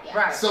magnified. married.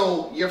 Right.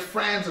 So your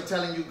friends are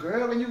telling you,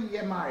 girl, when you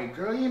get married,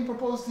 girl, he ain't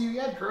proposed to you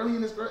yet, girl, he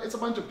and this girl. It's a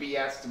bunch of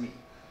BS to me.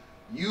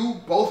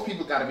 Both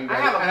people got to be ready.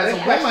 I have a And as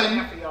good a question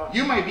woman, for y'all.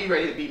 you might be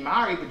ready to be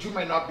married, but you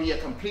might not be a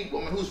complete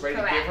woman who's ready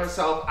to Correct. give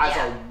herself as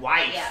Yeah. a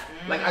wife. Yeah.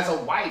 Like as a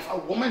wife, a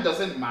woman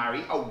doesn't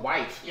marry a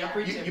wife. You're Yeah.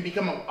 preaching. You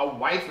become a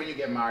wife when you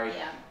get married.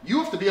 Yeah. You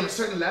have to be on a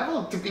certain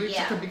level to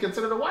be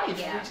considered a wife.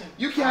 Yeah.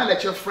 You can't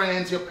let your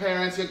friends, your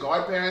parents, your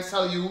godparents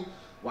tell you,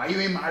 why you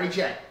ain't married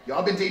yet?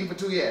 Y'all been dating for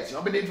 2 years.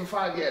 Y'all been dating for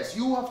 5 years.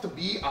 You have to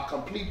be a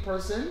complete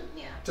person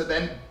Yeah. to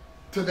then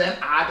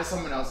add to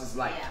someone else's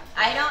life. Yeah.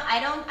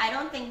 I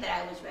don't think that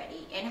I was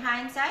ready. In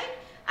hindsight,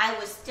 I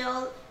was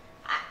still,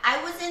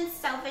 I wasn't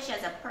selfish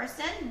as a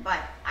person, but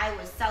I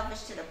was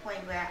selfish to the point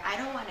where I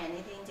don't want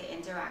anything to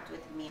interact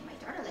with me and my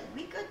daughter. Like,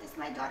 we good, this is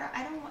my daughter.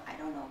 I don't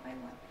know if I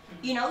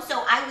want.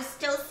 So I was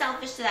still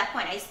selfish to that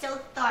point. I still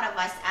thought of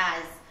us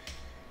as,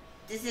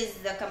 this is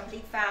the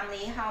complete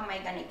family. How am I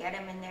going to get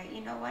him in there? You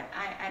know what?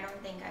 I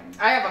don't think I'm...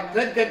 I have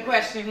a good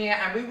question here,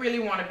 and we really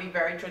want to be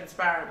very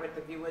transparent with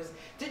the viewers.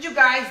 Did you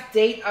guys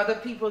date other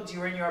people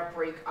during your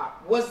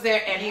breakup? Was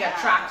there any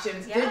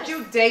attractions? Yes. Did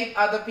you date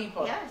other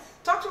people? Yes.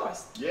 Talk to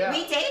us. Yeah.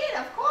 We dated,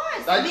 of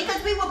course, Like-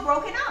 because we were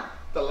broken up.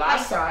 The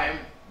last time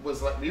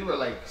was like, we were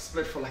like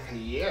split for like a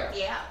year.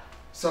 Yeah.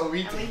 So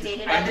we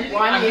dated and under we,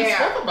 1 and we year.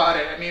 spoke about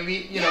it. I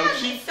mean, Yeah,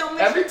 so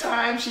much- every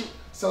time she.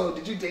 So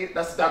did you date?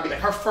 That'd be like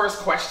her first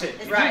question.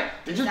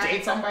 Did you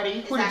date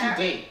somebody? Who did you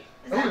date?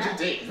 Who did you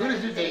date? Who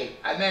did you date?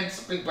 And then,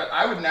 but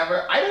I would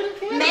never. I didn't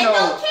care. Men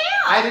don't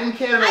care. I didn't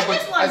care to know. I But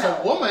just wanna as a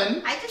know.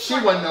 woman, I just she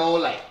wanna would know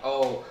like,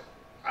 oh,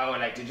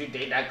 like did you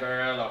date that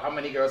girl or how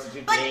many girls did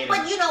you date?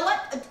 But you know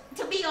what?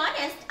 To be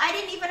honest, I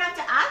didn't even have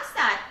to ask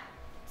that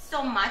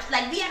so much.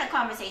 Like, we had a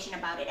conversation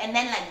about it, and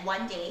then like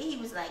one day he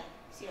was like,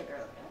 "See the girl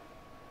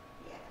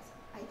there? Yes,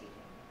 I dated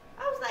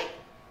her." I was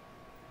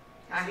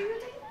like, "See you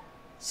dating her?"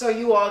 So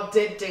you all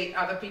did date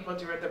other people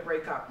during the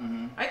breakup.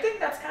 Mhm. I think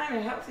that's kind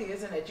of healthy,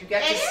 isn't it?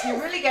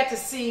 You really get to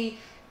see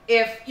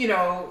if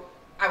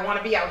I want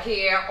to be out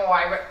here or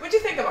what'd you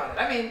think about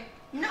it? I mean,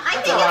 No, I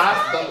That's think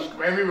the it's fine.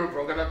 when we were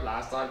broken up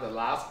last time,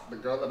 the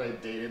girl that I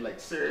dated, like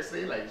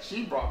seriously, like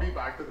she brought me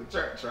back to the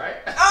church, right?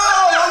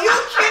 oh, you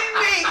kidding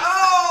me?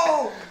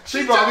 Oh,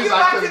 She brought took me you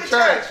back to the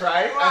church,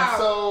 right? Wow. And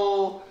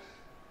so,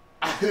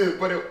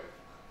 but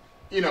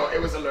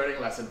it was a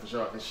learning lesson for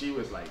sure because she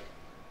was like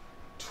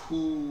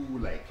too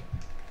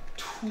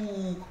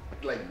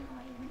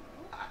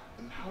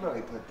how do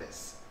I put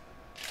this?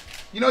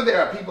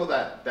 There are people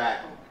that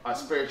are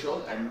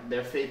spiritual and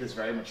their faith is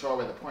very mature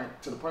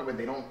to the point where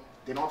they don't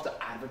have to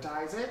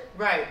advertise it.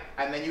 Right.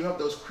 And then you have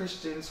those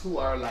Christians who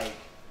are like,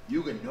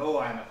 you can know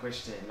I'm a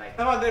Christian. Like,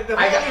 Oh, I'm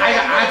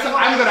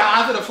gonna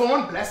answer the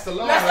phone. Bless the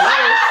Lord.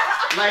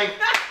 Hello?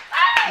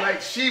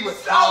 like she was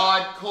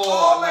hardcore.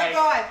 Oh my like,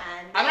 God.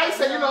 And I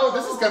said,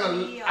 this is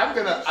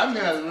I'm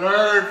gonna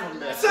learn from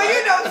this. So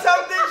you know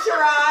something,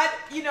 Scharad?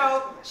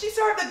 She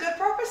served a good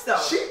purpose though.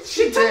 She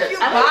took did. you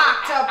And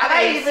back to a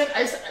I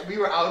place. we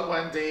were out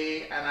one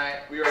day and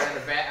we were at an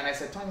event and I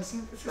said, Tonya,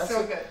 see, This is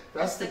so good.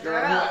 That's the girl.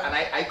 And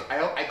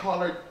I call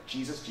her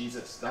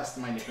Jesus. That's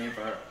my nickname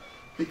for her.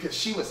 Because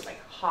she was like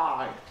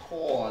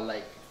hardcore,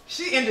 like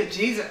She into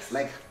Jesus.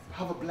 like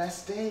have a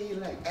blessed day.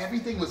 Like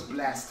everything was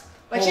blessed.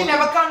 Like she Holy,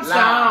 never comes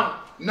loud. down.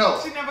 No.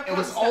 She never It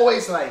was comes down.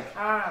 always like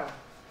Ah.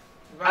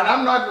 and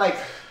I'm not like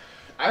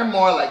I'm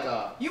more like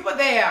a You were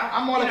there.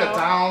 I'm more like a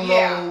down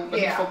low.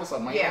 Let me focus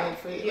on my own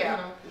faith. Yeah.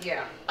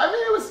 I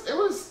mean, it was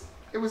interesting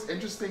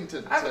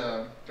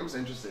it was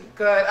interesting.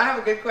 Good. I have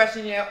a good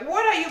question here.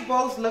 What are you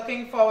both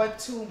looking forward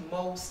to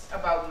most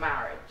about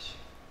marriage?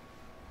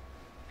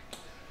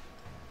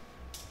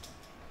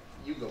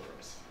 You go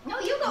first. No,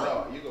 you go.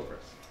 No, you go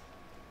first.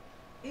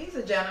 He's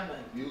a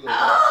gentleman. You go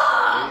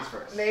Ah! first.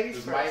 Ladies first. Ladies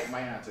 'Cause first. My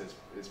answer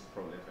is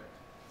prolific.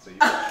 So you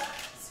go.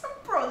 So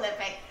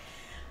prolific.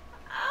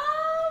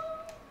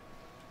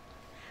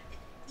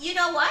 You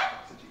know what?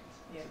 It's a genius.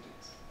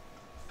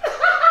 Yeah.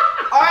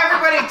 All right,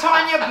 everybody. Everybody,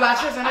 Tonya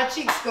blushes and her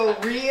cheeks go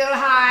real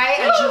high,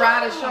 and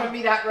Scharad is showing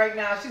me that right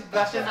now. She's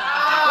blushing.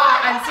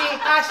 And see,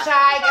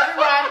 hashtag,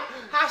 everyone,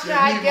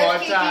 hashtag give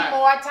Kiki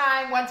more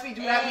time. Once we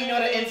do that, we know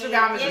that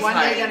Instagram is one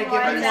day going to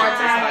give her more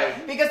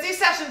time. Because these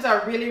sessions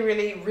are really,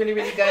 really, really,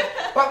 really good.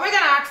 But we're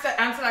going to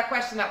answer that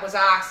question that was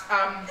asked.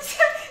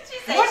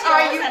 What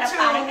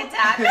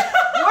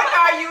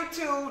are you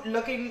two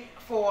looking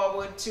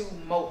forward to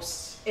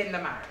most in the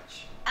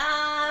marriage?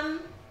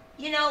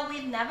 You know,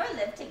 we've never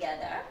lived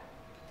together.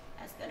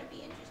 That's gonna be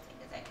interesting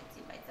because I can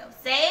see myself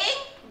saying,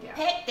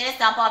 pick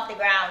this up off the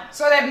ground.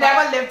 So they've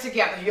never lived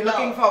together. You're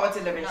looking forward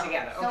to living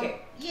together. So,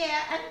 okay.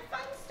 Yeah, and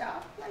fun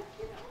stuff, like,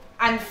 you know.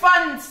 And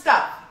fun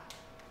stuff.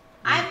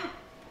 That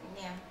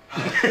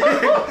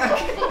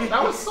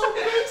was so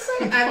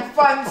basic. And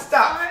fun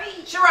stuff.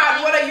 Sorry.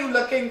 Scharad, what are you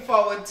looking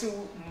forward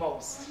to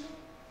most?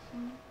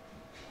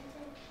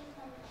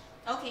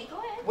 Okay, go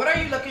ahead. What are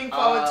you looking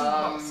forward to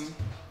most?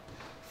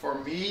 For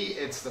me,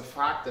 it's the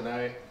fact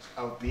that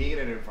of being in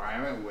an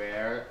environment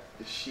where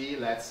she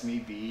lets me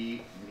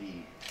be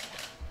me.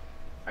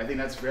 I think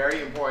that's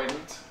very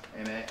important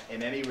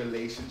in any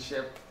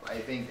relationship. I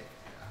think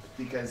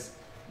because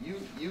him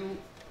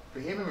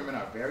and women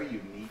are very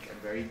unique and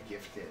very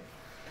gifted.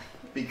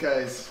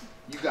 Because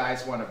you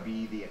guys want to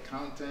be the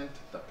accountant,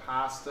 the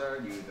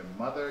pastor, you're the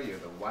mother, you're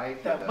the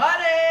wife,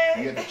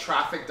 you're the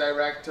traffic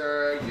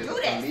director, you're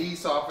the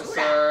police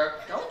officer.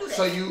 Don't do that.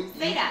 So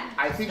Say that.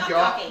 I think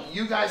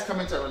you guys come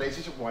into a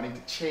relationship wanting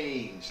to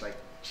change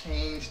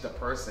the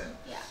person.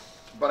 Yeah.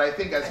 But I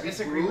think as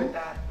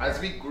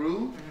we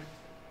grew,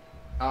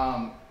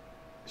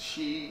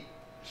 she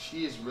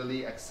has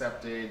really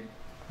accepted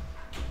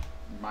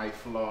my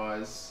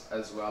flaws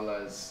as well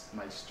as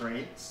my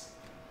strengths,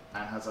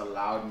 and has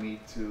allowed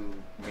me to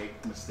make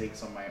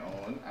mistakes on my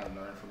own and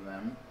learn from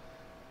them,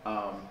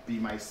 be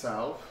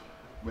myself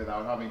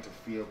without having to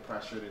feel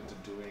pressured into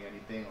doing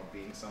anything or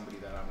being somebody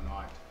that I'm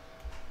not,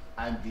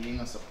 and being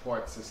a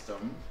support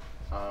system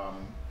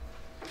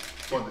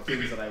for the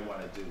things that I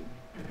want to do,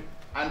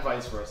 and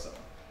vice versa.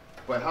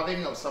 But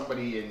having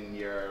somebody in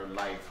your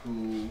life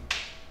who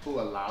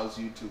allows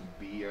you to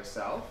be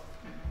yourself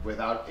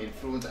without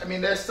influence. I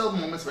mean, there's still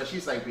moments where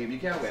she's like, babe, you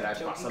can't wear that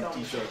some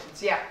t-shirt.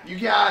 Yeah. You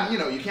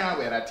can't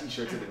wear that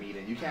t-shirt to the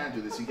meeting. You can't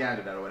do this, you can't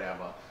do that, or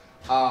whatever.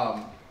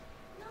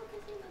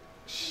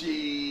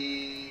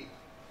 She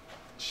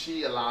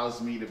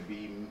allows me to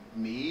be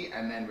me,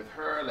 and then with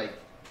her, like,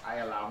 I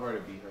allow her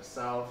to be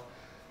herself,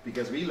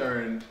 because we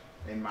learned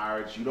in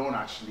marriage, you don't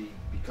actually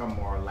become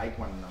more like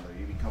one another.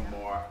 You become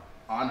more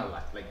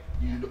unalike. Like,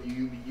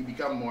 you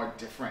become more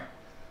different.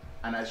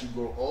 And as you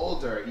grow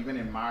older, even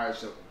in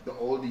marriage, the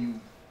older you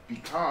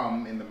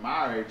become in the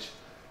marriage,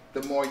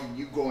 the more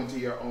you go into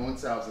your own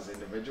selves as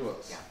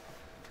individuals. Yeah.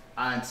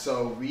 And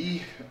so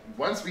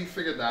once we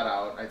figured that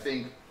out, I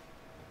think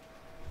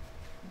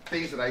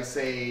things that I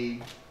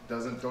say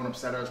don't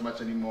upset her as much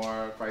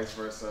anymore, vice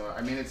versa.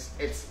 I mean,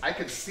 I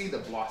could see the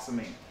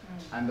blossoming,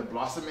 and the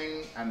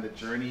blossoming and the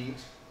journey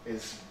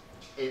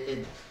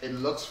it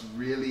looks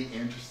really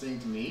interesting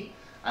to me.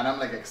 And I'm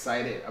like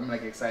excited. To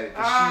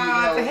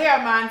hear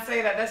a man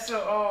say that, that's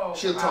so,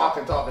 she'll talk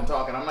and talk and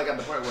talk, and I'm like at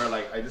the point where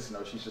like I just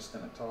know she's just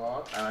gonna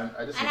talk, and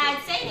I'd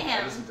say to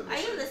him, "Are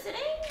you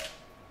listening?"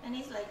 And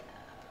he's like,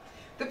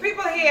 The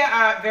people here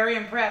are very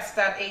impressed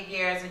that 8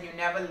 years and you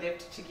never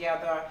lived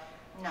together.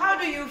 No. How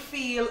do you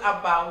feel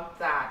about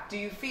that? Do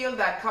you feel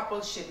that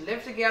couples should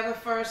live together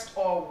first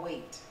or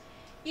wait?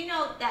 You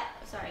know that.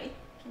 Sorry,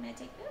 can I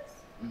take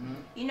this? Mm-hmm.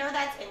 You know,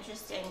 that's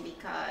interesting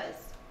because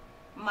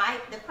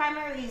the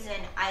primary reason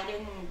I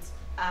didn't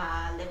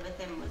live with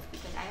him was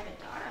because I had a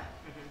daughter,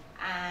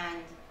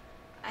 and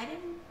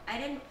I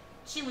didn't.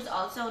 She was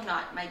also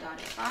not my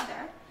daughter's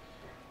father.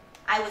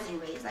 I wasn't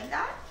raised like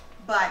that,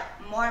 but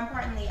more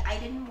importantly, I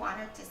didn't want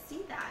her to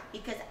see that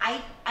because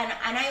I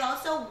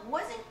also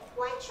wasn't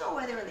quite sure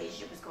where the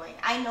relationship was going.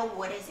 I know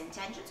what his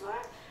intentions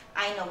were,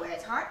 I know where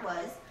his heart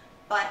was,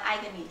 but I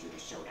gonna need you to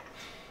show that,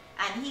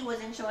 and he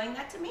wasn't showing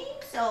that to me.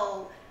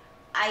 So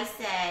I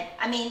said,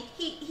 I mean,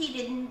 he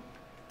didn't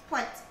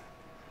put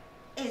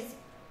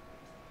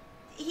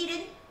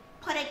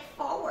it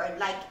forward.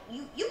 Like,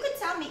 you could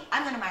tell me,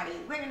 I'm going to marry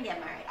you, we're going to get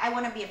married, I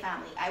want to be a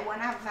family, I want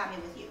to have a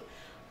family with you,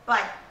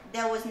 but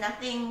there was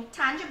nothing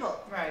tangible.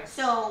 Right.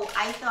 So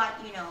I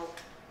thought,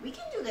 we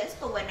can do this,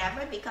 but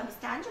whenever it becomes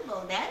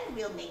tangible, then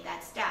we'll make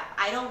that step.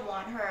 I don't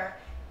want her,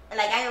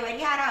 like, I already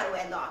had her out of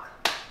wedlock,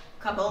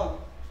 kaboom.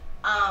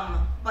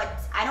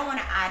 But I don't want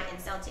to add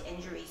insult to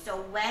injury.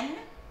 So when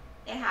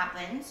it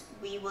happens,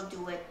 we will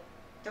do it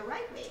the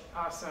right way.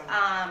 Awesome.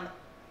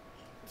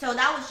 So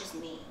that was just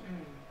me.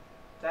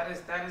 That is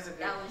a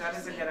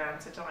good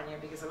answer,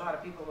 Tonya, because a lot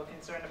of people were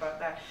concerned about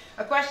that.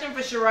 A question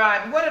for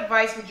Scharad: what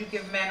advice would you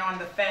give men on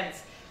the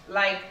fence,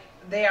 like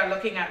they are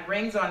looking at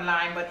rings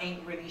online but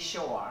ain't really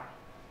sure?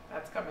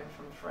 That's coming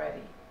from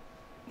Freddie.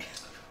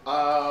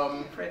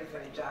 Freddie's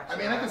very Jackson. I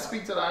mean, I can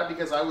speak to that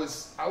because I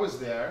was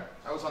there.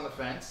 I was on the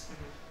fence,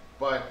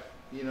 but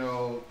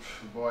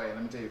boy,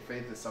 let me tell you,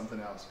 faith is something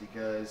else,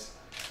 because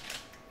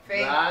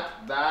Faith.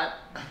 That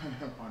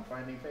on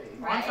finding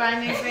faith. On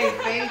finding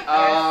faith. Faith.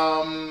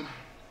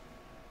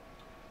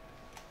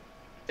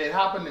 It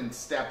happened in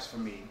steps for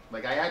me.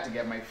 Like I had to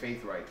get my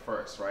faith right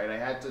first, right? I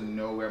had to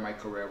know where my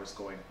career was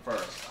going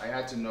first. I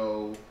had to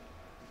know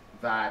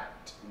that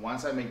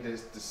once I make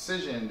this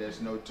decision, there's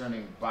no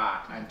turning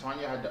back. And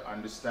Tonya had to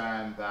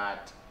understand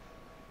that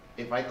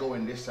if I go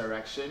in this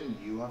direction,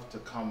 you have to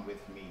come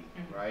with me,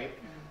 right?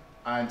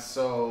 And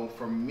so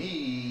for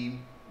me,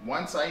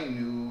 once I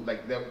knew,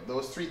 like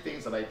those three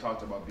things that I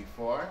talked about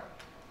before,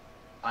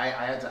 I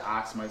had to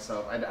ask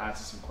myself, I had to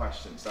answer some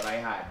questions that I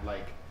had,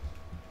 like,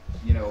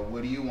 you know,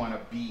 what do you want to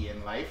be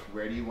in life?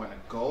 Where do you want to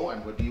go?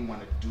 And what do you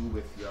want to do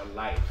with your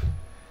life?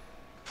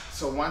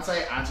 So once I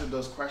answered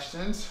those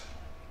questions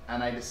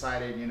and I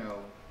decided, you know,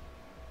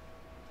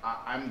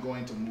 I'm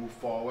going to move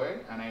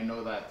forward, and I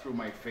know that through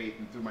my faith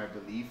and through my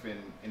belief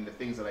in the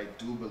things that I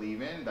do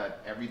believe in,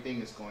 that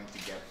everything is going to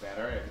get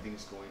better, everything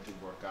is going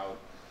to work out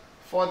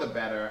for the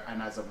better.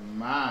 And as a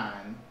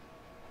man,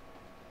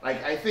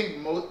 like I think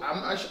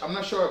I'm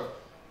not sure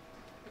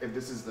if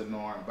this is the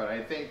norm, but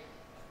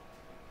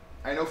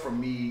I know for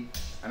me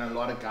and a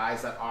lot of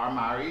guys that are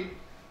married,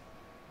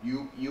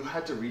 you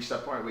had to reach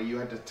that point where you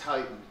had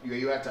to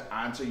you had to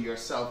answer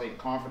yourself in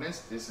confidence,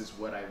 this is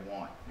what I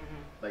want.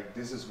 Like,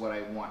 this is what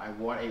I want. I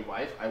want a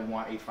wife, I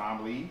want a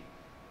family,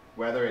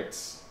 whether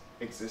it's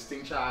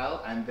existing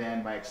child and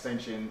then by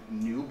extension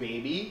new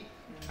baby,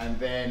 and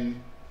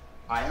then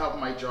I have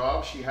my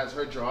job, she has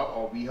her job,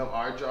 or we have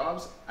our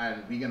jobs,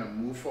 and we're gonna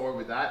move forward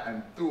with that,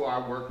 and through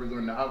our work we're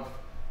going to have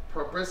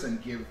purpose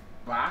and give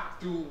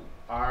back through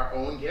our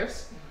own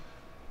gifts.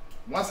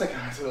 Once I got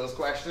answer those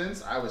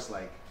questions, I was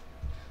like,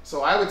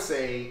 so I would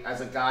say,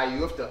 as a guy,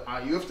 you have to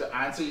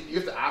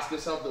ask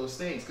yourself those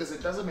things, because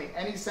it doesn't make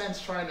any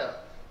sense trying to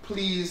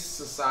please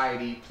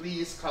society,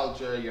 please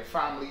culture, your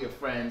family, your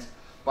friends,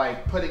 by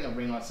putting a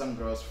ring on some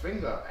girl's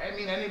finger. I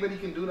mean, anybody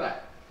can do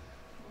that.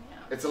 Yeah.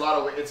 It's a lot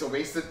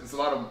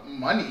of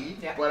money,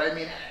 but I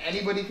mean,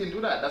 anybody can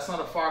do that. That's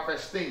not a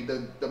far-fetched thing.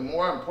 The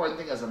more important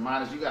thing as a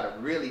man is you got to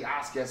really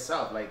ask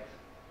yourself, like,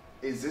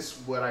 is this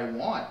what I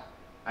want?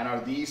 And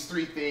are these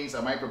three things,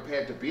 am I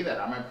prepared to be that?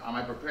 Am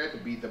I prepared to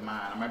be the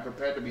man? Am I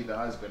prepared to be the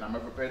husband? Am I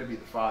prepared to be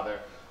the father?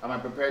 Am I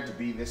prepared to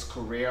be this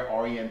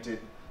career-oriented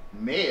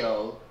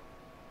male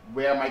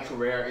where my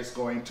career is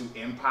going to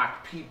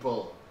impact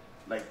people?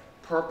 Like,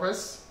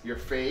 purpose, your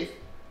faith,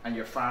 and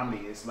your family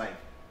is like,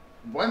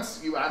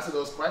 once you answer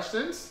those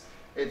questions,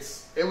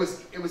 it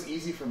was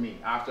easy for me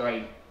after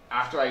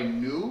I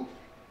knew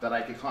that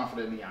I could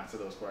confidently answer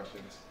those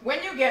questions.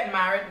 When you get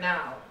married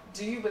now,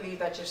 do you believe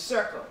that your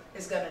circle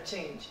is going to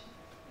change?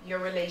 Your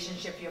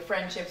relationship, your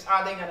friendships,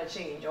 are they going to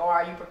change? Or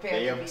are you prepared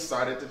They have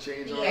started to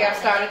change already. They have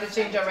started to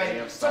change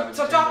already. So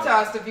talk to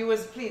us, the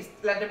viewers, please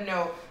let them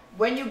know.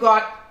 When you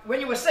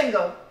were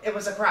single, it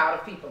was a crowd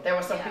of people. There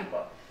were some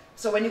people.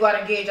 So when you got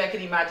engaged, I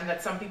can imagine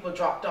that some people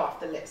dropped off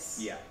the list.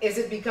 Yeah. Is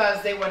it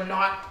because they were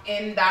not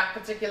in that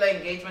particular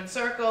engagement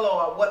circle,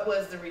 or what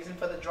was the reason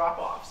for the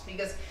drop-offs?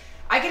 Because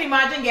I can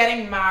imagine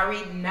getting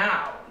married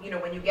now. You know,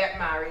 when you get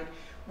married,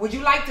 would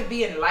you like to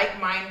be in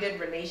like-minded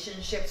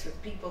relationships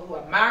with people who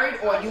are married,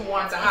 or you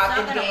want to have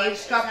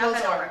engaged couples?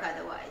 It's not going to work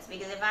otherwise,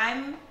 because if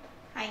I'm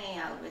hanging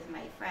out with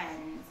my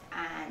friends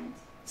and...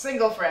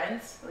 Single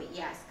friends? Oh,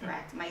 yes,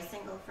 correct. My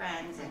single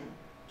friends and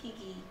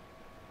Kiki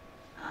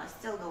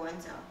still going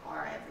to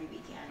horror every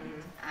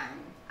weekend, and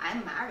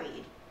I'm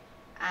married,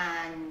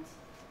 and,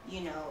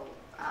 you know,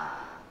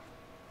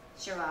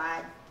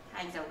 Scharad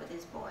hangs out with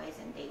his boys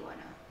and they want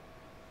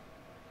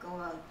to go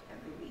out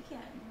every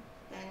weekend,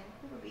 then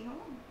we will be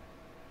home.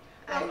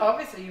 Well,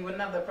 obviously you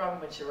wouldn't have the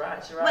problem with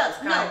Scharad. Well,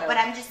 no, but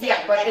I'm just saying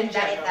but if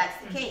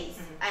that's the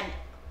case, and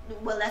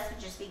well, let's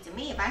just speak to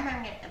me. If I'm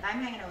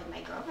hanging out with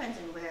my girlfriends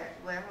and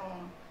we're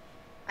home,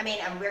 I mean,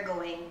 and we're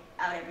going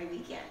out every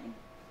weekend.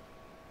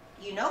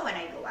 You know, when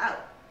I go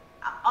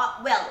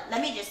out, well,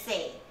 let me just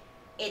say,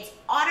 it's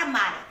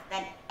automatic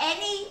that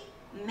any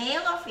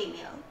male or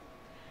female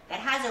that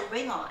has a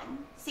ring on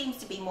seems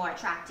to be more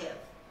attractive,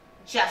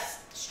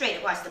 just straight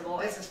across the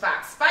board. This is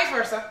facts. Vice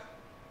versa.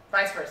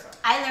 Vice versa.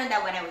 I learned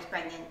that when I was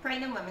pregnant.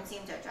 Pregnant women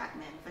seem to attract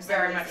men for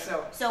some reason. Very much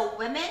so. So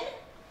women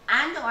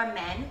and or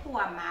men who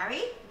are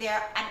married,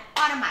 they're an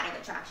automatic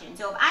attraction.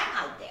 So if I'm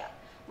out there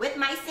with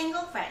my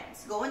single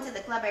friends, going to the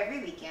club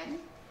every weekend,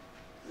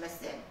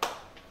 listen.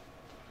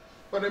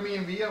 But I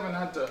mean, we haven't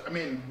had to, I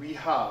mean,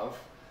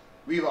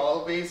 we've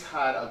always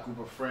had a group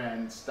of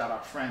friends that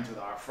are friends with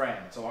our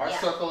friends. So our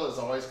circle has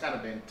always kind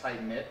of been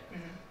tight-knit.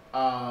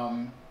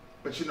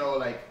 But you know,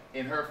 like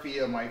in her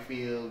field, my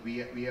field, we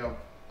have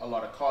a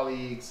lot of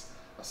colleagues,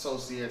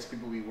 associates,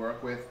 people we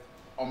work with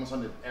almost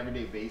on an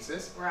everyday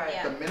basis. Right.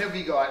 Yeah. The minute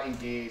we got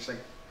engaged, like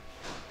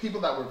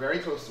people that were very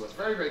close to us,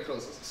 very, very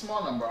close, a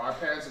small number, our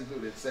parents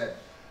included, said,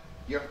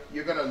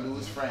 you're gonna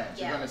lose friends.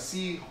 Yeah. You're gonna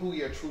see who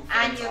your true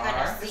friends and you're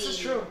are. Gonna see, this is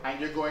true. And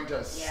you're going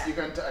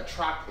to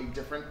attract a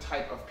different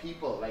type of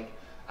people. Like,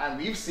 and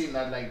we've seen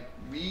that. Like,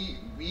 we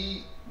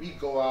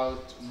go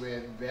out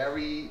with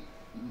very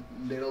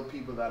little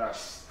people that are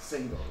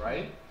single,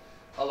 right?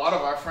 a lot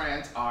of our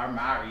friends are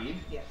married.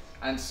 Yes.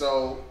 And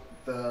so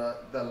the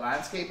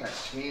landscape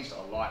has changed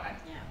a lot. And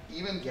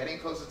even getting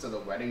closer to the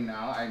wedding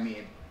now, I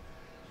mean,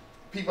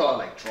 people are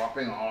like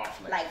dropping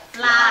off like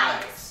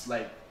flies.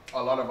 Like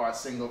a lot of our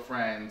single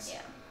friends.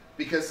 Yeah.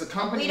 Because the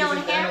company We don't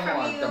isn't there hear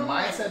from anymore. you. The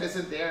mindset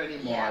isn't there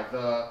anymore.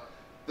 Yeah.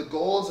 The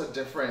goals are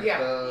different.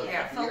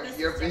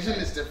 Your vision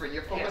is different.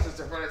 Your focus is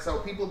different. And so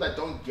people that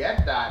don't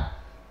get that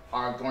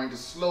are going to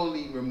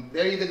slowly,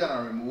 they're either going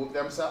to remove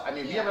themselves. I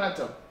mean, we haven't had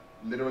to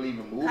literally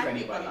remove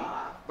anybody.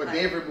 But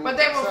they've removed themselves. But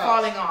they were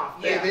falling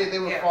off. They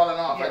were falling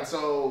off. And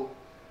so...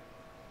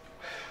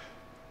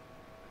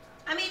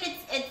 I mean,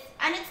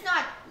 it's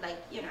not like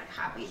you're not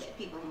happy that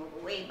people move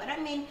away, but I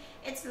mean,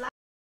 it's like,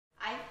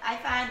 I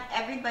find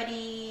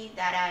everybody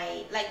that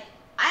I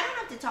don't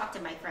have to talk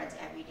to my friends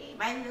every day.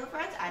 My real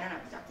friends, I don't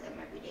have to talk to them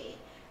every day.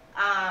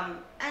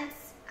 And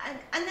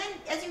then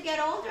as you get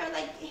older,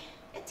 like,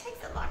 it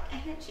takes a lot of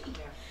energy.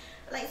 Yeah.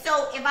 Like,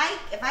 so if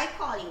I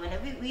call you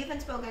and we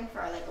haven't spoken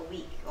for like a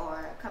week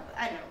or a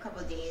couple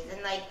of days,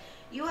 and like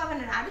you have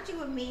an attitude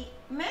with me,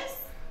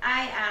 miss,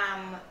 I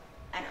am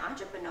an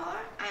entrepreneur,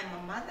 I'm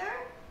a mother,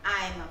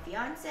 I'm a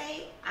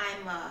fiance,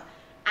 I'm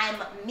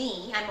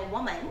a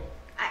woman.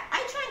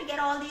 I try to get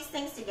all these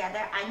things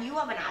together, and you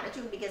have an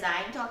attitude because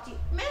I ain't talk to you.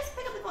 Miss,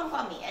 pick up the phone and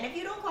call me. And if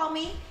you don't call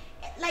me,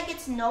 like,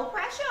 it's no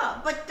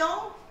pressure. But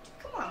come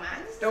on,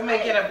 man. Don't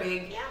make it a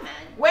big. Yeah,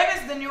 man. When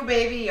is the new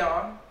baby,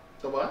 y'all?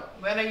 The what?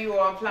 When are you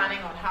all planning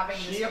on having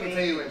this baby? She can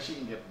tell you when she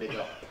can get big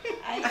up.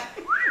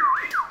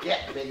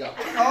 Get big up.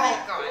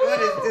 Oh, God.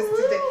 What is this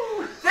today?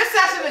 This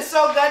session is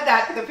so good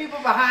that the people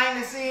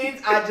behind the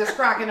scenes are just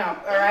cracking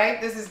up, all right?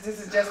 This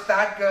is just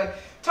that good.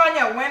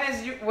 Tonya,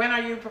 when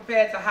are you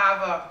prepared to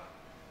have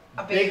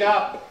a baby? Big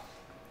up.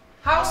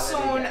 How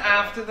soon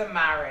after the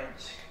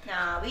marriage?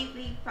 Nah,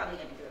 we probably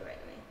gonna do it right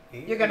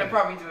away. You're gonna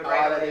probably do it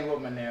right away. All the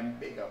woman them,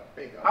 big up,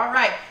 big up. All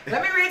right,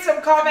 let me read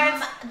some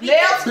comments. Big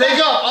up,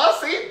 I'll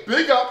see,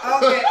 big up.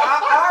 Okay,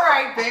 all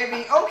right,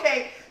 baby.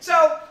 Okay,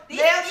 so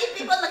these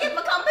people looking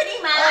for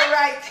company, man. All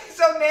right,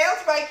 so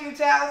Nails by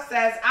QTEL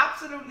says,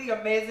 absolutely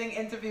amazing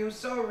interview,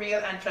 so real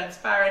and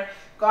transparent.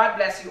 God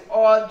bless you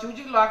all.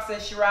 Juju Locke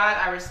says, Scharad,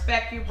 I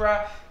respect you,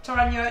 bro.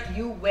 Tonya,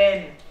 you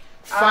win.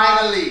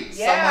 Finally,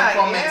 someone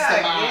comments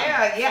to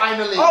mine.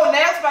 Finally. Oh,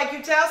 Nails by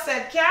QTEL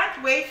said,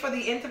 can't wait for the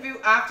interview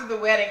after the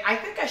wedding. I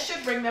think I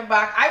should bring them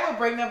back. I will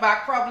bring them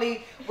back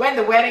probably when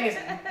the wedding is,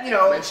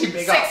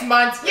 6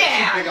 months.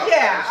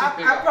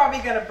 I'm probably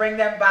going to bring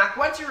them back.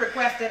 Once you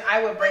request it,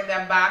 I will bring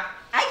them back.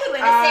 I could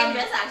wear the same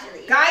dress,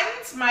 actually.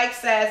 Guidance Mike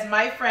says,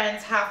 my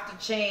friends have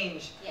to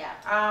change.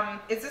 Yeah.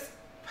 Is this...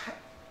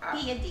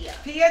 Pia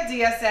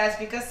Dia says,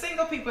 because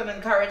single people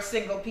encourage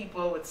single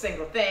people with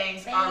single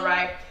things. All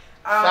right.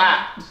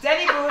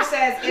 Denny Boo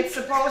says it's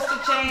supposed to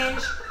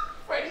change.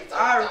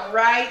 All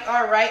right.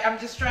 I'm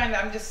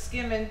just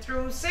skimming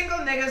through. Single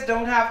niggas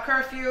don't have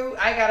curfew.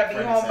 I gotta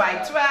be home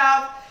by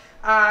 12.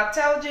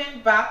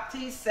 Telgin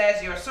Baptiste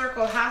says your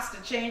circle has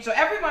to change. So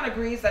everyone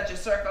agrees that your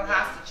circle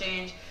has to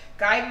change.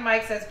 Guidance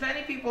Mike says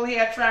plenty people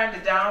here trying to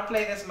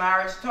downplay this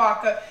marriage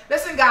talk.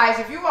 Listen, guys,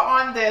 if you were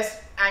on this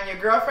and your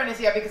girlfriend is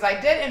here, because I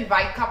did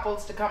invite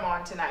couples to come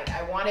on tonight.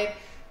 I wanted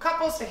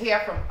couples to hear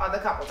from other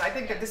couples. I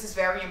think that this is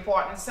very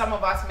important. Some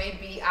of us may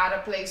be at a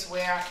place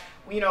where,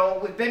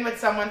 we've been with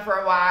someone for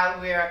a while,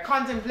 we're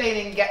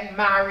contemplating getting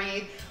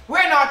married,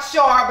 we're not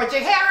sure, but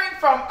you're hearing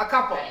from a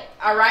couple,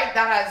 all right,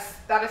 that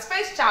has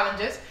faced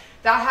challenges,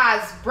 that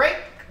has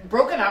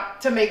broken up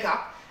to make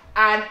up,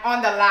 and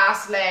on the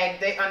last leg,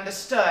 they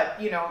understood,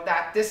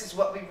 that this is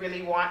what we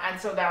really want, and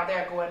so now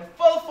they're going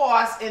full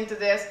force into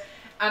this,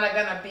 and are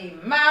gonna be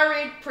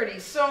married pretty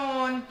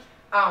soon,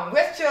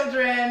 with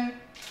children.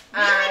 We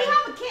already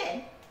have a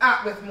kid.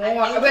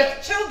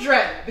 With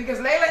children, because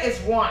Layla is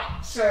one.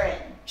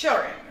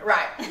 Children,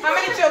 right. How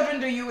many children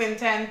do you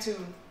intend to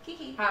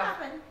have?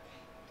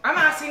 I'm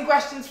asking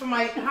questions for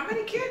how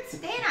many kids?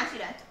 They didn't ask you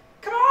that.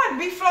 Come on,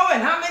 be flowing.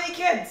 How many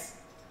kids?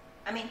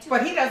 I mean, 2.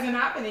 But he doesn't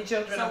have any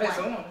children of his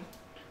own.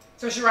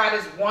 So Scharad,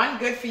 is 1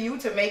 good for you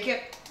to make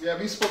it? Yeah,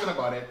 we've spoken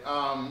about it.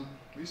 All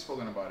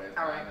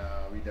right.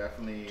 And we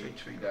definitely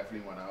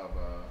want to have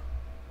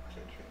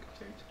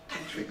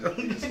we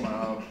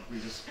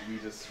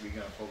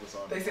gonna focus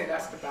on. They say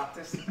that's the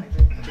Baptist. That's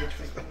the church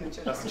finger.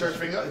 Yeah, that's the church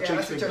finger.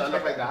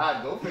 finger. Like the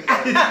hot go finger.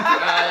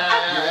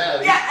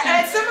 Yeah,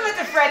 and it's similar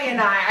to Freddie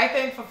and I. I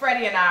think for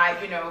Freddie and I,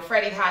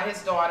 Freddie had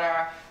his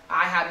daughter,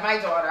 I had my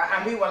daughter,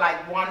 and we were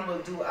like, 1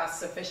 will do us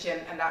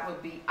sufficient, and that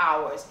would be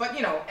ours. But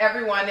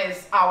everyone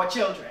is our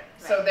children,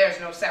 so there's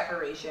no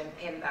separation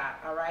in that.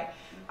 All right.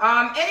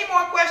 Any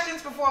more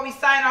questions before we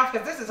sign off?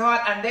 Because this is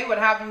hot, and they would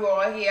have you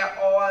all here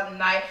all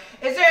night.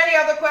 Is there any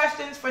other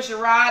questions for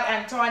Scharad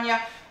and Tonya?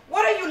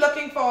 What are you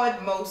looking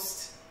forward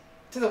most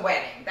to the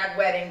wedding, that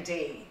wedding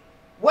day?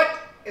 What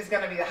is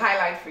going to be the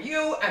highlight for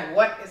you, and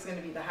what is going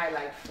to be the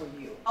highlight for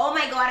you? Oh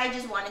my God, I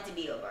just want it to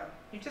be over.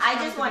 I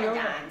just want to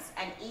dance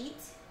and eat.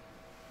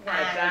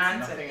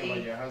 Nothing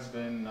about your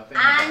husband, nothing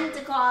and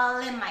to call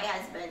him my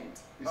husband.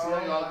 You see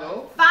how y'all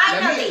go?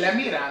 Finally. Let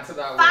me answer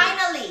that.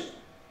 Finally.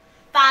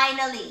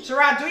 Finally.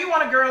 Scharad, do you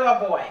want a girl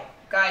or boy?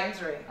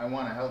 Guidance ring. I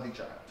want a healthy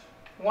child.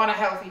 Want a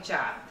healthy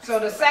child. So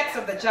the sex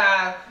of the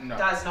child No.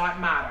 does not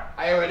matter.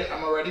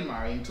 I'm already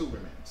marrying 2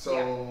 women.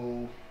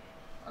 So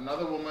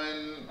another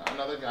woman,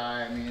 another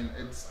guy. I mean,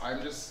 I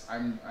just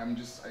have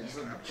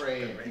to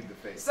pray and keep the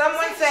faith.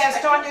 Someone says,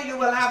 Tonya, you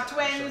will have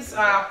twins.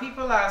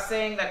 People are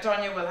saying that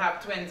Tonya will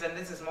have twins, and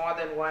this is more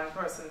than one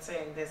person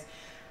saying this.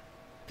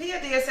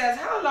 Pia Dear says,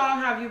 how long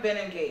have you been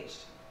engaged?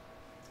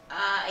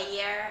 A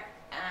year.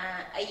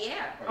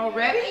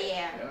 Already? A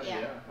year.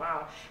 Yeah.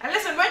 Wow. And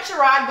listen, when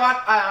Scharad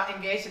got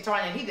engaged to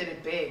Tonya, he did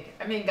it big.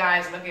 I mean,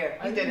 guys, look here.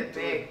 He did it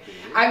big.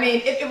 I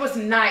mean, it was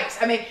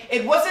nice. I mean,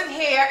 it wasn't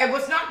here. It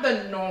was not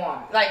the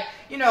norm. Like,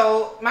 you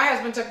know, my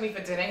husband took me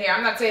for dinner here.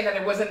 I'm not saying that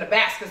it wasn't the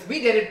best because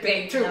we did it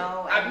big too.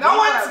 No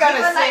one's going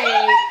to say...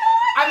 Like, oh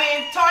I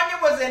mean,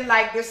 Tonya was in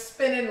like this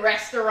spinning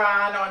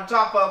restaurant on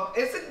top of.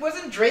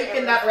 Wasn't Drake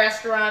in that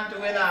restaurant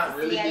doing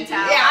really I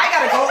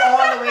gotta go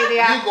all the way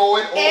there. You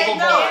going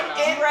overboard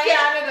in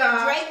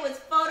Canada. Drake was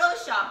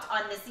photoshopped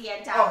on the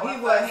CN Tower he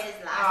was, for his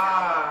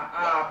last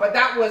album. But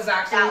that was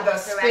actually the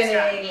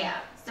spinning. Yeah.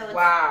 So it's,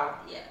 wow.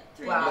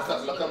 Yeah. Wow.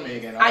 Look at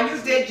Megan. And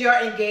you did your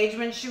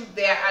engagement shoot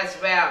there as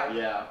well.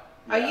 Yeah.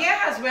 A year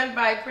has went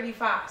by pretty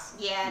fast.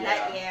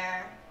 That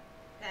year.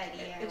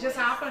 It just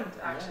happened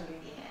actually.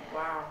 Yeah.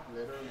 Wow.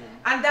 Literally.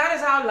 And that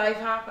is how life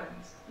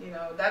happens. You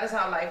know, that is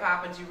how life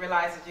happens. You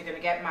realize that you're going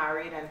to get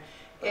married and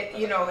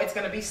it's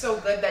going to be so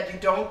good that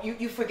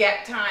you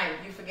forget time.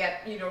 You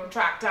forget,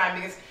 track time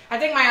because I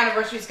think my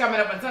anniversary is coming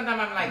up and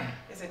sometimes I'm like,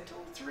 is it 2,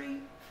 3,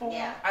 4?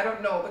 Yeah. I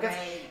don't know because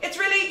it's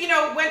really,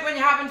 when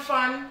you're having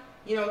fun,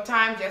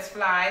 time just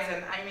flies.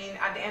 And I mean,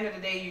 at the end of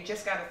the day, you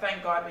just got to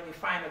thank God when you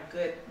find a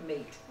good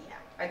mate.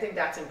 I think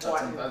that's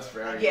important. That's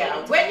very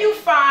important. When you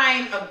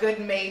find a good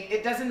mate,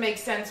 it doesn't make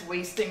sense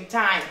wasting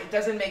time. It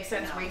doesn't make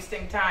sense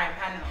wasting time.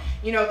 And,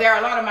 there are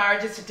a lot of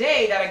marriages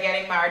today that are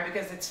getting married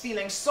because it's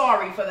feeling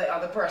sorry for the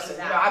other person.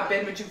 Exactly. I've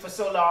been with you for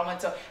so long and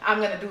so I'm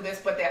going to do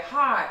this, but their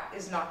heart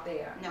is not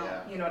there. No.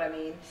 Yeah. You know what I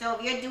mean? So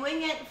if you're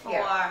doing it for,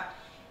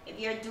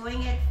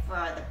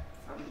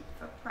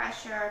 for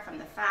pressure from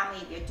the family,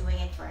 if you're doing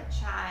it for a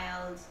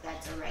child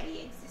that's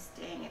already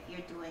existing, if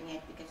you're doing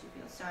it because you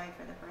feel sorry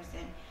for the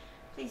person,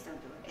 please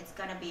don't do it. It's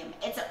gonna be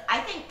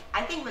I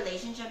think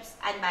relationships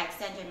and by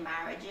extension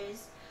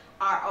marriages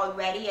are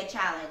already a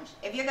challenge.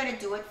 If you're gonna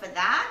do it for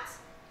that,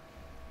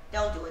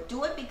 don't do it.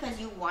 Do it because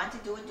you want to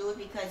do it. Do it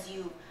because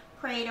you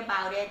prayed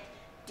about it.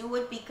 Do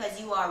it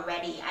because you are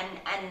ready.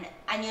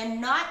 And you're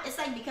not. It's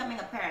like becoming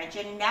a parent.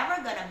 You're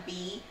never gonna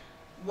be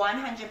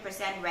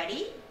 100%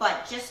 ready,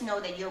 but just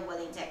know that you're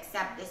willing to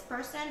accept this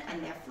person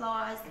and their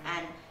flaws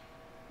and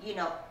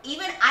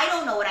even I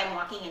don't know what I'm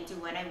walking into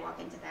when I walk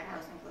into that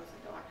house and close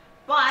the door.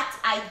 But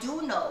I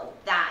do know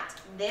that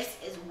this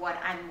is what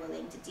I'm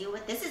willing to deal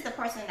with. This is the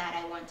person that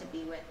I want to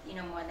be with,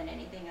 more than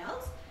anything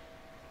else.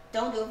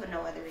 Don't do it for no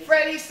other reason.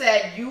 Freddie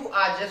said, you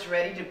are just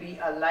ready to be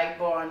a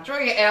Lightbourne. Throw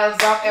your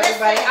L's up,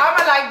 everybody. I'm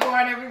a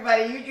Lightbourne,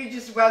 everybody. You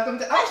just welcome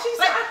to... Oh, she's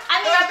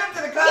welcome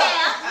to the club.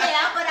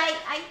 Yeah, but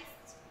I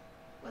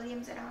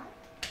Williams at heart.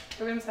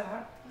 Williams at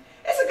heart.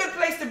 It's a good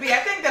place to be. I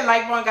think the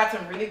Lightbourne got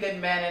some really good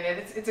men in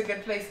it. It's a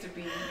good place to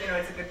be.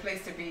 It's a good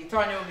place to be.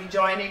 Tonya will be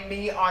joining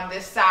me on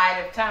this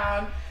side of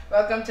town.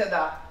 Welcome to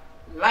the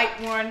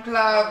Lightbourne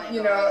Club,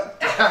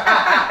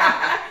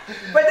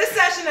 But this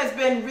session has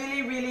been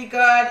really, really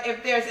good.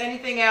 If there's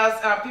anything else,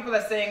 people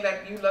are saying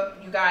that you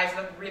guys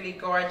look really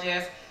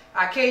gorgeous.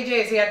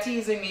 KJ is here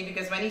teasing me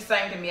because when he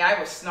sang to me, I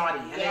was snotty.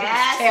 And it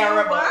was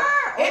terrible.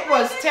 It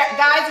was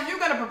guys, if you're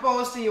going to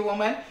propose to your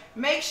woman,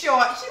 make sure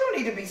she don't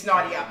need to be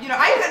snotty up.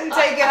 I couldn't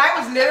take it. I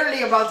was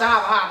literally about to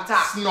have a heart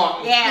attack.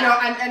 Snotty.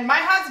 Yeah. And my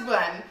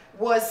husband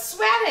was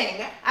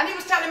sweating and he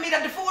was telling me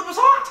that the food was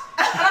hot.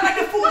 And I'm like,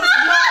 the food is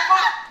not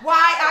hot.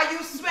 Why are you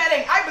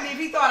sweating? I believe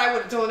he thought I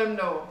would have told him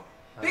no.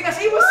 Because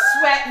he was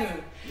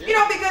sweating.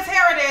 Because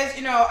here it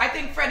is, I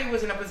think Freddie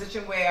was in a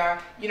position where,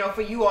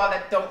 for you all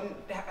that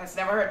has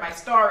never heard my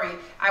story,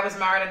 I was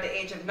married at the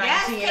age of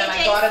 19 and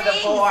I got a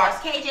divorce.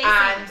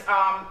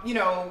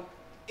 And,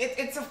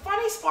 it's a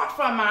funny spot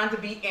for a man to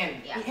be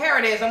in. Yeah. Here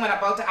it is, I'm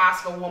about to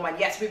ask a woman,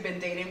 yes, we've been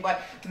dating,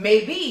 but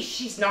maybe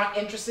she's not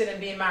interested in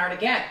being married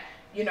again.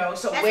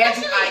 So where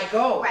do I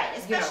go? Right,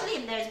 especially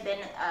if there's been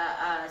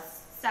a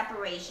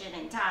separation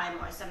in time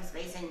or some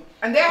space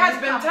and there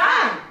has been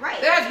time. Right.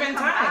 There has been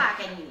time.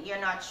 Back and you're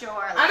not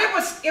sure. And it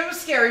was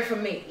scary for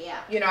me.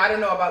 Yeah. I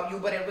don't know about you,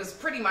 but it was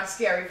pretty much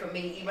scary for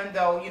me, even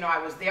though, I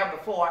was there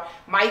before.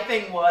 My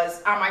thing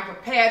was, am I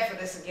prepared for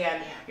this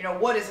again? Yeah.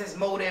 What is his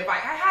motive? I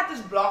had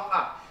this block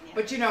up. Yeah.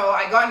 But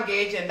I got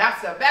engaged and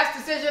that's the best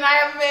decision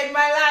I ever made in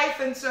my life.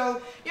 And so,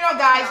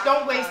 guys,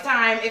 don't waste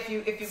time if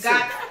you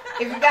got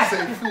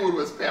Say food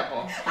was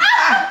pepper.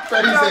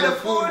 The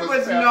food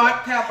was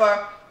not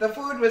pepper. The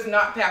food was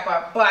not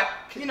pepper, but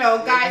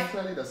guys.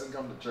 Kelly doesn't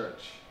come to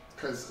church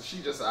because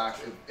she just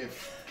asked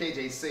if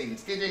KJ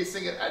sings. KJ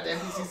sings at the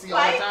NPCC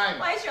all the time.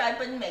 Why should I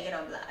put Megan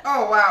on blast?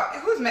 Oh wow,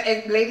 who's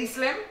Lady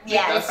Slim?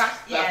 Yes,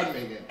 that's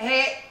Megan.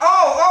 Hey,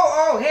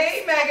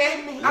 hey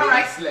Megan. Lady All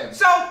right. Slim.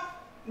 So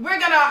we're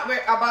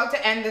about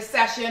to end the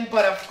session,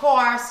 but of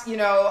course, you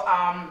know,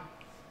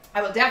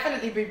 I will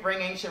definitely be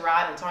bringing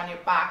Scharad and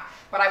Tonya back,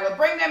 but I will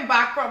bring them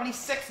back probably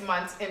 6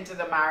 months into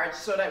the marriage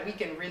so that we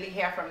can really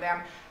hear from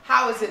them.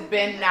 How has it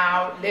been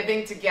now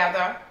living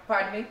together?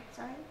 Pardon me?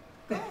 Sorry?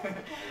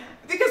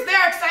 Because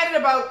they're excited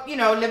about, you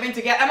know, living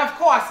together. And of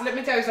course, let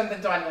me tell you something,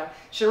 Tonya.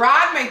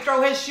 Scharad may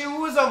throw his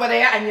shoes over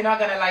there and you're not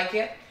going to like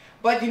it.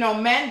 But, you know,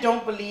 men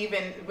don't believe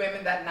in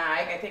women that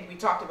nag. I think we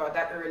talked about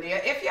that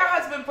earlier. If your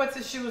husband puts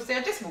his shoes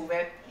there, just move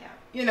it. Yeah.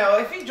 You know,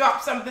 if he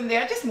drops something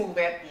there, just move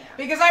it. Yeah.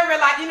 Because I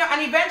realize, you know,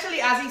 and eventually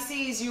as he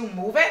sees you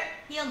move it,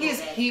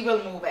 he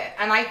will move it.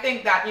 And I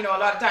think that, you know, a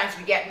lot of times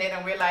we get in it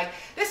and we're like,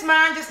 this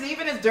man just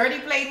leaving his dirty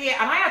plate here.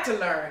 And I had to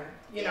learn,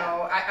 you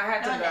know, I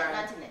had to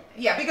learn.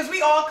 Yeah, because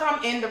we all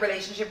come in the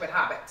relationship with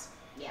habits.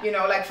 Yeah. You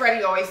know, like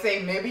Freddie always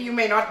say, maybe you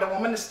may not the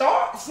woman to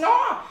snore,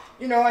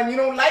 you know, and you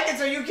don't like it,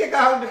 so you kick her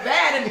out of the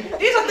bed. And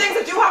these are things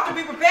that you have to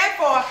be prepared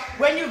for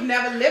when you've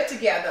never lived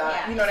together.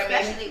 Yeah, you know what I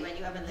mean? Especially when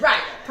you haven't lived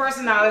together.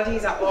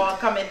 Personalities are all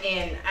coming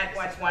in at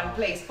one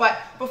place. But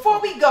before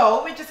we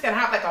go, we're just going to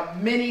have like a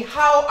mini,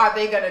 how are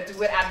they going to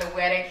do it at the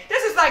wedding?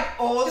 This is like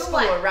old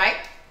school, right?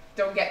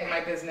 Don't get in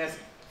my business.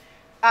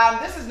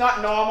 This is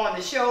not normal on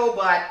the show,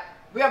 but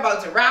we're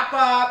about to wrap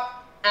up.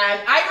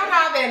 And I don't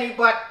have any,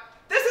 but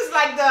this is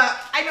like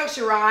I know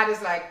Scharad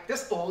is like,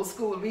 this old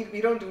school, we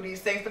don't do these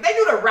things, but they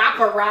do the wrap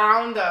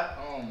around the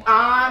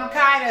arm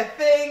kind of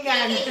thing,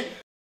 and I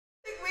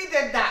think we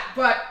did that,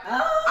 but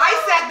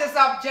I set this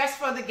up just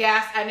for the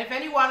guests, and if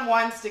anyone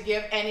wants to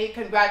give any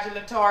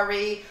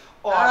congratulatory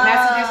or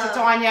messages to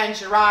Tonya and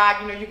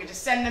Scharad, you know, you can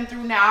just send them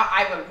through now,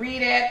 I will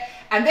read it,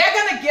 and they're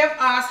going to give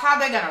us how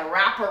they're going to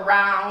wrap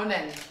around,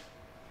 and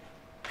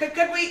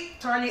could we?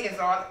 Tonya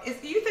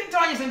do you think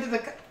Tonya's into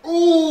the?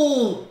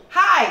 Ooh!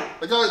 Hi!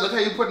 Look how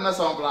you putting us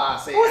on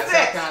blast. Who's this?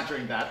 I can't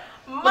drink that.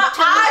 Our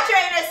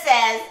trainer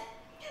says,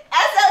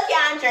 SL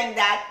can't drink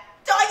that.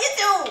 Tonya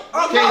too.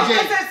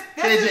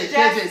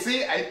 KJ,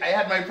 see, I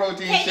had my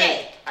protein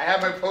shake. I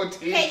had my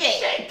protein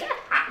shake.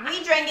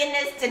 We drinking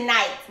this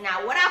tonight.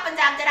 Now, what happens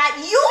after that?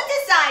 You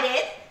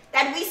decided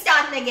that we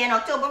starting again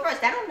October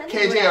 1st. That don't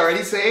KJ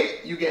already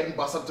say you getting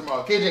bust up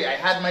tomorrow. KJ, I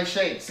had my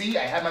shake. See,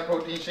 I had my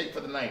protein shake for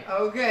the night.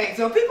 Okay,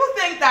 so people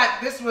think that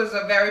this was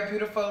a very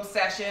beautiful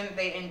session.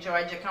 They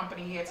enjoyed your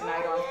company here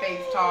tonight on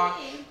Faith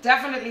Talk.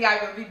 Definitely, I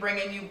will be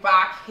bringing you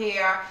back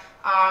here.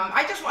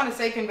 I just want to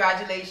say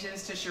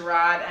congratulations to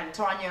Scharad and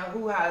Tonya,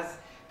 who has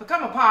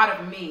become a part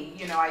of me.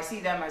 You know, I see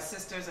them as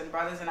sisters and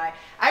brothers, and I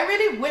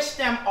really wish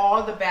them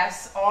all the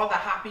best, all the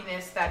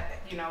happiness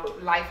that, you know,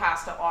 life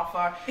has to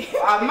offer.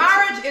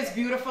 Marriage is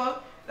beautiful.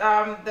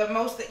 The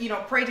most, you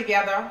know, pray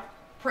together,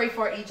 pray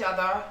for each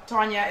other.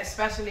 Tonya,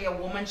 especially a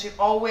woman, should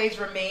always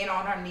remain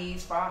on her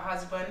knees for her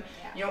husband.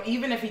 Yeah. You know,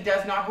 even if he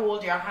does not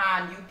hold your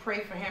hand, you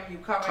pray for him, you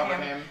cover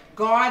him.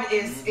 God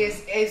is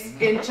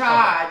in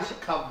charge.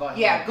 Cover him.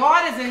 Yeah,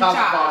 God is in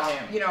charge.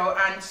 You know,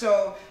 and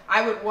so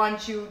I would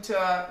want you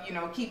to, you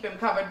know, keep him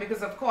covered,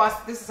 because of course,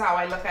 this is how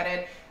I look at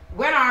it.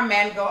 When our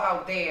men go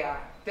out there,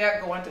 they're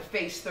going to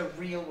face the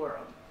real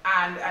world.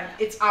 And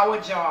it's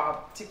our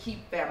job to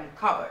keep them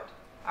covered.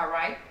 All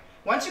right?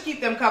 Once you keep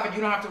them covered, you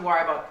don't have to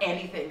worry about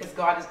anything, because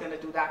God is going to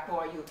do that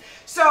for you.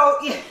 So,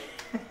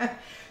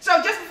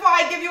 so just before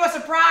I give you a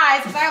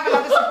surprise, because I have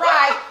another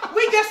surprise,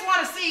 we just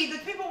want to see, the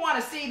people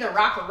want to see the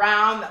wrap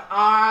around the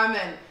arm,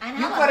 and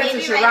you put it to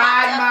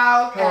Scharad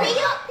mouth.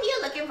 Pia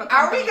looking for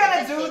Are we going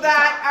to do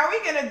that? Are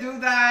we going to do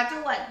that?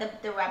 Do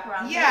what? The wrap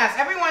around? Yes,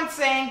 everyone's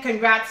saying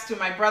congrats to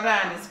my brother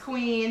and his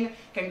queen.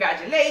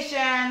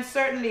 Congratulations.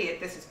 Certainly,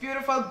 this is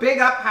beautiful. Big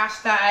up,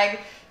 hashtag.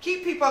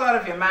 Keep people out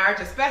of your marriage,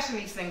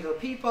 especially single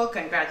people.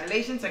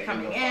 Congratulations are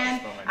coming in,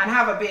 and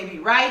have a baby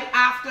right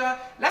after.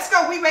 Let's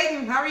go. We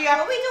waiting. Hurry up.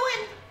 What we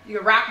doing?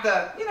 You wrap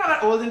you know, that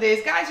olden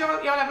days. Guys,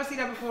 y'all never see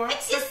that before?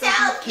 Fix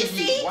yourself. You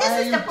see,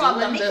 this is the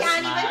problem. He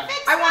can't even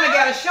fix it. I want to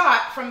get a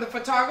shot from the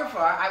photographer.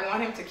 I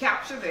want him to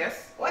capture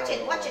this. Watch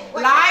it.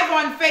 Live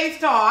on Faith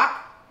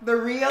Talk, the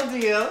real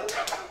deal.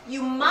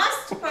 You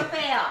must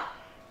prepare.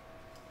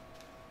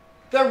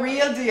 The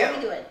real deal. What are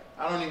we doing?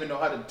 I don't even know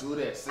how to do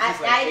this. This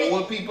is like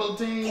old people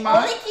thing,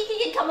 man. Only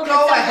Kiki can come up with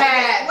Go something.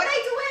 ahead. What are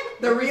you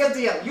doing? The real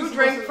deal. You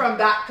drink from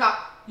that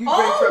cup. You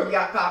drink from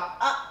your cup.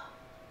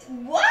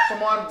 What?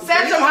 Come on.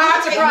 Send some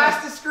hearts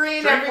across the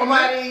screen, drink,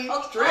 everybody.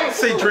 Drink.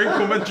 Say drink,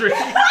 woman, drink.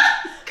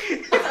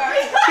 Sorry.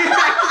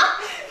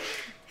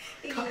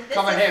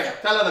 Cover him.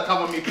 Tell her to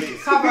cover me,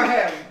 please. Cover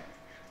him.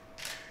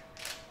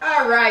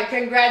 All right.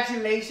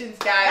 Congratulations,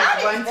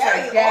 guys, once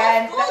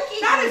again.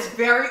 That is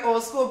very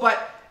old school,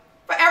 but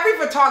for every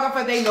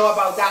photographer, they know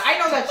about that. I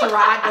know that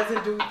Scharad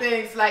doesn't do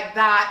things like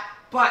that,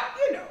 but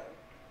you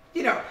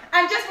know.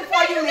 And just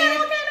before you leave,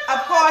 of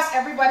course,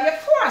 everybody,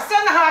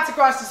 send the hearts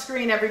across the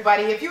screen,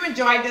 everybody. If you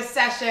enjoyed this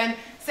session,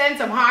 send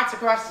some hearts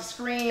across the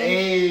screen.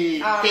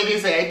 Hey, I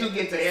do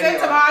get to send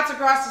some hearts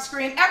across the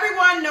screen.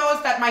 Everyone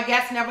knows that my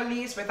guest never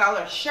leaves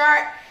without a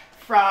shirt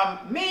from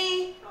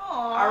me. Aww.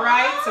 All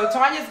right, so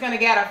Tonya's gonna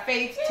get a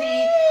Faith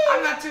tee.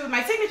 I'm not too.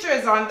 My signature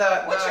is on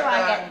the. What should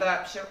I get?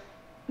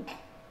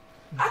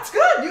 That's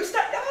good. You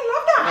start. I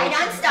love that. I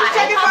don't start. Just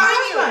check it for I come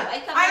with you.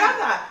 husband. I love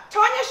that.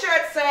 Tonya's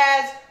shirt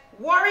says,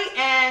 "Worry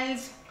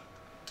ends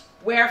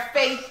where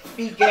faith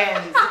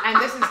begins,"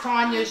 and this is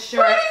Tonya's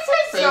shirt.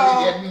 Baby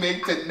getting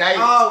made tonight.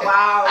 Oh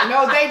wow!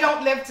 No, they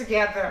don't live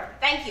together.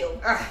 Thank you.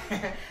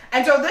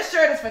 And so this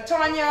shirt is for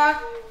Tonya.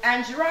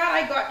 And Scharad,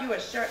 I got you a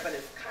shirt, but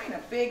it's kind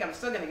of big. I'm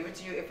still gonna give it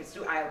to you. If it's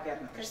too, I'll get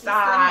another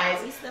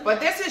size. But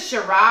this is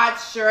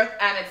Scharad's shirt,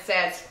 and it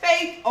says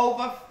 "Faith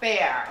over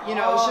Fear." You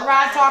know,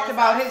 Scharad talked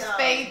about his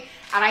faith,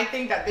 and I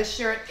think that this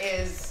shirt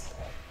is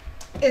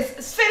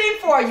fitting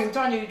for you.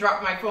 Tonya, you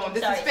dropped my phone.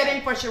 This is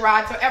fitting for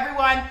Scharad. So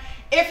everyone,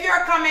 if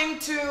you're coming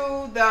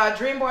to the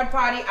Dreamboard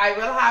party, I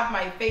will have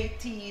my faith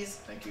tees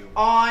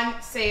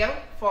on sale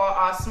for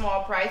a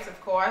small price, of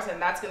course,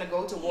 and that's going to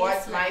go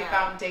towards my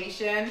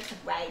foundation.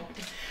 Right.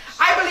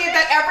 I believe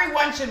that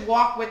everyone should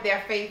walk with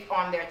their faith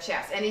on their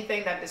chest.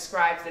 Anything that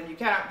describes them. You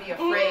cannot be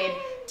afraid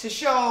to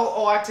show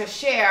or to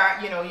share,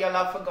 you know, your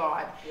love for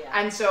God. Yeah.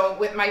 And so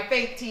with my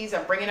faith tees,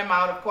 I'm bringing them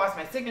out. Of course,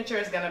 my signature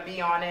is going to be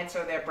on it,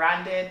 so they're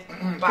branded.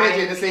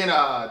 KJ, this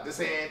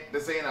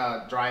ain't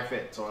a dry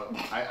fit, so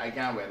I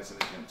can't wear this in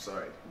the gym.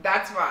 Sorry.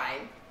 That's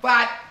fine.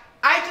 But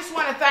I just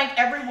want to thank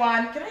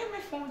everyone. Can I have my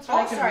phone so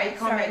I can read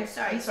comments?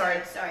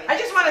 Sorry. I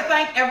just want to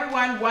thank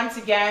everyone once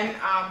again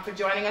for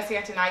joining us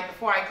here tonight.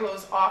 Before I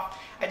close off,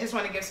 I just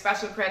want to give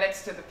special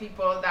credits to the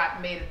people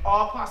that made it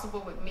all possible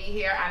with me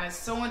here and is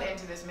sown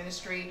into this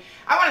ministry.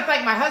 I want to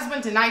thank my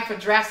husband tonight for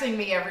dressing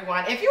me,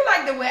 everyone. If you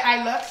like the way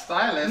I look,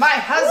 stylist. My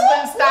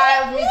husband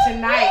styled me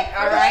tonight,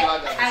 all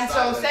right? And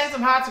so send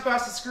some hearts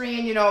across the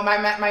screen. You know, my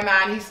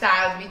man, he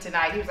styled me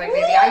tonight. He was like,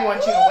 baby, I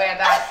want you to wear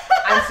that.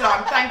 And so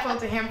I'm thankful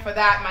to him for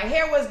that. My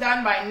hair was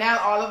done by Nell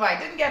Oliver. I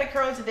didn't get a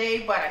curl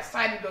today, but I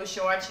decided to go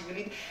short. She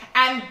really did.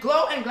 And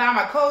Glow and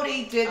Glamour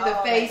Cody did the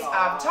face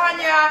of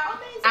Tonya.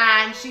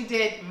 And she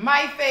did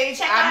my face.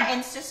 Check her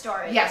Insta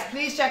story. Yes,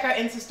 please check her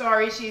Insta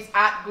story. She's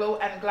at Glow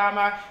and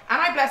Glamour.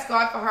 And I bless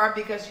God for her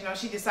because, you know,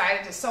 she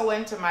decided to sow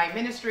into my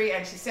ministry.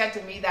 And she said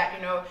to me that,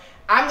 you know,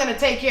 I'm going to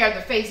take care of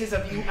the faces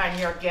of you and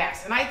your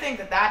guests. And I think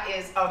that that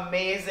is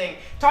amazing.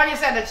 Tonya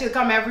said that she'll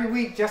come every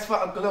week just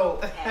for a glow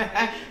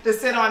to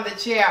sit on the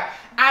chair.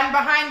 And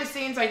behind the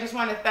scenes, I just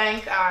want to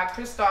thank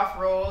Christoph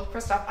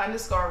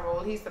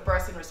 _Roll. He's the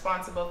person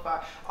responsible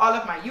for all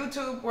of my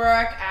YouTube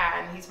work,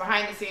 and he's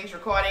behind the scenes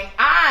recording.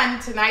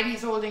 And tonight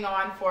he's holding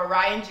on for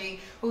Ryan G,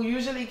 who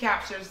usually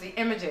captures the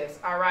images,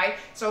 all right?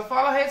 So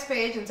follow his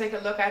page and take a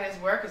look at his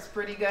work. It's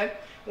pretty good.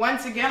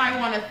 Once again, I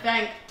want to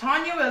thank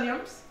Tonya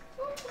Williams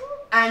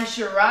and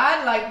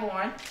Scharad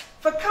Lightbourne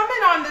for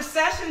coming on the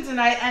session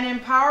tonight and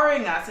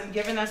empowering us and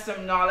giving us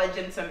some knowledge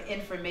and some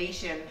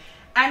information.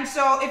 And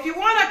so if you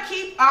want to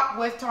keep up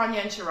with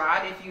Tonya and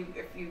Scharad,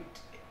 if you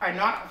are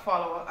not a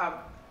follower of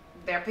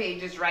their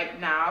pages right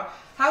now,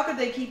 how could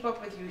they keep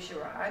up with you,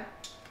 Scharad?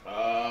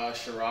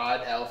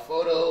 Scharad L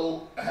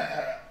Photo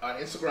on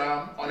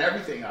Instagram, on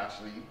everything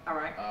actually. All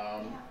right.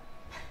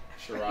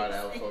 Scharad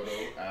L Photo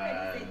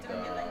and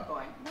Tonya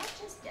Lightbourne, not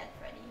just Dead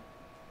Freddy.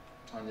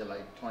 Tonya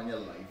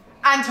Lightbourne.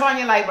 And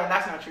Tonya Lightbourne,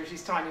 that's not true,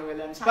 she's Tonya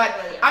Williams.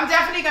 I'm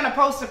definitely going to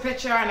post a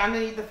picture, and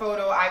underneath the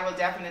photo I will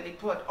definitely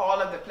put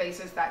all of the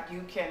places that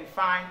you can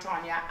find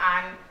Tonya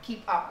and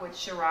keep up with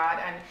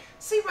Scharad and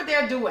see what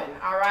they're doing,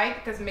 all right?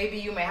 Because maybe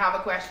you may have a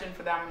question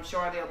for them. I'm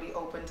sure they'll be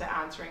open to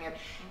answering it.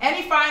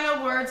 Any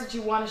final words that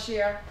you want to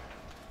share?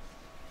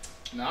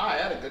 No, I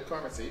had a good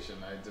conversation.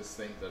 I just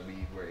think that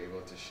we were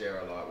able to share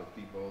a lot with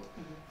people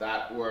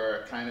that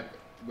were kind of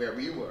where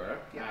we were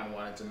and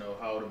wanted to know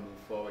how to move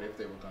forward, if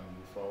they were going to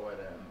move forward,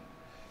 and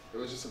it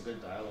was just a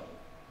good dialogue.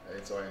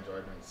 And so I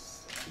enjoyed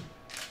myself.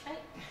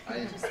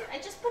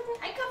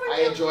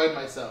 I enjoyed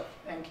myself.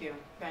 Thank you.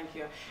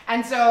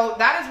 And so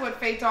that is what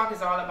Faith Talk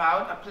is all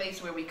about, a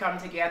place where we come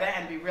together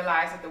and we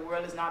realize that the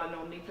world is not a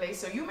lonely place.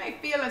 So you may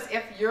feel as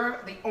if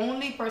you're the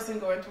only person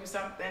going through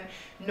something.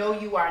 No,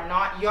 you are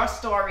not. Your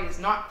story is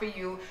not for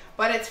you,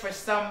 but it's for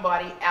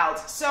somebody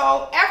else.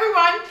 So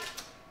everyone,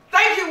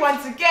 thank you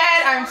once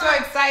again. I'm so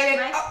excited.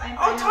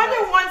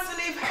 Tonya wants to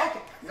leave.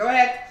 Okay, go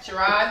ahead,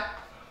 Scharad.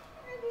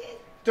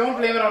 Don't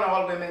blame it on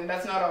all women.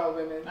 That's not all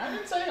women. I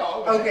didn't say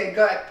all women. Okay,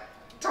 good.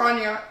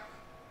 Tonya,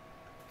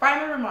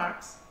 final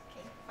remarks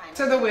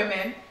to the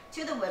women.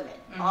 To the women.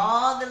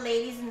 All the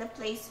ladies in the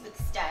place with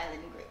style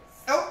and grace.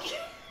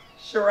 Okay.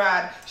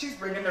 Scharad, she's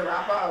bringing the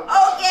rapper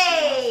out.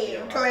 Okay.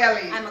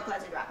 Clearly. I'm a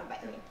closet rapper, by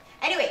the way.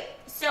 Anyway,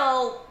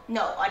 so,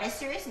 no, on a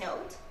serious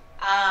note,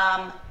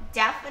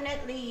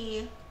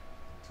 definitely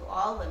to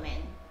all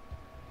women,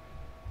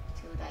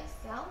 to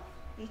thyself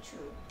be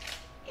true.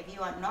 If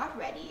you are not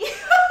ready,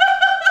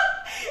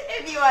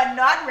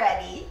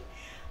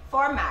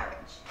 for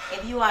marriage,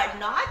 if you are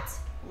not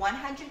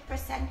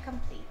 100%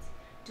 complete,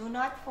 do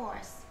not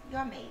force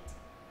your mate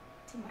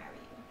to marry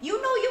you.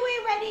 You know you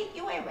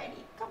ain't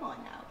ready. Come on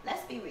now,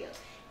 let's be real.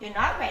 You're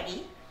not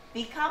ready.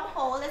 Become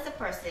whole as a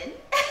person.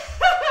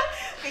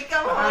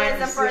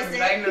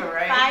 I know,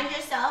 right? Find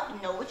yourself,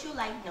 know what you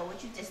like, know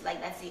what you dislike.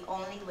 That's the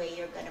only way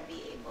you're going to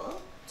be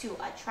able to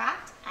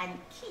attract and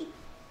keep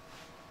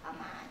a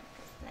man.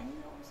 Because plenty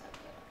of those out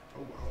there.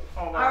 Oh, wow.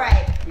 Oh, wow. All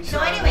right. We So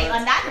sure anyway, would.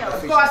 on that note,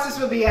 Of course, this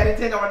will be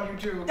edited on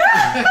YouTube. look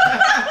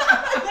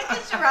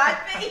at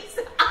Scharad face.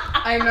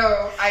 I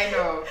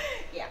know.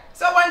 Yeah.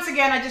 So once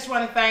again, I just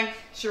want to thank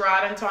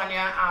Scharad and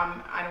Tonya.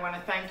 I want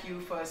to thank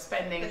you for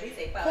spending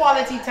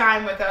quality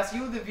time with us.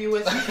 You, the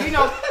viewers,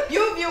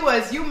 you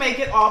viewers, you make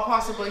it all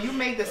possible. You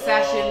make the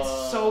sessions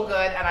so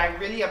good, and I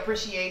really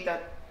appreciate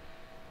that.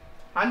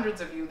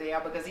 Hundreds of you there,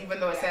 because even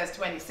though it says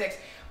 26,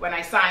 when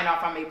I sign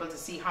off, I'm able to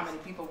see how many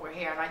people were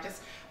here. And I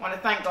just want to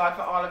thank God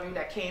for all of you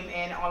that came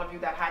in, all of you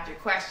that had your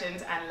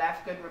questions and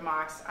left good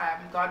remarks.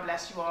 God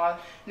bless you all.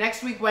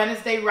 Next week,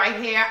 Wednesday,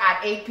 right here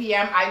at 8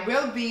 p.m. I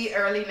will be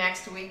early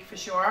next week for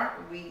sure.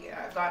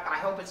 I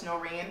hope it's no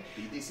rain.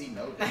 BDC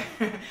no.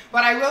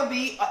 But I will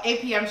be 8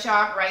 p.m.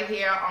 sharp right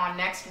here on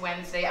next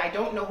Wednesday. I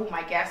don't know who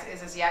my guest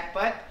is as yet,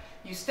 but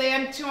you stay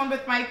in tune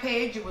with my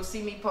page. You will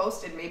see me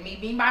post. It may be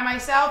me by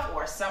myself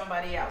or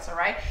somebody else, all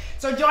right?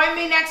 So join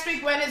me next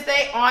week,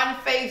 Wednesday, on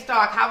Faith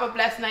Talk. Have a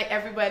blessed night,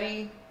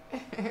 everybody.